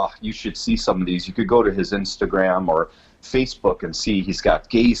that, you should see some of these. You could go to his Instagram or Facebook and see he's got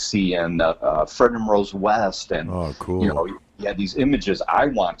Gacy and Fred and Rose West. And, cool. These images, I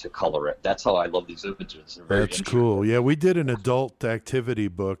want to color it. That's how I love these images. That's cool. Yeah, we did an adult activity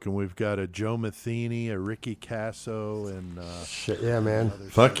book, and we've got a Joe Matheny, a Ricky Casso, and shit, yeah, man.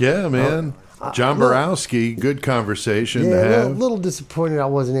 Fuck yeah, man. John Borowski, good conversation to have. A little disappointed I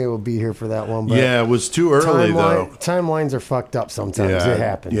wasn't able to be here for that one. But it was too early, though. Timelines are fucked up sometimes. It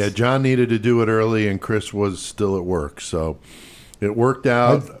happens. Yeah, John needed to do it early, and Chris was still at work, so it worked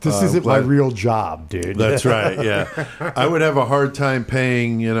out. This isn't my real job, dude. That's right, yeah. I would have a hard time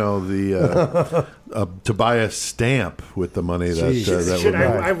paying, the to buy a stamp with the money that Shit, would.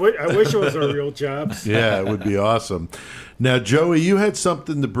 I wish it was a real job. Yeah, it would be awesome. Now, Joey, you had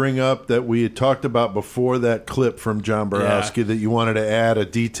something to bring up that we had talked about before that clip from John Borowski that you wanted to add a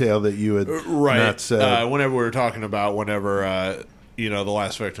detail that you had not said. Whenever we were talking about the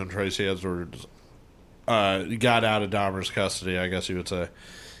last victim, Tracy Edwards, got out of Dahmer's custody, I guess you would say,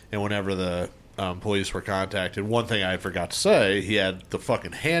 and whenever the police were contacted, one thing I forgot to say, he had the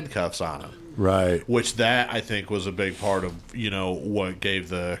fucking handcuffs on him. Right. Which that, I think, was a big part of, what gave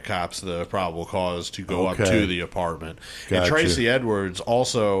the cops the probable cause to go up to the apartment. Gotcha. And Tracy Edwards,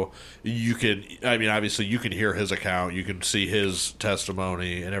 also, obviously you can hear his account, you can see his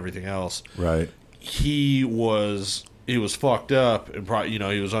testimony and everything else. Right. He was fucked up and probably,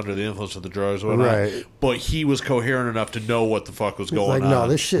 he was under the influence of the drugs or whatnot. Right. But he was coherent enough to know what the fuck was going on. No,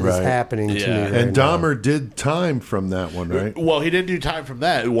 this shit is happening to me right And now. Dahmer did time from that one, right? Well, he didn't do time from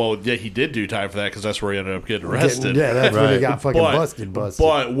that. Well, yeah, he did do time for that because that's where he ended up getting arrested. That's when he got fucking busted.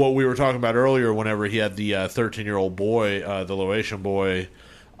 But what we were talking about earlier, whenever he had the 13-year-old boy, the Laotian boy,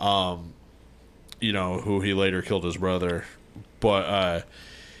 who he later killed his brother. But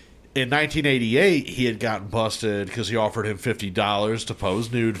in 1988, he had gotten busted because he offered him $50 to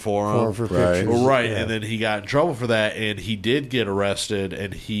pose nude for him. For pictures. Right, Yeah. and then he got in trouble for that, and he did get arrested,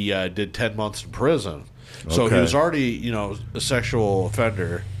 and he did 10 months in prison. So he was already, a sexual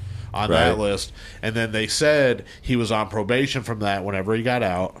offender on that list. And then they said he was on probation from that whenever he got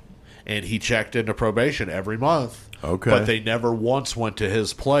out, and he checked into probation every month. Okay. But they never once went to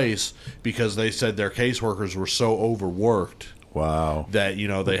his place because they said their caseworkers were so overworked. Wow. That,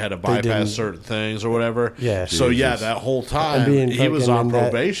 they had to bypass certain things or whatever. Yeah. So, that whole time, he was on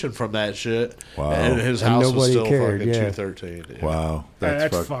probation from that shit. Wow. And his house was still cared, fucking 213. Yeah. Wow.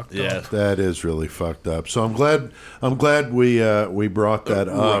 That's fucked up. Yeah. That is really fucked up. So I'm glad we brought that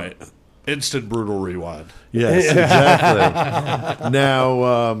up. Right. Instant brutal rewind. Yes, exactly.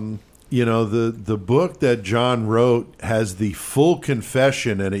 Now, the book that John wrote has the full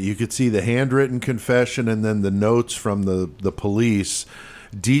confession in it. You could see the handwritten confession and then the notes from the police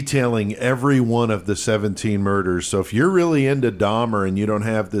detailing every one of the 17 murders. So if you're really into Dahmer and you don't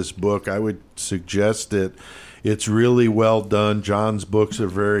have this book, I would suggest it. It's really well done. John's books are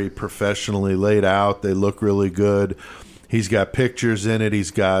very professionally laid out. They look really good. He's got pictures in it.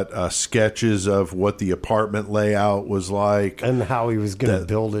 He's got sketches of what the apartment layout was like. And how he was going to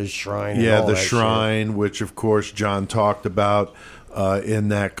build his shrine. Yeah, and all the that shrine, shit. which, of course, John talked about in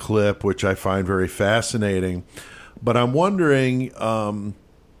that clip, which I find very fascinating. But I'm wondering,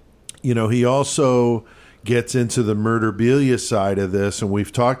 he also gets into the murderabilia side of this. And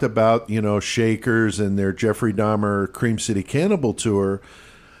we've talked about, Shakers and their Jeffrey Dahmer Cream City Cannibal Tour.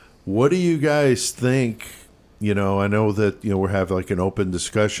 What do you guys think? I know that, we're having like an open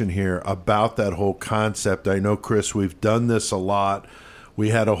discussion here about that whole concept. I know, Chris, we've done this a lot. We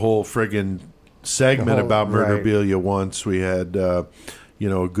had a whole friggin' segment about murderabilia once. We had, a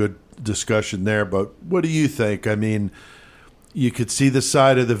good discussion there. But what do you think? I mean, you could see the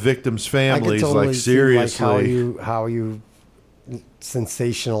side of the victims' families, totally seriously. See, how you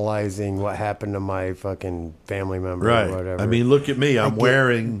sensationalizing what happened to my fucking family member or whatever. I mean, look at me. I'm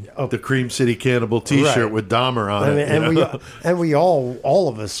wearing the Cream City Cannibal T-shirt with Dahmer on it. And we all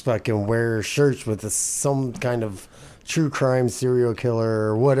of us fucking wear shirts with some kind of true crime serial killer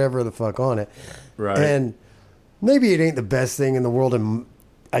or whatever the fuck on it. Right. And maybe it ain't the best thing in the world,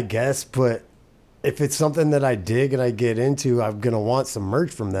 I guess, but if it's something that I dig and I get into, I'm going to want some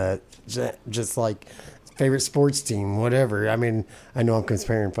merch from that. Just like favorite sports team, whatever. I mean, I know I'm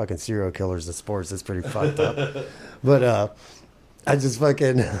comparing fucking serial killers to sports. That's pretty fucked up. But I just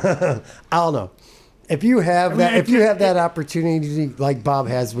fucking, I don't know. If you have that opportunity like Bob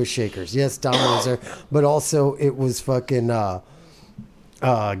has with Shakers, yes, Dahmer was there, but also it was fucking,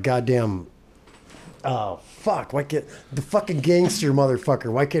 goddamn, fuck, why can't the fucking gangster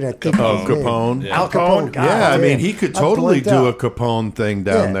motherfucker? Why can't I think of his Capone? name? Al Capone. God, yeah, I damn. mean, he could totally do a Capone thing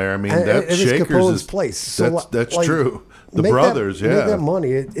down there. I mean, that Shakers Capone's is place. So, that's like, true. The make brothers, make that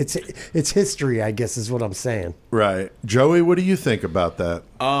money. It's history, I guess, is what I'm saying. Right, Joey. What do you think about that?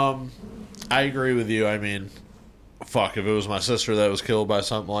 I agree with you. I mean, fuck, if it was my sister that was killed by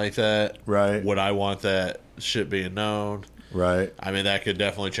something like that, right? Would I want that shit being known? Right. I mean, that could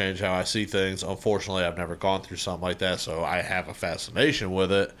definitely change how I see things. Unfortunately, I've never gone through something like that, so I have a fascination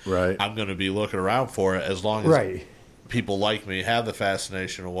with it. Right. I'm going to be looking around for it as long as people like me have the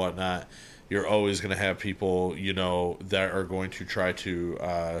fascination and whatnot. You're always going to have people, that are going to try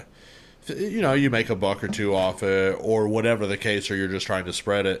to, you make a buck or two off it or whatever the case, or you're just trying to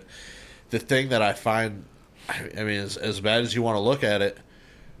spread it. The thing that I find, I mean, as bad as you want to look at it,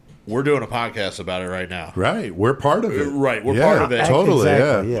 we're doing a podcast about it right now. Right. We're part of it. Right. We're part of it. Totally.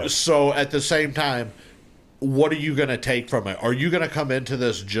 Exactly, Yeah. yeah. So at the same time, what are you going to take from it? Are you going to come into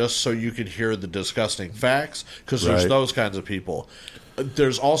this just so you can hear the disgusting facts? Because there's Right. those kinds of people.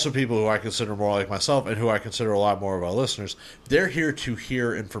 There's also people who I consider more like myself and who I consider a lot more of our listeners. They're here to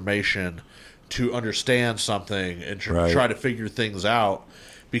hear information, to understand something, and Right. try to figure things out.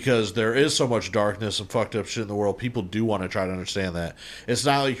 Because there is so much darkness and fucked up shit in the world, people do want to try to understand that. It's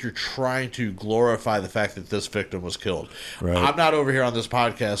not like you're trying to glorify the fact that this victim was killed. Right. I'm not over here on this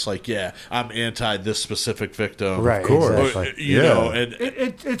podcast like, yeah, I'm anti this specific victim. Right, Of course. exactly. You Yeah. know, and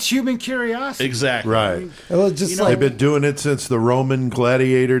It's human curiosity. exactly. Right. It was just know, like They've been doing it since the Roman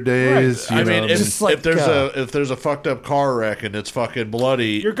gladiator days. I you mean, know, Just like, if there's a fucked up car wreck and it's fucking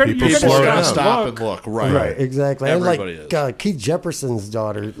bloody, You're gonna- people you're are gonna gonna stop stop and and look. Right. right, exactly. Everybody and is. like Keith Jefferson's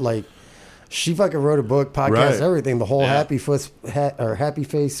daughter, like she fucking wrote a book, podcast, Right. everything. The whole Yeah. happy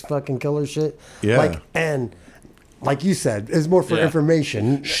face fucking killer shit. Yeah. Like, and like you said, it's more for Yeah.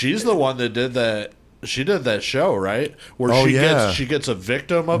 information. She's the one that did that. She did that show, right? Where Oh, yeah. she gets a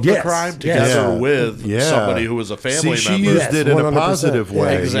victim of Yes, the crime yes. together Yeah. with Yeah. somebody who was a family See, she member. used Yes, it in a 100%. positive Yeah.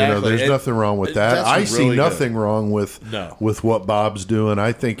 way. Exactly. You know, there's And nothing wrong with that. that's I see really good. nothing wrong with No. with what Bob's doing.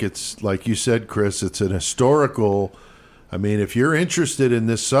 I think it's like you said, Chris. It's an historical. I mean, if you're interested in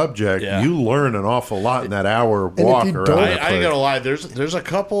this subject, Yeah. you learn an awful lot in that hour if walk you around. don't- I that ain't place. gonna lie. There's a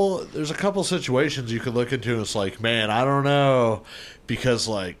couple situations you could look into. And it's like, man, I don't know, because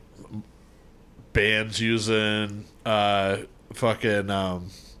like bands using fucking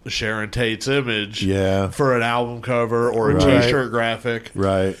Sharon Tate's image, Yeah. for an album cover or a Right. T-shirt graphic,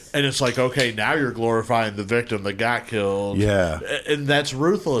 Right. and it's like, okay, now you're glorifying the victim that got killed, Yeah. and that's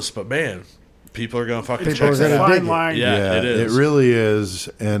ruthless. But man, people are gonna fucking It's check People that are a gonna out. dig fine it. line. Yeah, it is. It really is,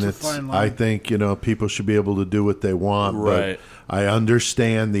 and It's a it's. fine line. I think people should be able to do what they want, Right. but I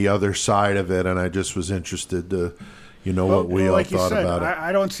understand the other side of it, and I just was interested to, what we all like you thought said, about it.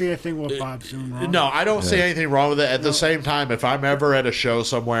 I don't see anything with Bob's doing wrong. No, I don't see anything wrong with it. At the same time, if I'm ever at a show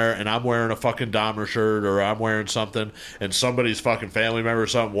somewhere and I'm wearing a fucking Dahmer shirt or I'm wearing something and somebody's fucking family member or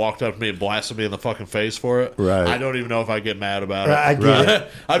something walked up to me and blasted me in the fucking face for it, Right. I don't even know if I get mad about it. I get it.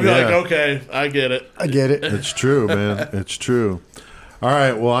 I'd be Yeah. like, okay, I get it. I get it. It's true, man. It's true. All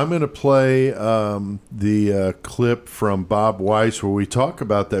right. Well, I'm going to play the clip from Bob Weiss where we talk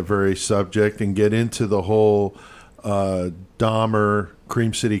about that very subject and get into the whole Dahmer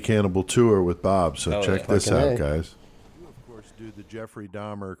Cream City Cannibal tour with Bob. So Oh, check yeah. this Fucking out, A. guys. You, of course, do the Jeffrey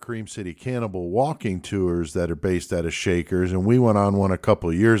Dahmer Cream City Cannibal walking tours that are based out of Shakers, and we went on one a couple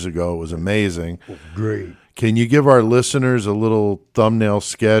of years ago. It was amazing. Great. Can you give our listeners a little thumbnail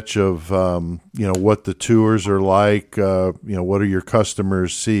sketch of what the tours are like? What do your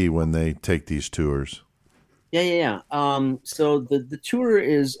customers see when they take these tours? Yeah. So the tour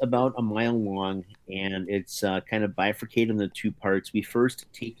is about a mile long, and it's kind of bifurcated into two parts. We first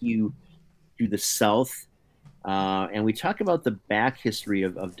take you to the south, and we talk about the back history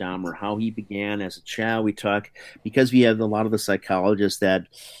of Dahmer, how he began as a child. We talk, because we have a lot of the psychologists that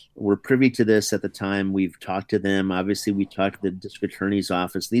were privy to this at the time. We've talked to them. Obviously, we talked to the district attorney's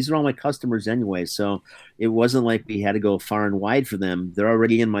office. These are all my customers anyway, so it wasn't like we had to go far and wide for them. They're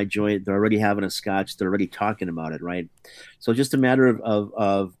already in my joint. They're already having a scotch. They're already talking about it, right? So just a matter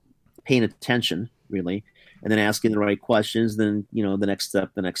of paying attention, really, and then asking the right questions. Then the next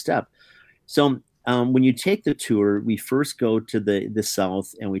step. So when you take the tour, we first go to the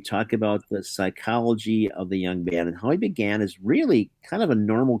south, and we talk about the psychology of the young man and how he began as really kind of a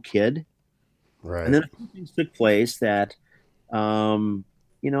normal kid. Right. And then a few things took place that,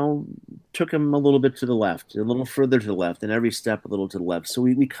 took him a little bit to the left, a little further to the left, and every step a little to the left. So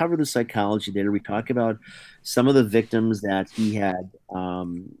we cover the psychology there. We talk about some of the victims that he had,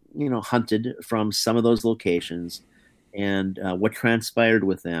 hunted from some of those locations, and what transpired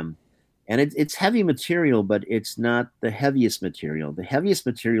with them. And it's heavy material, but it's not the heaviest material. The heaviest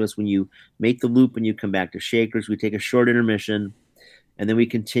material is when you make the loop and you come back to Shakers. We take a short intermission, and then we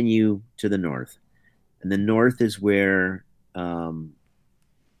continue to the north. And the north is where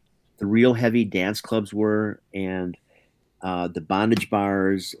the real heavy dance clubs were, and the bondage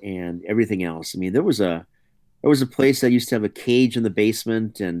bars and everything else. I mean, there was a place that used to have a cage in the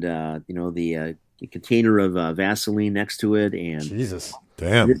basement, and the container of Vaseline next to it, and Jesus.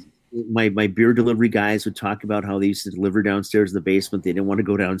 Damn. my beer delivery guys would talk about how they used to deliver downstairs in the basement. They didn't want to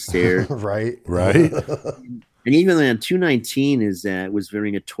go downstairs. Right. And even on 219 was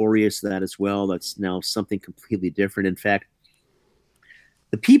very notorious for that as well. That's now something completely different. In fact,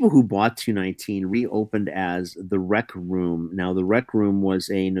 the people who bought 219 reopened as the Rec Room. Now, the Rec Room was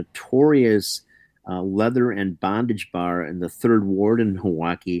a notorious leather and bondage bar in the 3rd Ward in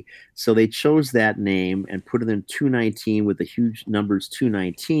Milwaukee. So they chose that name and put it in 219 with the huge numbers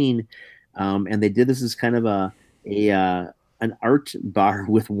 219. And they did this as kind of an art bar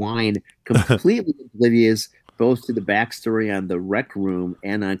with wine, completely oblivious both to the backstory on the Rec Room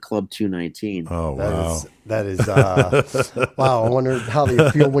and on Club 219. Oh, wow. That is wow. I wonder how they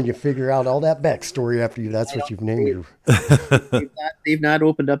feel when you figure out all that backstory after you. That's what you've named your. They've not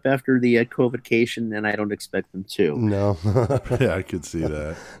opened up after the COVIDcation, and I don't expect them to. No. Yeah, I could see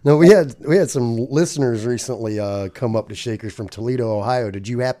that. No, we had some listeners recently come up to Shakers from Toledo, Ohio. Did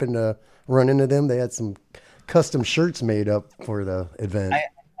you happen to run into them? They had some custom shirts made up for the event.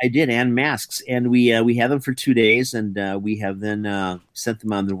 I did, and masks, and we had them for 2 days, and we have then sent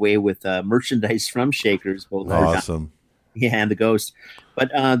them on their way with merchandise from Shakers. Both awesome, and the Ghost. But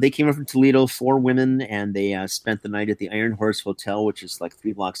they came up from Toledo, 4 women, and they spent the night at the Iron Horse Hotel, which is like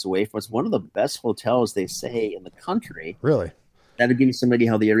 3 blocks away from us. One of the best hotels, they say, in the country. Really? That'll give you some idea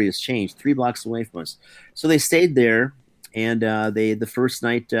how the area has changed. 3 blocks away from us. So they stayed there, and the first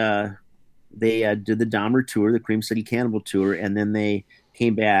night they did the Dahmer tour, the Cream City Cannibal tour, and then they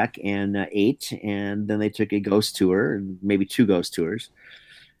came back and ate, and then they took a ghost tour, maybe 2 ghost tours,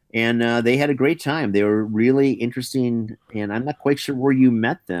 and they had a great time. They were really interesting, and I'm not quite sure where you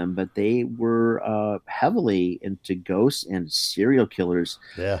met them, but they were heavily into ghosts and serial killers.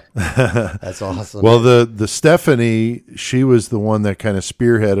 Yeah, that's awesome. Well, the Stephanie, she was the one that kind of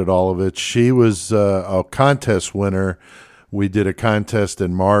spearheaded all of it. She was a contest winner. We did a contest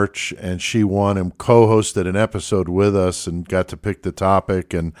in March, and she won and co-hosted an episode with us and got to pick the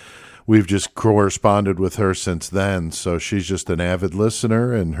topic, and we've just corresponded with her since then. So she's just an avid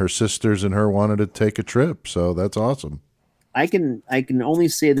listener, and her sisters and her wanted to take a trip. So that's awesome. I can only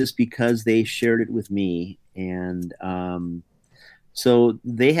say this because they shared it with me, and so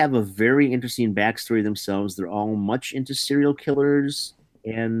they have a very interesting backstory themselves. They're all much into serial killers,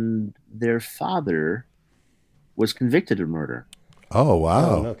 and their father was convicted of murder. Oh,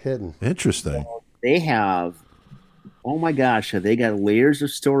 wow. Oh, no kidding. Interesting. So they have, oh my gosh, have they got layers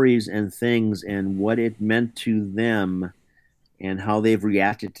of stories and things and what it meant to them and how they've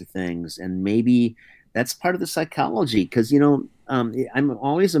reacted to things. And maybe that's part of the psychology, because, I'm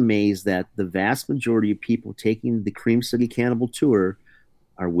always amazed that the vast majority of people taking the Cream City Cannibal tour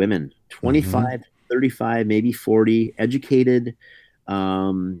are women, 25, 35, maybe 40, educated,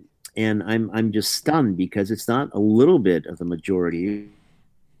 and I'm just stunned because it's not a little bit of the majority,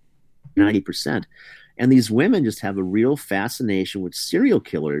 90%. And these women just have a real fascination with serial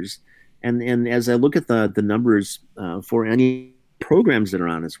killers. And as I look at the numbers for any programs that are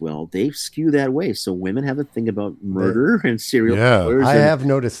on as well, they skew that way. So women have a thing about murder and serial killers. I have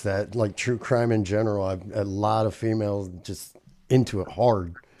noticed that, like true crime in general, a lot of females just into it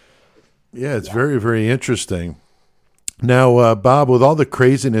hard. Yeah, it's very, very interesting. Now, Bob, with all the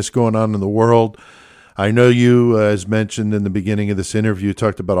craziness going on in the world, I know you, as mentioned in the beginning of this interview,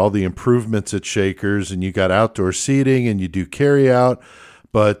 talked about all the improvements at Shakers, and you got outdoor seating and you do carry out.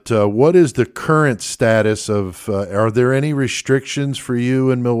 But what is the current status of, are there any restrictions for you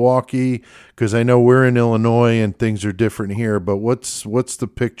in Milwaukee? Because I know we're in Illinois and things are different here, but what's the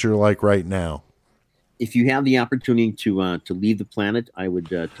picture like right now? If you have the opportunity to leave the planet, I would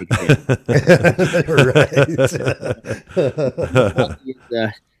take it.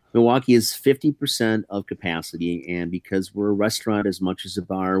 Milwaukee is 50% of capacity, and because we're a restaurant as much as a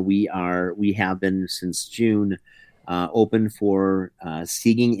bar, we have been since June open for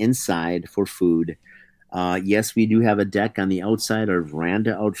seating inside for food. Yes, we do have a deck on the outside, or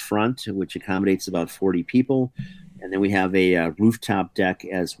veranda out front, which accommodates about 40 people, and then we have a rooftop deck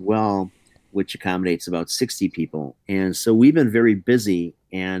as well, which accommodates about 60 people. And so we've been very busy.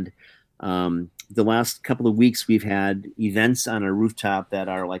 And the last couple of weeks, we've had events on our rooftop that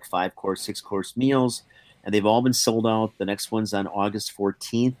are like 5-course, 6-course meals. And they've all been sold out. The next one's on August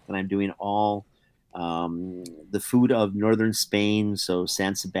 14th. And I'm doing all the food of northern Spain. So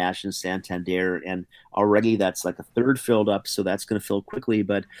San Sebastian, Santander. And already that's like a third filled up. So that's going to fill quickly.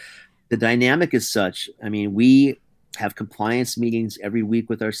 But the dynamic is such. I mean, we have compliance meetings every week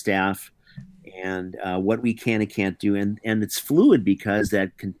with our staff, and what we can and can't do. And it's fluid because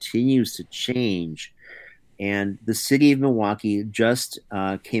that continues to change. And the city of Milwaukee just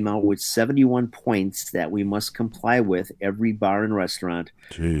came out with 71 points that we must comply with every bar and restaurant.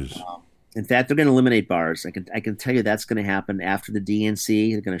 Jeez. In fact, they're going to eliminate bars. I can tell you that's going to happen after the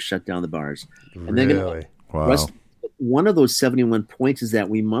DNC. They're going to shut down the bars. And Really? Wow. One of those 71 points is that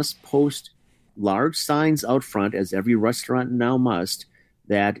we must post large signs out front, as every restaurant now must,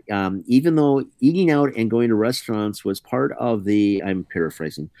 that even though eating out and going to restaurants was part of the, I'm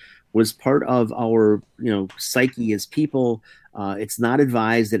paraphrasing, was part of our psyche as people. It's not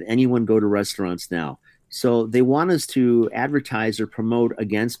advised that anyone go to restaurants now. So they want us to advertise or promote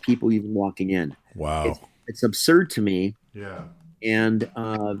against people even walking in. Wow. It's absurd to me. Yeah. And,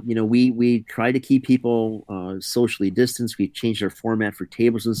 we try to keep people socially distanced. We've changed our format for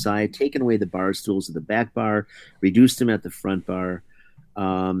tables inside, taken away the bar stools at the back bar, reduced them at the front bar.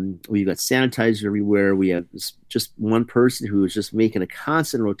 We've got sanitizer everywhere. We have just one person who is just making a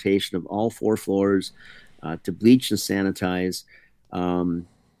constant rotation of all 4 floors to bleach and sanitize.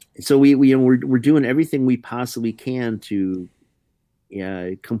 So we're doing everything we possibly can to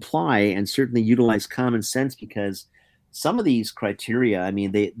comply and certainly utilize common sense, because some of these criteria, I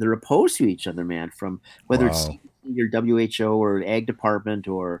mean, they're opposed to each other, man, from whether it's CDC or WHO or Ag Department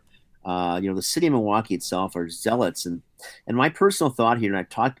or the city of Milwaukee itself are zealots. And my personal thought here, and I've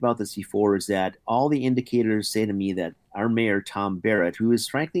talked about this before, is that all the indicators say to me that our mayor, Tom Barrett, who is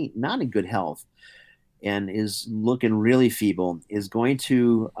frankly not in good health and is looking really feeble, is going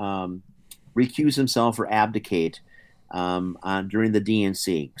to recuse himself or abdicate during the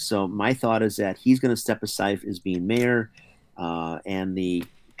DNC. So my thought is that he's going to step aside as being mayor, and the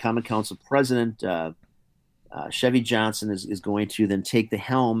Common Council president, Chevy Johnson, is going to then take the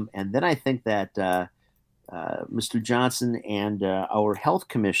helm. And then I think that Mr. Johnson and our health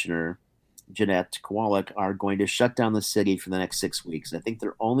commissioner, Jeanette Kowalik, are going to shut down the city for the next 6 weeks. I think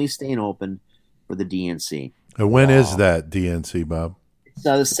they're only staying open for the DNC. And when is that DNC, Bob? It's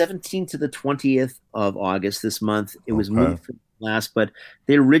the 17th to the 20th of August this month. It was moved from last, but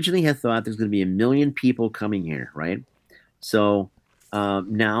they originally had thought there's going to be 1 million people coming here, right? So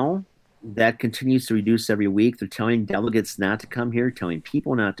now that continues to reduce every week. They're telling delegates not to come here, telling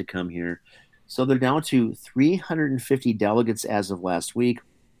people not to come here. So they're down to 350 delegates as of last week.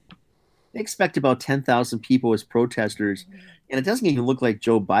 They expect about 10,000 people as protesters, and it doesn't even look like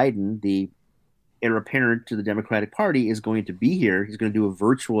Joe Biden, the heir apparent to the Democratic Party, is going to be here. He's going to do a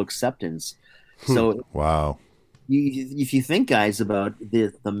virtual acceptance. So wow. If you think, guys, about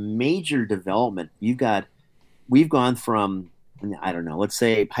the major development, we've gone from, I don't know, let's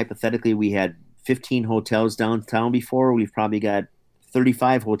say hypothetically we had 15 hotels downtown before. We've probably got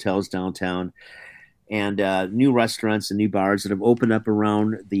 35 hotels downtown, and new restaurants and new bars that have opened up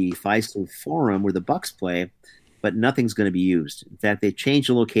around the Fiserv Forum where the Bucks play, but nothing's going to be used. In fact, they changed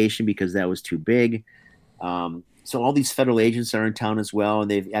the location because that was too big. So all these federal agents are in town as well, and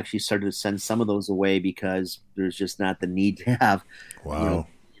they've actually started to send some of those away because there's just not the need to have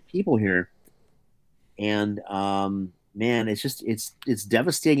people here. And man, it's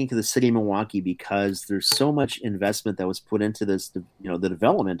devastating to the city of Milwaukee because there's so much investment that was put into this, the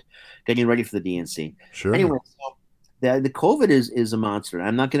development, getting ready for the DNC. Sure. Anyway, so the COVID is a monster.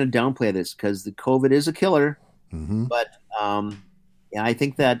 I'm not going to downplay this because the COVID is a killer. Mm-hmm. But I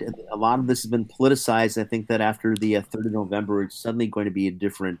think that a lot of this has been politicized. I think that after the 3rd of November, it's suddenly going to be a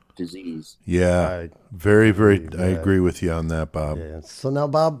different disease. Yeah, very, very. I agree with you on that, Bob. Yeah. So now,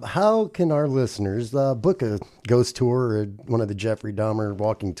 Bob, how can our listeners book a ghost tour or one of the Jeffrey Dahmer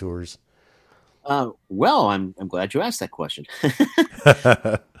walking tours? Well, I'm glad you asked that question.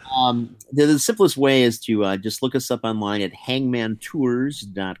 The simplest way is to just look us up online at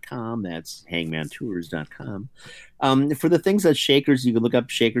hangmantours.com. That's hangmantours.com. For the things at Shakers, you can look up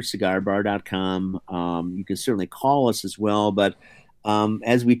shakerscigarbar.com. You can certainly call us as well. But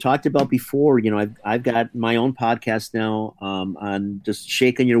as we talked about before, I've got my own podcast now on just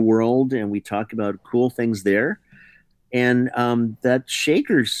shaking your world, and we talk about cool things there. And that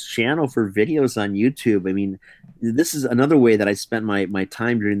Shakers channel for videos on YouTube, I mean, this is another way that I spent my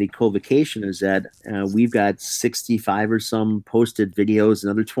time during the co-vacation, is that we've got 65 or some posted videos,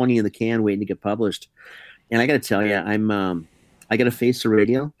 another 20 in the can waiting to get published. And I got to tell you, I got a face of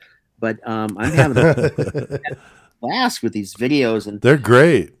radio, but I'm having a blast with these videos. And they're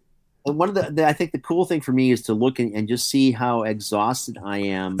great. And one of I think the cool thing for me is to look and just see how exhausted I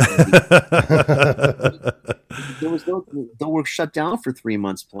am. Though we're shut down for 3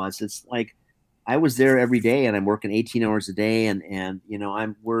 months plus, it's like I was there every day, and I'm working 18 hours a day, and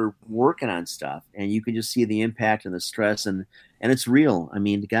we're working on stuff, and you can just see the impact and the stress, and it's real. I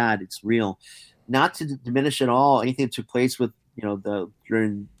mean, God, it's real. Not to diminish at all anything that took place with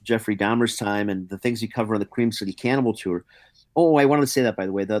during Jeffrey Dahmer's time and the things you cover on the Cream City Cannibal Tour. Oh, I wanted to say that, by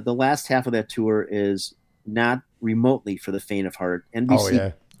the way. The last half of that tour is not remotely for the faint of heart.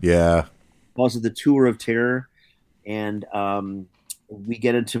 NBC calls it the Tour of Terror, and we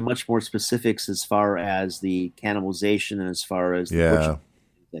get into much more specifics as far as the cannibalization and as far as the butcher,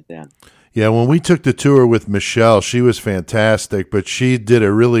 like that. Yeah, when we took the tour with Michelle, she was fantastic, but she did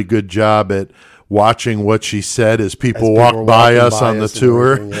a really good job at watching what she said as people walk by us on the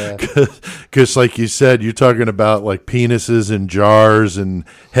tour. Because like you said, you're talking about like penises in jars and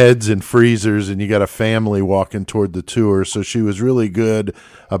heads in freezers, and you got a family walking toward the tour. So she was really good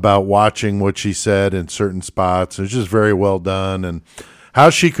about watching what she said in certain spots. It was just very well done. And how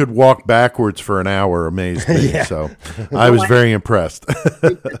she could walk backwards for an hour amazed me. So I was very impressed. That's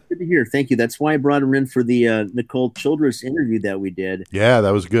good to hear. Thank you. That's why I brought her in for the Nicole Childress interview that we did. Yeah,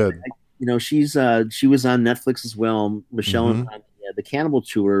 that was good. She was on Netflix as well. Michelle on the Cannibal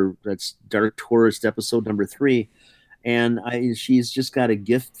Tour. That's Dark Tourist episode number 3, and she's just got a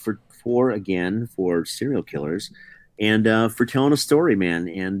gift for serial killers, and for telling a story, man.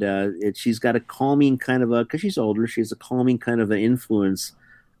 And she's got a calming kind of because she's older, she has a calming kind of an influence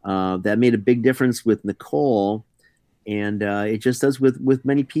that made a big difference with Nicole, and it just does with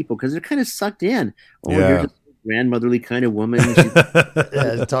many people because they're kind of sucked in. You're just grandmotherly kind of woman.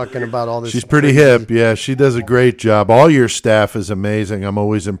 Talking about all this. She's pretty hip. Yeah, she does a great job. All your staff is amazing. I'm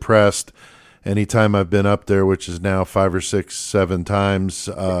always impressed. Anytime I've been up there, which is now 5 or 6, 7 times,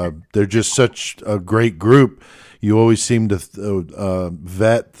 they're just such a great group. You always seem to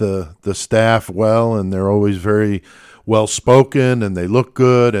vet the staff well, and they're always very well spoken, and they look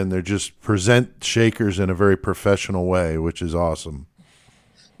good, and they just present Shakers in a very professional way, which is awesome.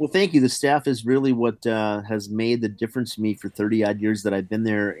 Well, thank you. The staff is really what has made the difference to me for 30-odd years that I've been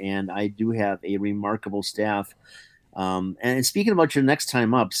there, and I do have a remarkable staff. And speaking about your next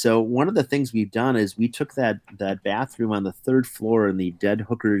time up, so one of the things we've done is we took that bathroom on the 3rd floor in the dead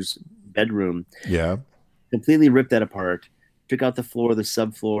hooker's bedroom. Yeah. Clamped ripped that apart, took out the floor, the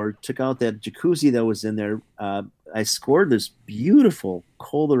subfloor, took out that jacuzzi that was in there. I scored this beautiful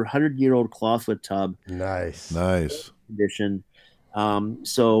Kohler 100-year-old clawfoot tub. Nice condition.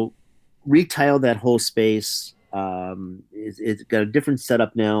 So retiled that whole space. It's got a different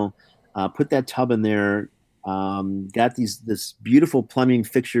setup now. Put that tub in there. Got this beautiful plumbing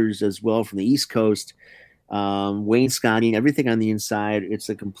fixtures as well from the East Coast. Wainscoting, everything on the inside. It's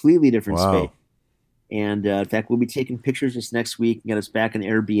a completely different space. And in fact, we'll be taking pictures this next week and get us back in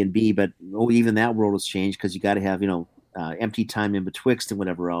Airbnb. But even that world has changed because you got to have empty time in betwixt and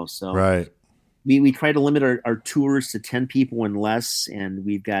whatever else. So right. We try to limit our tours to 10 people and less, and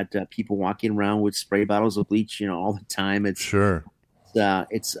we've got people walking around with spray bottles of bleach, all the time. It's sure.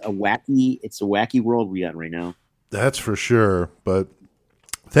 It's a wacky world we got right now. That's for sure. But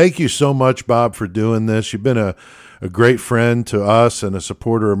thank you so much, Bob, for doing this. You've been a great friend to us and a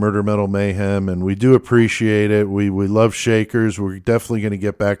supporter of Murder Metal Mayhem, and we do appreciate it. We love Shakers. We're definitely going to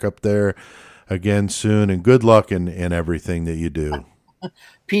get back up there again soon, and good luck in everything that you do.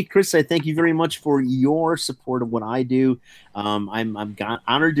 Pete, Chris, I thank you very much for your support of what I do. I'm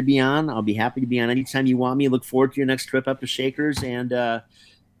honored to be on. I'll be happy to be on anytime you want me. Look forward to your next trip up to Shakers. And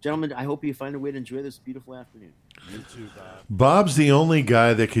gentlemen, I hope you find a way to enjoy this beautiful afternoon. You too, Bob. Bob's the only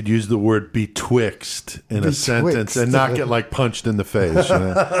guy that could use the word betwixt in a sentence and not get punched in the face.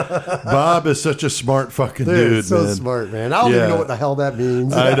 Bob is such a smart fucking dude, so man. Smart, man. I don't even know what the hell that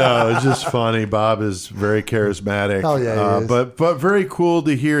means. I know. It's just funny. Bob is very charismatic. Hell yeah, he is. But very cool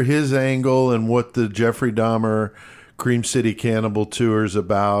to hear his angle and what the Jeffrey Dahmer Cream City Cannibal tour is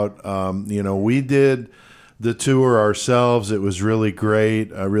about. We did the tour ourselves. It was really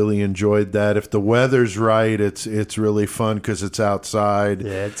great. I really enjoyed that. If the weather's right, it's really fun because it's outside.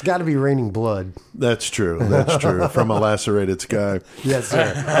 Yeah, it's got to be raining blood. That's true. That's true. From a lacerated sky. Yes,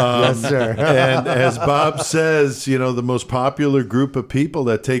 sir. Yes, sir. And as Bob says, the most popular group of people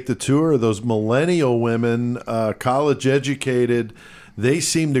that take the tour are those millennial women, college educated. They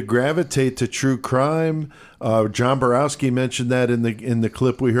seem to gravitate to true crime. John Borowski mentioned that in the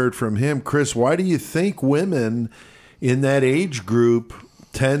clip we heard from him. Chris, why do you think women in that age group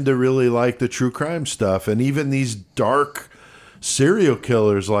tend to really like the true crime stuff? And even these dark serial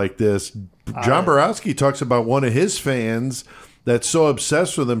killers like this. John Borowski talks about one of his fans that's so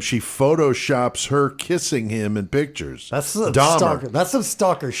obsessed with him, she photoshops her kissing him in pictures. That's some Dahmer. stalker. That's some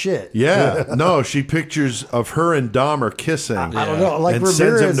stalker shit. Yeah, no, she pictures of her and Dahmer kissing. I don't know, like and Ramirez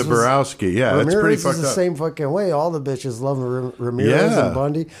sends him to Borowski. Yeah, Ramirez that's pretty is fucked the up. same fucking way. All the bitches love Ramirez and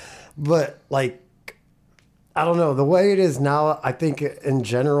Bundy, but I don't know the way it is now. I think in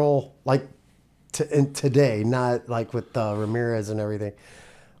general, in today, not with Ramirez and everything,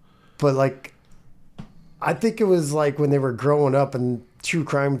 but I think it was when they were growing up and true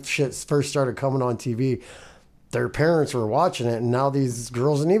crime shit first started coming on TV, their parents were watching it, and now these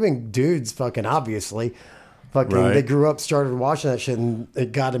girls and even dudes obviously they grew up, started watching that shit, and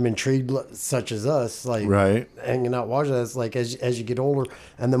it got them intrigued, such as us, hanging out watching that. It's as you get older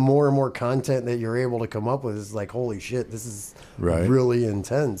and the more and more content that you're able to come up with is holy shit, this is really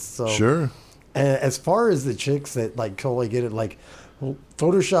intense. So sure. as far as the chicks that like totally get it, like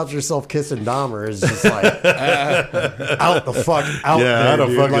photoshops yourself kissing Dahmer is just like out the fuck out. Yeah, there, I don't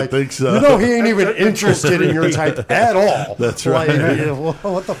dude. fucking Like, think so. You know, he ain't even interested in your type at all. That's Like, right. you know,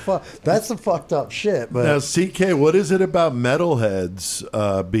 what the fuck? That's some fucked up shit. But Now, CK, what is it about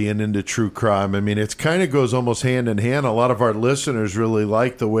metalheads being into true crime? I mean, it kind of goes almost hand in hand. A lot of our listeners really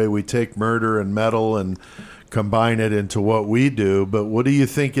like the way we take murder and metal and combine it into what we do. But what do you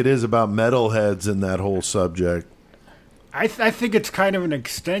think it is about metalheads in that whole subject? I think it's kind of an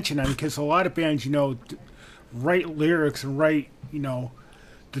extension, because a lot of bands, write lyrics and write,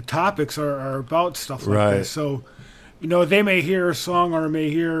 the topics are about stuff like Right. this. So, they may hear a song or may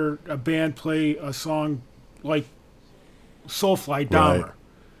hear a band play a song like Soulfly Dahmer, Right.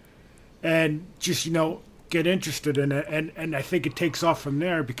 and just get interested in it, and I think it takes off from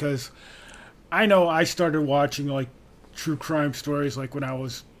there, because I know I started watching like true crime stories like when I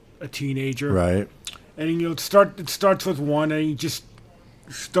was a teenager, Right. and it starts with one, and you just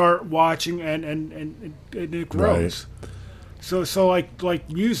start watching, and it grows. So like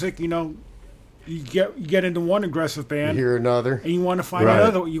music, you get into one aggressive you band, hear another. and you want to find Right.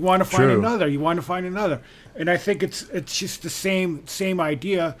 another. You want to find True. another. You want to find another. And I think it's just the same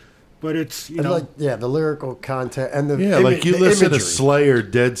idea, but it's And like, the lyrical content and the Yeah, like you the listen imagery. to Slayer,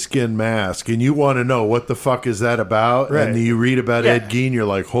 Dead Skin Mask, and you want to know what the fuck is that about, Right. and then you read about Yeah. Ed Gein, you're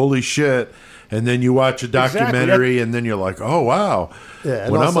like, holy shit, and then you watch a documentary, and then you're like, oh wow. Yeah,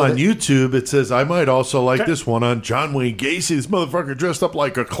 and when I'm also on the- YouTube, it says I might also like That- this one on John Wayne Gacy. This motherfucker dressed up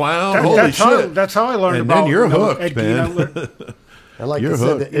like a clown. That- Holy shit! that's how I learned And about. then you're hooked, Ed man. Gein. And like You're I said,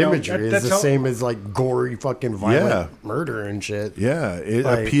 hooked. the imagery is that's the how- same as like gory fucking violent Yeah. murder and shit. Yeah, it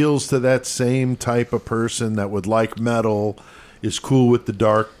Like- appeals to that same type of person that would like metal, is cool with the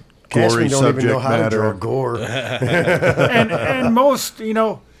dark, gory Cashman don't even know subject how to draw matter. gore. and most,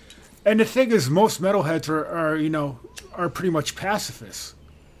 and the thing is, most metalheads are pretty much pacifists.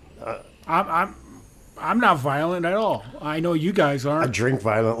 I'm not violent at all. I know you guys I aren't. drink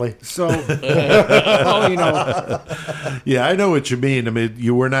violently. So, well, Yeah, I know what you mean. I mean,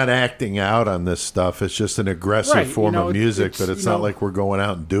 you were not acting out on this stuff. It's just an aggressive Right, form of music, it's, but it's you not know- like we're going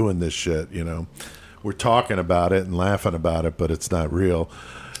out and doing this shit, We're talking about it and laughing about it, but it's not real.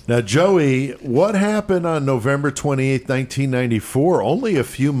 Now, Joey, what happened on November 28th, 1994, only a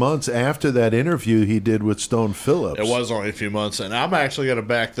few months after that interview he did with Stone Phillips? It was only a few months, and I'm actually going to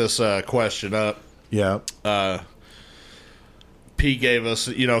back this question up. Yeah. Pete gave us,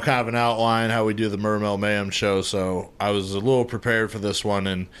 kind of an outline how we do the Mermail Mayhem show, so I was a little prepared for this one,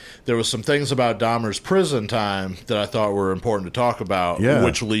 and there was some things about Dahmer's prison time that I thought were important to talk about, Yeah.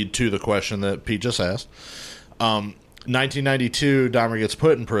 which lead to the question that Pete just asked. 1992, Dahmer gets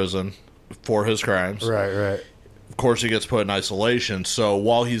put in prison for his crimes. Right. Of course, he gets put in isolation, so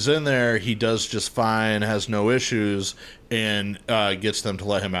while he's in there, he does just fine, has no issues, and gets them to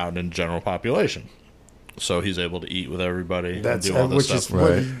let him out in general population. So he's able to eat with everybody That's and do all this which stuff. is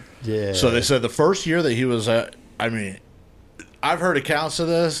what, Right. yeah. So they said the first year that he was at, I mean, I've heard accounts of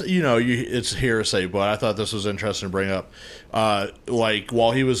this. It's hearsay, but I thought this was interesting to bring up. Like,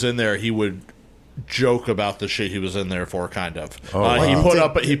 while he was in there, he would joke about the shit he was in there for, kind of. wow.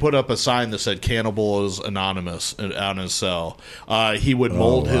 He put up a sign that said "Cannibal is Anonymous" out in his cell. He would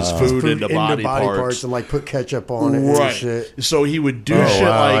mold his food into body parts. and like put ketchup on it and Right. shit. So he would do Oh, shit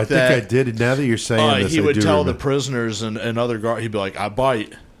wow. like I that. think I did. Now that you're saying this, He I would do tell the remember. prisoners and other guards, he'd be like, "I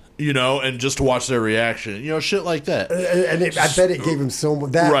bite," and just to watch their reaction, shit like that. And I bet it gave him so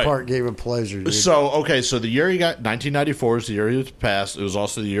much. That Right. part gave him pleasure. Dude. So the year he got, 1994 is the year he was passed. It was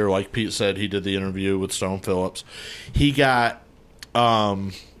also the year, like Pete said, he did the interview with Stone Phillips. He got,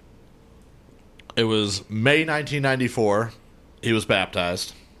 it was May 1994, he was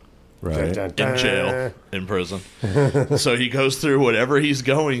baptized. Right. In jail, in prison. So he goes through whatever he's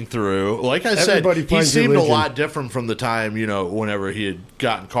going through. Like I said, Everybody he finds seemed religion. a lot different from the time, whenever he had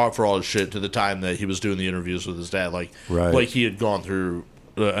gotten caught for all his shit to the time that he was doing the interviews with his dad. Like he had gone through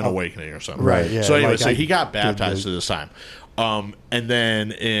an awakening or something. Right, yeah. So anyway, Like he got did baptized at this time. And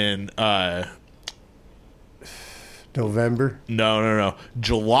then in November. No.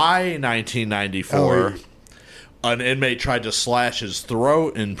 July 1994, Oh, an inmate tried to slash his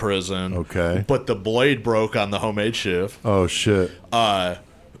throat in prison. Okay. But the blade broke on the homemade shiv. Oh, shit. yeah,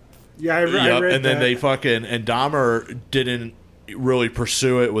 I read And then that. they and Dahmer didn't, really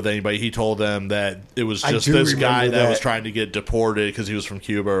pursue it with anybody. He told them that it was I just do this guy remember that was that. trying to get deported because he was from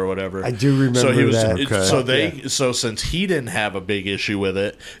Cuba or whatever. I do remember so he was, that. Okay. So so since he didn't have a big issue with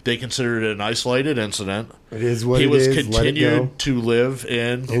it, they considered it an isolated incident. It is what he it was is. Let it go. continued to live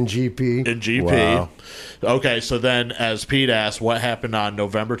in GP. in GP. Wow. Okay, so then as Pete asked, what happened on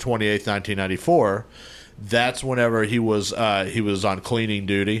November 28th, 1994? That's whenever he was on cleaning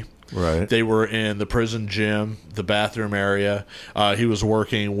duty. Right. They were in the prison gym, the bathroom area. He was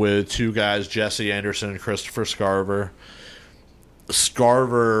working with two guys, Jesse Anderson and Christopher Scarver.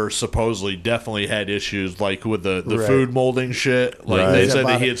 Scarver supposedly definitely had issues like with the Right. food molding shit. Like Right. they Yeah, said about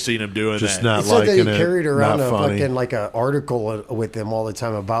that he it. had seen him doing Just that. not He said that he liking it, carried around not a funny. fucking like an article with him all the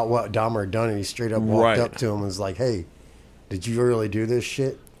time about what Dahmer had done, and he straight up walked Right. up to him and was like, "Hey, did you really do this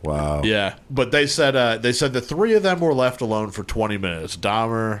shit?" Wow. Yeah, but they said the three of them were left alone for 20 minutes.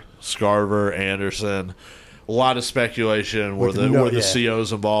 Dahmer, Scarver, Anderson. A lot of speculation were With the no- were the yeah.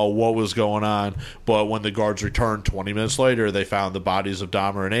 COs involved, what was going on. But when the guards returned 20 minutes later, they found the bodies of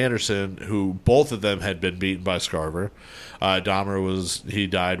Dahmer and Anderson, who both of them had been beaten by Scarver. Dahmer he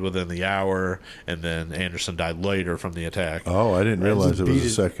died within the hour, and then Anderson died later from the attack. Oh, I didn't realize it was a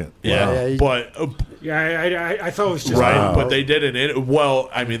second. Yeah, Wow. Yeah, but Yeah, I thought it was just right, Wow. but they didn't. Well,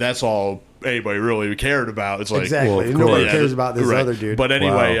 I mean, that's all anybody really cared about. It's like Exactly. well, of Nobody course. cares about this right. other dude. But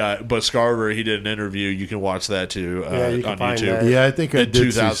anyway, Wow. but Scarver, he did an interview. You can watch that too Yeah, you can on find YouTube. that. Yeah, I think I In did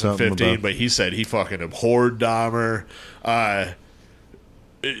see something 2015, about. but he said he fucking abhorred Dahmer.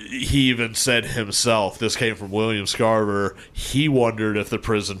 He even said himself, this came from William Scarver, he wondered if the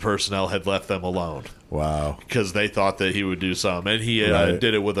prison personnel had left them alone Wow. because they thought that he would do something. And he Right.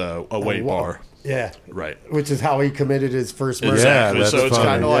 did it with a weight bar. yeah, Right. which is how he committed his first murder. Exactly. that's So it's funny.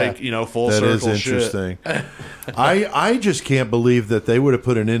 kind of Yeah. like, full That circle is shit. interesting. I just can't believe that they would have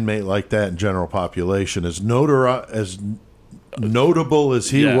put an inmate like that in general population as notable as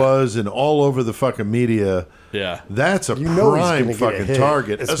he Yeah. was and all over the fucking media. Yeah. That's a You know he's prime gonna get a fucking hit,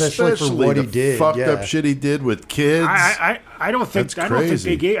 target, especially for what the he did, fucked yeah. up shit he did with kids. I don't think That's I don't think crazy.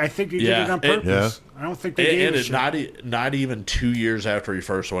 they gave. I think they Yeah. did it on It- purpose. I don't think they And, gave and a it's shit. not even 2 years after he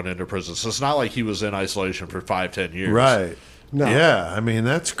first went into prison. So it's not like he was in isolation for 5-10 years. Right. No. Yeah, I mean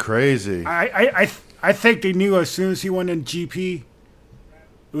that's crazy. I think they knew as soon as he went in GP,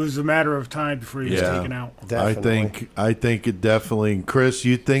 it was a matter of time before he was Yeah. taken out. Definitely. I think it definitely. Chris,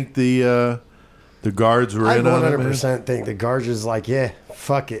 you think the guards were I in on it, man? 100% think the guards is like, yeah,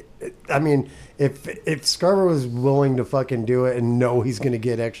 fuck it. I mean, if Scarver was willing to fucking do it and know he's going to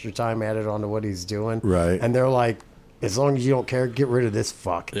get extra time added onto what he's doing, Right. And they're like, as long as you don't care, get rid of this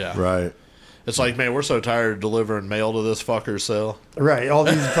fuck. Yeah. Right. It's like, man, we're so tired of delivering mail to this fucker's cell. Right, all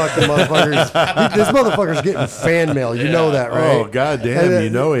these fucking motherfuckers. This motherfucker's getting fan mail. You know that, right? Oh, goddamn, And, you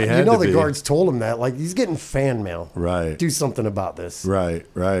know he had You know to the be. guards told him that. Like, he's getting fan mail. Right. Do something about this. Right.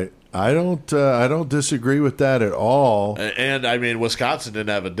 Right. I don't disagree with that at all. And, I mean, Wisconsin didn't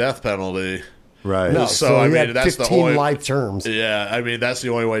have a death penalty. Right. No, So, so, I he mean, had that's the 15 only- life terms. Yeah, I mean, that's the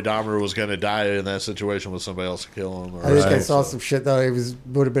only way Dahmer was going to die in that situation with somebody else to kill him. Or I think I Right. saw some shit that he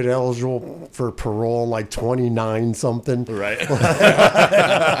would have been eligible for parole in like 29 something. Right.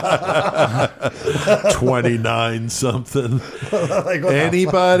 29 something. Like, what the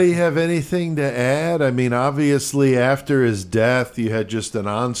Anybody have anything to add? I mean, obviously, after his death, you had just an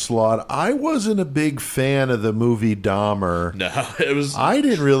onslaught. I wasn't a big fan of the movie Dahmer. No, it was. I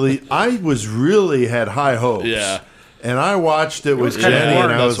had high hopes. Yeah. And I watched it with was kinda Jenny, and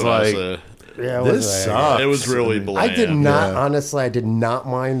boring, I was That's what I like, said. Yeah, it this wasn't that sucks. It was really I mean, bland. I did not, Yeah. honestly, I did not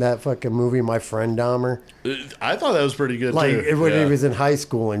mind that fucking movie, My Friend Dahmer. I thought that was pretty good, Like, too. when Yeah. he was in high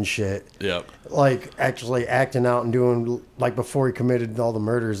school and shit. Yep. Like, actually acting out and doing, like, before he committed all the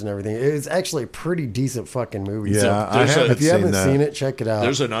murders and everything. It's actually a pretty decent fucking movie. Yeah, So, I there's a- haven't if you seen haven't that. seen it, check it out.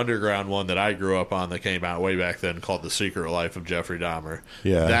 There's an underground one that I grew up on that came out way back then called The Secret Life of Jeffrey Dahmer.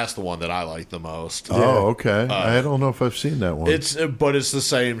 Yeah. That's the one that I like the most. Oh, okay. I don't know if I've seen that one. But it's the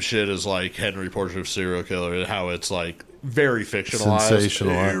same shit as like Henry Portrait of a Serial Killer, how it's like very fictionalized.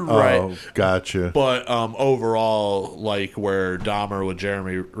 sensational. Right. Oh, gotcha. But overall, like where Dahmer with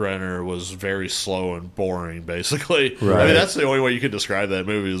Jeremy Renner was very slow and boring, basically. I Right. mean, that's the only way you could describe that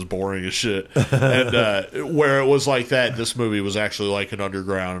movie is boring as shit. And where it was like that, this movie was actually like an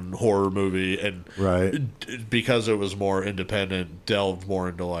underground horror movie, and Right. because it was more independent, delved more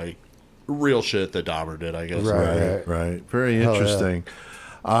into like real shit that Dahmer did, I guess. Right. Right. Very yeah. interesting.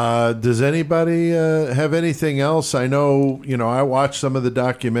 Does anybody have anything else? I know, I watched some of the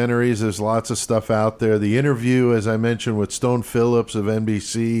documentaries. There's lots of stuff out there. The interview, as I mentioned, with Stone Phillips of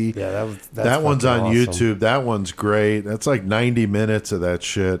NBC. Yeah, that one's on awesome. YouTube. That one's great. That's like 90 minutes of that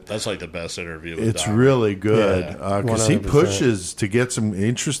shit. That's like the best interview. With It's Dahmer. really good Yeah, because he 100%. pushes to get some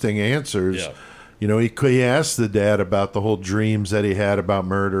interesting answers. Yeah. He asked the dad about the whole dreams that he had about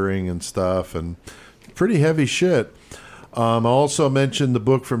murdering and stuff, and pretty heavy shit. I also mentioned the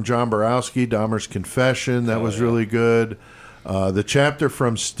book from John Borowski, Dahmer's Confession. That was really good. The chapter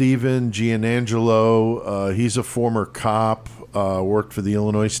from Stephen Gianangelo. He's a former cop, worked for the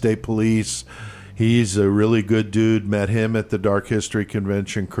Illinois State Police. He's a really good dude. Met him at the Dark History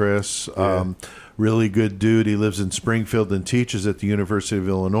Convention, Chris. Really good dude. He lives in Springfield and teaches at the University of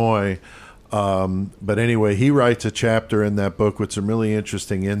Illinois. But anyway, he writes a chapter in that book with some really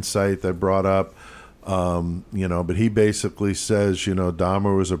interesting insight that brought up. But he basically says,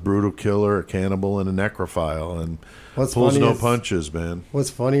 Dahmer was a brutal killer, a cannibal, and a necrophile, and pulls no punches, man. What's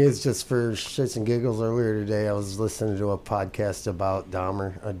funny is, just for shits and giggles, earlier today I was listening to a podcast about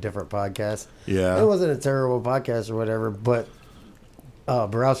Dahmer, a different podcast. Yeah. It wasn't a terrible podcast or whatever, but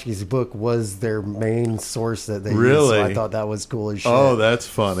Borowski's book was their main source that they used, so I thought that was cool as shit. Oh, that's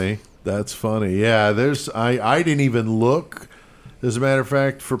funny. That's funny. Yeah, I didn't even look, as a matter of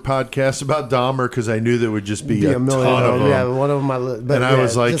fact, for podcasts about Dahmer because I knew there would just be a million ton of them. Yeah, one of them. And I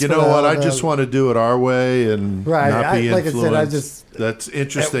was like, you know what? I just want to do it our way and not be like influenced. I said, That's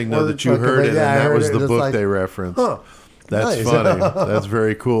interesting, though, that you heard it, and I that heard was it. the It's book like, they referenced. Huh. That's Nice. funny. That's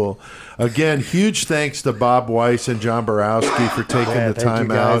very cool. Again, huge thanks to Bob Weiss and John Borowski for taking the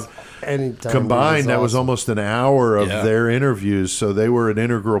time out. Anytime, Combined, that was awesome. almost an hour of their interviews, so they were an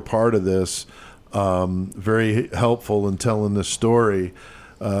integral part of this. Very helpful in telling this story.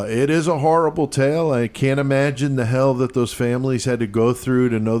 It is a horrible tale. I can't imagine the hell that those families had to go through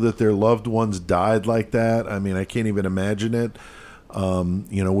to know that their loved ones died like that. I mean, I can't even imagine it.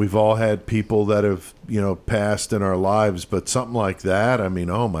 We've all had people that have, passed in our lives, but something like that, I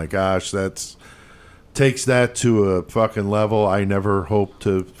mean, oh my gosh, takes that to a fucking level I never hoped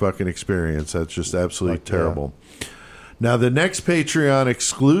to fucking experience. That's just absolutely terrible. Now, the next Patreon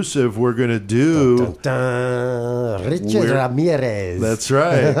exclusive we're going to do... Dun, dun, dun. Richard Ramirez. That's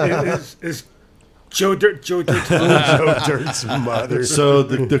right. Is Joe Dirt's Joe Dirt's mother. So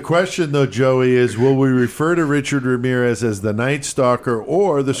the question, though, Joey, is will we refer to Richard Ramirez as the Night Stalker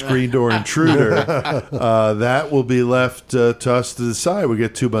or the Screen Door Intruder? That will be left to us to decide. We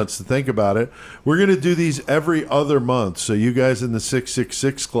get 2 months to think about it. We're going to do these every other month. So you guys in the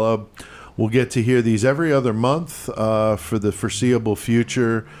 666 Club will get to hear these every other month for the foreseeable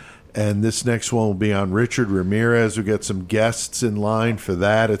future. And this next one will be on Richard Ramirez. We've got some guests in line for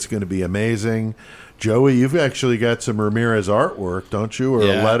that. It's going to be amazing. Joey, you've actually got some Ramirez artwork, don't you? Or a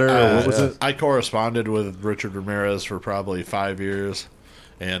letter? Or what was it? I corresponded with Richard Ramirez for probably 5 years.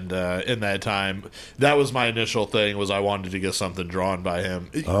 And in that time, that was my initial thing, was I wanted to get something drawn by him.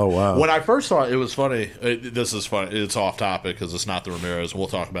 Oh, wow. When I first saw it, it was funny. This is funny. It's off topic because it's not the Ramirez. We'll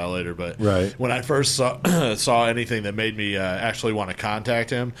talk about it later. But when I first saw anything that made me actually want to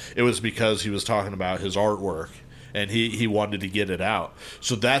contact him, it was because he was talking about his artwork. And he wanted to get it out.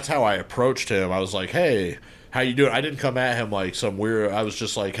 So that's how I approached him. I was like, hey, how you doing? I didn't come at him like some weird... I was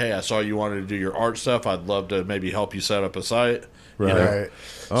just like, hey, I saw you wanted to do your art stuff. I'd love to maybe help you set up a site. Right. Right.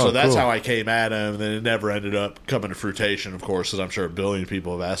 Oh, So that's cool. how I came at him, and then it never ended up coming to fruition, of course, because I'm sure a billion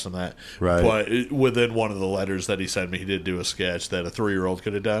people have asked him that. Right. But within one of the letters that he sent me, he did do a sketch that a 3-year-old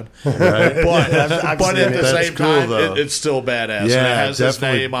could have done. Right. But at the That's same cool, time, though. it's still badass. Yeah, and it has his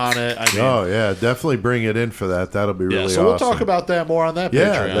definitely. name on it. I mean, Oh, yeah. Definitely bring it in for that. That'll be really so we'll awesome. talk about that more on that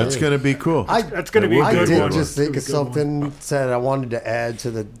Yeah, Patreon. that's going to be cool. That's going to be a I good did one. just think of It's gonna be a good one. something that I wanted to add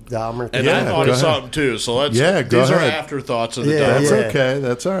to the Dahmer thing. And Yeah, I thought go of ahead. something too. So let's. Yeah, go these are ahead. afterthoughts of the Yeah, Dahmer. That's yeah. okay.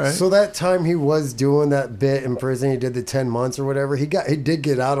 That's all right. So that time he was doing that bit in prison, he did the 10 months or whatever. He did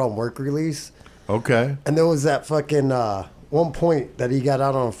get out on work release, Okay. and there was that fucking one point that he got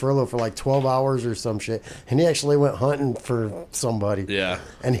out on a furlough for like 12 hours or some shit, and he actually went hunting for somebody. Yeah.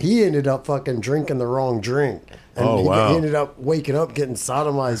 And he ended up fucking drinking the wrong drink. And Oh, he, wow. he ended up waking up getting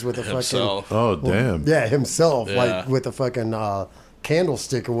sodomized with a Himself. fucking Oh, damn. yeah, himself, Yeah. like with a fucking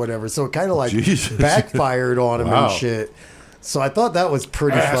candlestick or whatever. So it kind of like Jesus. backfired on him Wow. and shit. So I thought that was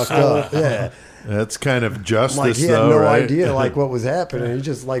pretty fucked up. Yeah. That's kind of justice, Like he had though, no right? idea like what was happening. He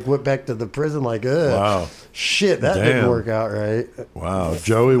just like went back to the prison like, ugh, Wow. shit, that Damn. didn't work out right. Wow.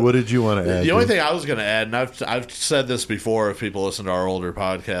 Joey, what did you want to add? The only dude? thing I was going to add, and I've said this before if people listen to our older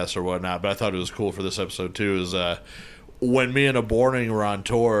podcasts or whatnot, but I thought it was cool for this episode too, is when me and a Borning were on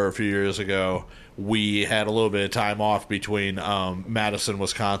tour a few years ago, we had a little bit of time off between Madison,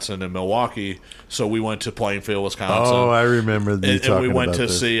 Wisconsin, and Milwaukee, so we went to Plainfield, Wisconsin. Oh, I remember you talking and we went about to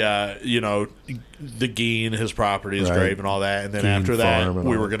this. see, the Geen, his property, his Right. grave, and all that. And then Geen after Farm that, and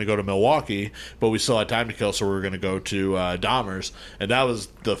we all were going to go to Milwaukee, but we still had time to kill, so we were going to go to Dahmer's. And that was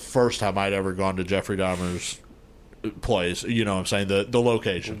the first time I'd ever gone to Jeffrey Dahmer's place. You know what I'm saying? The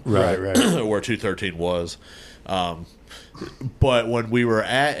location. Right. Where 213 was. But when we were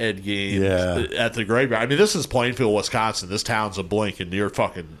at Ed Gein's, at the graveyard, I mean, this is Plainfield, Wisconsin. This town's a blink, and you're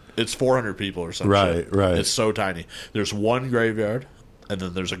it's 400 people or something. Right. It's so tiny. There's one graveyard, and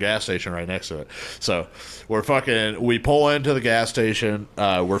then there's a gas station right next to it. So we pull into the gas station.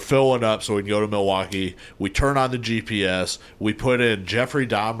 We're filling up so we can go to Milwaukee. We turn on the GPS. We put in Jeffrey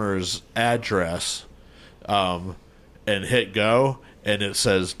Dahmer's address, and hit go. And it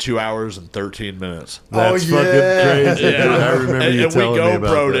says 2 hours and 13 minutes. That's fucking crazy. Yeah. Dude. I remember you telling me about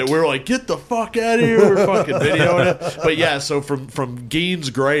GoPro'd that. it. We were like, get the fuck out of here. We're fucking videoing it. But yeah, so from Gein's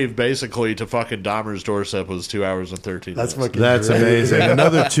grave basically to fucking Dahmer's doorstep was 2 hours and 13 minutes. That's amazing.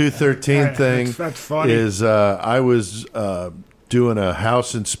 Another 213 thing that's funny. is I was doing a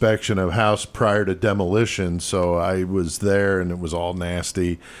house inspection of house prior to demolition, so I was there and it was all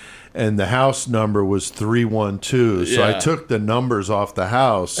nasty. And the house number was 312. So I took the numbers off the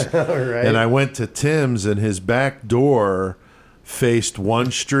house. And I went to Tim's, and his back door faced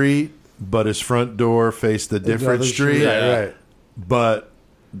one street, but his front door faced a different street. Right. But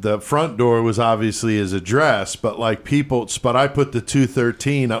the front door was obviously his address, but I put the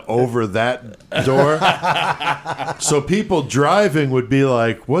 213 over that door. So people driving would be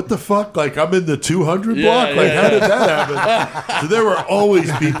like, what the fuck? Like, I'm in the 200 block? How did that happen? So there were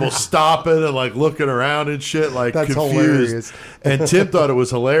always people stopping and looking around and shit, That's confused. hilarious. And Tim thought it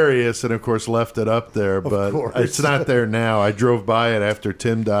was hilarious and of course left it up there, but course. it's not there now. I drove by it after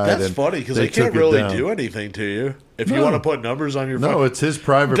Tim died. That's and funny because they can't took it really down. do anything to you. If you want to put numbers on your phone. No, it's his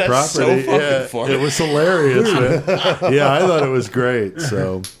private That's property. so fucking funny. It was hilarious, man. Yeah, I thought it was great.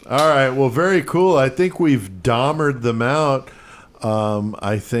 So, all right. Well, very cool. I think we've Dahmered them out.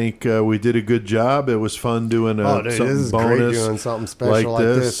 I think we did a good job. It was fun doing something this is bonus great doing something special like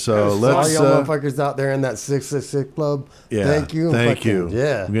this. So All let's y'all motherfuckers out there in that 666 club. yeah, Thank you. Thank you.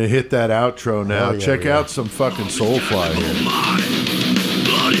 Yeah. I'm gonna hit that outro now. Hell yeah, Check yeah. out some fucking Soulfly here.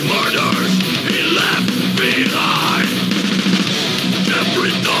 Bloody murders he left behind.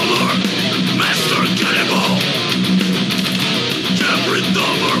 Jeffrey Dahmer, master cannibal. Jeffrey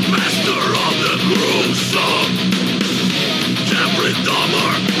Dahmer, master of the gruesome. Jeffrey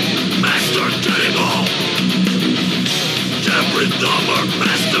Dahmer, master cannibal. Jeffrey Dahmer,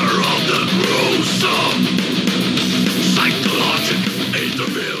 master of the gruesome. Psychological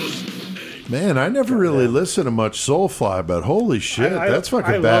interviews. Man, I never really listened to much Soulfly, but holy shit, that's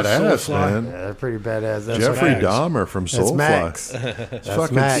fucking I love badass, Soulfly. man. Yeah, they're pretty badass. That's Jeffrey Max. Dahmer from That's Soulfly. Max. It's That's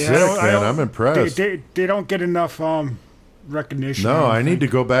fucking Max. sick, I don't- man. I'm impressed. They don't get enough recognition. No, I need to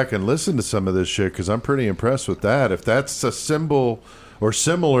think. go back and listen to some of this shit because I'm pretty impressed with that. If that's a symbol or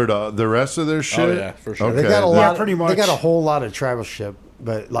similar to the rest of their shit, yeah, for sure. Okay. They got a Yeah, lot. pretty They got much. a whole lot of tribal shit,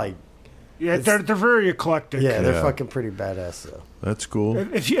 but Yeah, they're very eclectic. yeah, they're Yeah. fucking pretty badass though. That's cool.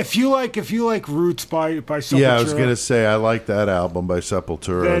 If you like Roots by Sepultura, Yeah, I was gonna say I like that album by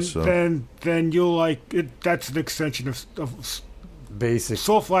Sepultura. then you'll like it. That's an extension of Basic.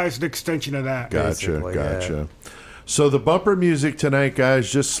 Soulfly is an extension of that. Gotcha. yeah. So the bumper music tonight,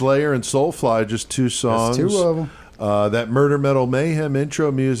 guys, just Slayer and Soulfly, just two songs. There's two of them. That Murder Metal Mayhem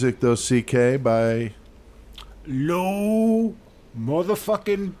intro music, though, CK by. Low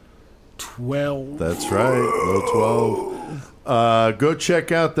motherfucking 12. That's right, Low 12. Go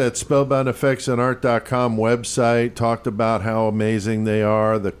check out that spellboundeffectsandart.com website. Talked about how amazing they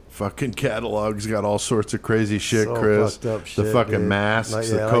are. The fucking catalog's got all sorts of crazy shit, So Chris. fucked up The shit, fucking dude. masks, Like,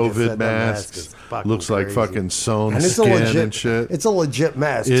 the yeah, like I COVID said, that mask masks. is fucking Looks like crazy. fucking sewn And it's a skin legit and shit. It's a legit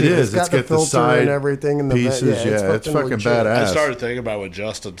mask. It too. is. It's got the filter side and everything in the pieces. Yeah, It's fucking legit. badass. I started thinking about what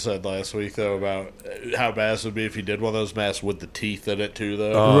Justin said last week, though, about how badass it would be if he did one of those masks with the teeth in it, too,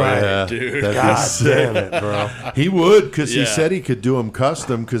 though. Oh, Right. yeah. Dude. That'd be God sick. damn it, bro. He would, because he Yeah. said he could do them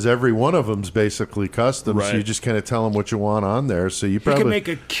custom, because every one of them's basically custom. So Right. you just kind of tell him what you want on there. So you You probably can make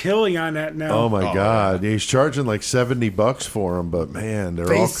a killing on that now. Oh my Oh, God! He's charging like $70 for them, but man,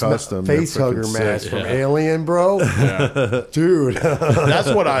 they're all custom. Face They're hugger freaking mask sick. from Alien, bro. Dude. That's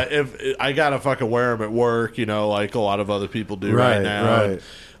what if I gotta fucking wear them at work, like a lot of other people do right now. Right.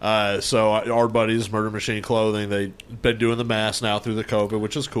 So our buddies, Murder Machine Clothing, they've been doing the mask now through the COVID,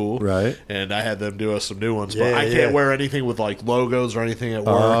 which is cool. Right. And I had them do us some new ones, but Yeah, I can't wear anything with like logos or anything at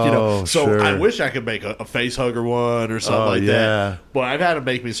work. So sure. I wish I could make a face hugger one or something like that. But I've had them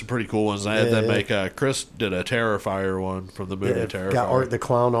make me some pretty cool ones. I had them make Chris did a Terrifier one from the movie Terrifier. Got Art the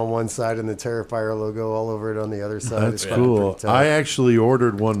Clown on one side and the Terrifier logo all over it on the other side. That's cool. I actually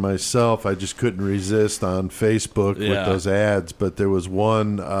ordered one myself. I just couldn't resist on Facebook with those ads. But there was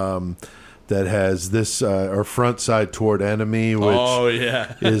one that has this or front side toward enemy, which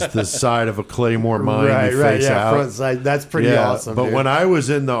is the side of a claymore mine. Right, face out. front side. That's pretty awesome. But dude. when I was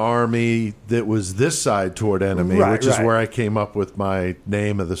in the Army, that was this side toward enemy, which is where I came up with my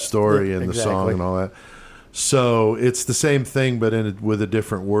name of the story and the song and all that. So it's the same thing, but with a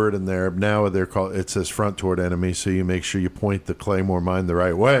different word in there. Now it says front toward enemy, so you make sure you point the claymore mine the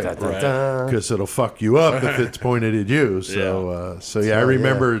right way, because it'll fuck you up if it's pointed at you. So, I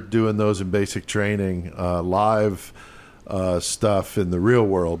remember doing those in basic training, live stuff in the real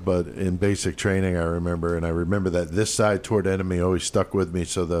world, but in basic training, I remember that this side toward enemy always stuck with me.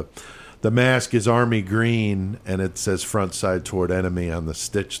 So the mask is army green, and it says front side toward enemy on the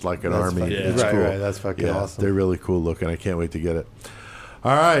stitched like an army. It's cool. Right. That's fucking awesome. They're really cool looking. I can't wait to get it.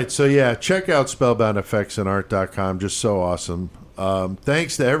 All right. So, check out spellboundeffectsandart.com. Just so awesome.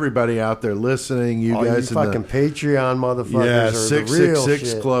 Thanks to everybody out there listening. You guys, you fucking Patreon motherfuckers, are 666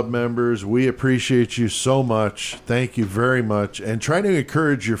 the real Club members. We appreciate you so much. Thank you very much, and try to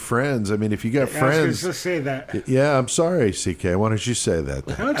encourage your friends. I mean, if you got friends, I was going to say that. Yeah, I'm sorry, CK. Why don't you say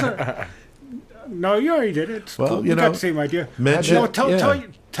that? No, you already did it. Well, cool. You got the same idea.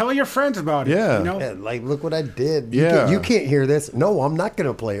 Tell your friends about it. Yeah. like, look what I did. Yeah. You can't hear this. No, I'm not going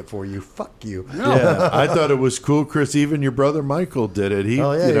to play it for you. Fuck you. No. Yeah, I thought it was cool, Chris. Even your brother Michael did it. He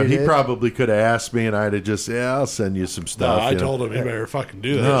probably could have asked me, and I'd have just, I'll send you some stuff. No, I told him he better fucking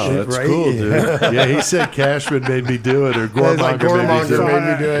do that. No, shit. that's cool, dude. Yeah, he said Cashman made me do it, or Gormonger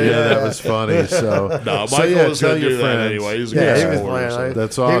made me do it. Yeah, that was funny. So, Michael was going to do that anyway. He was playing.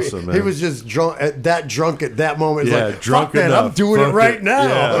 That's awesome, man. He was just drunk at that moment. He's like, drunk fuck that, enough. I'm doing it right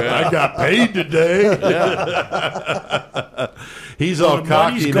now. I got paid today. He's all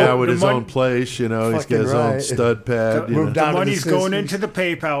cocky now with his own place. He's got his own stud pad. The money's going into the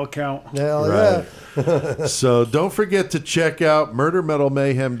PayPal account. Hell yeah. So don't forget to check out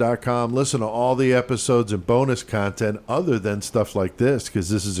murdermetalmayhem.com. Listen to all the episodes and bonus content other than stuff like this,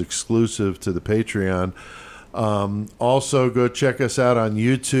 because this is exclusive to the Patreon. Also, go check us out on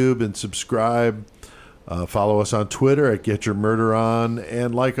YouTube and subscribe. Follow us on Twitter at Get Your Murder On,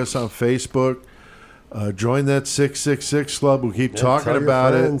 and like us on Facebook. Join that 666 Club. We'll keep talking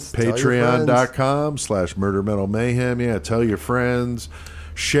about it. Patreon.com/MurderMetalMayhem. Yeah, tell your friends.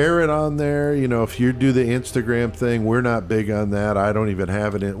 Share it on there. If you do the Instagram thing, we're not big on that. I don't even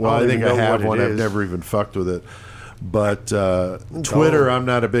have it. I think I have one. I've never even fucked with it. But Twitter, I'm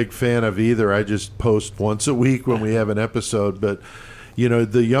not a big fan of either. I just post once a week when we have an episode. But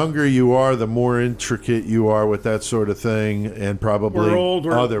the younger you are, the more intricate you are with that sort of thing, and probably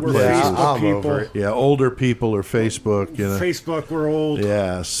other places. Facebook people. Yeah, older people or Facebook. Facebook, we're old.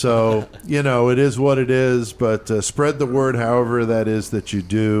 Yeah, so it is what it is. But spread the word, however that is that you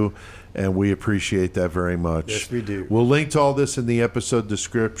do, and we appreciate that very much. Yes, we do. We'll link to all this in the episode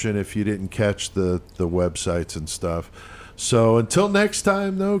description if you didn't catch the websites and stuff. So until next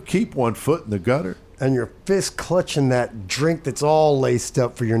time, though, keep one foot in the gutter. And your fist clutching that drink that's all laced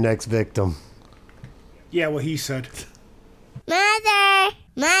up for your next victim. Yeah, what he said.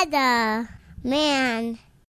 Mother, man.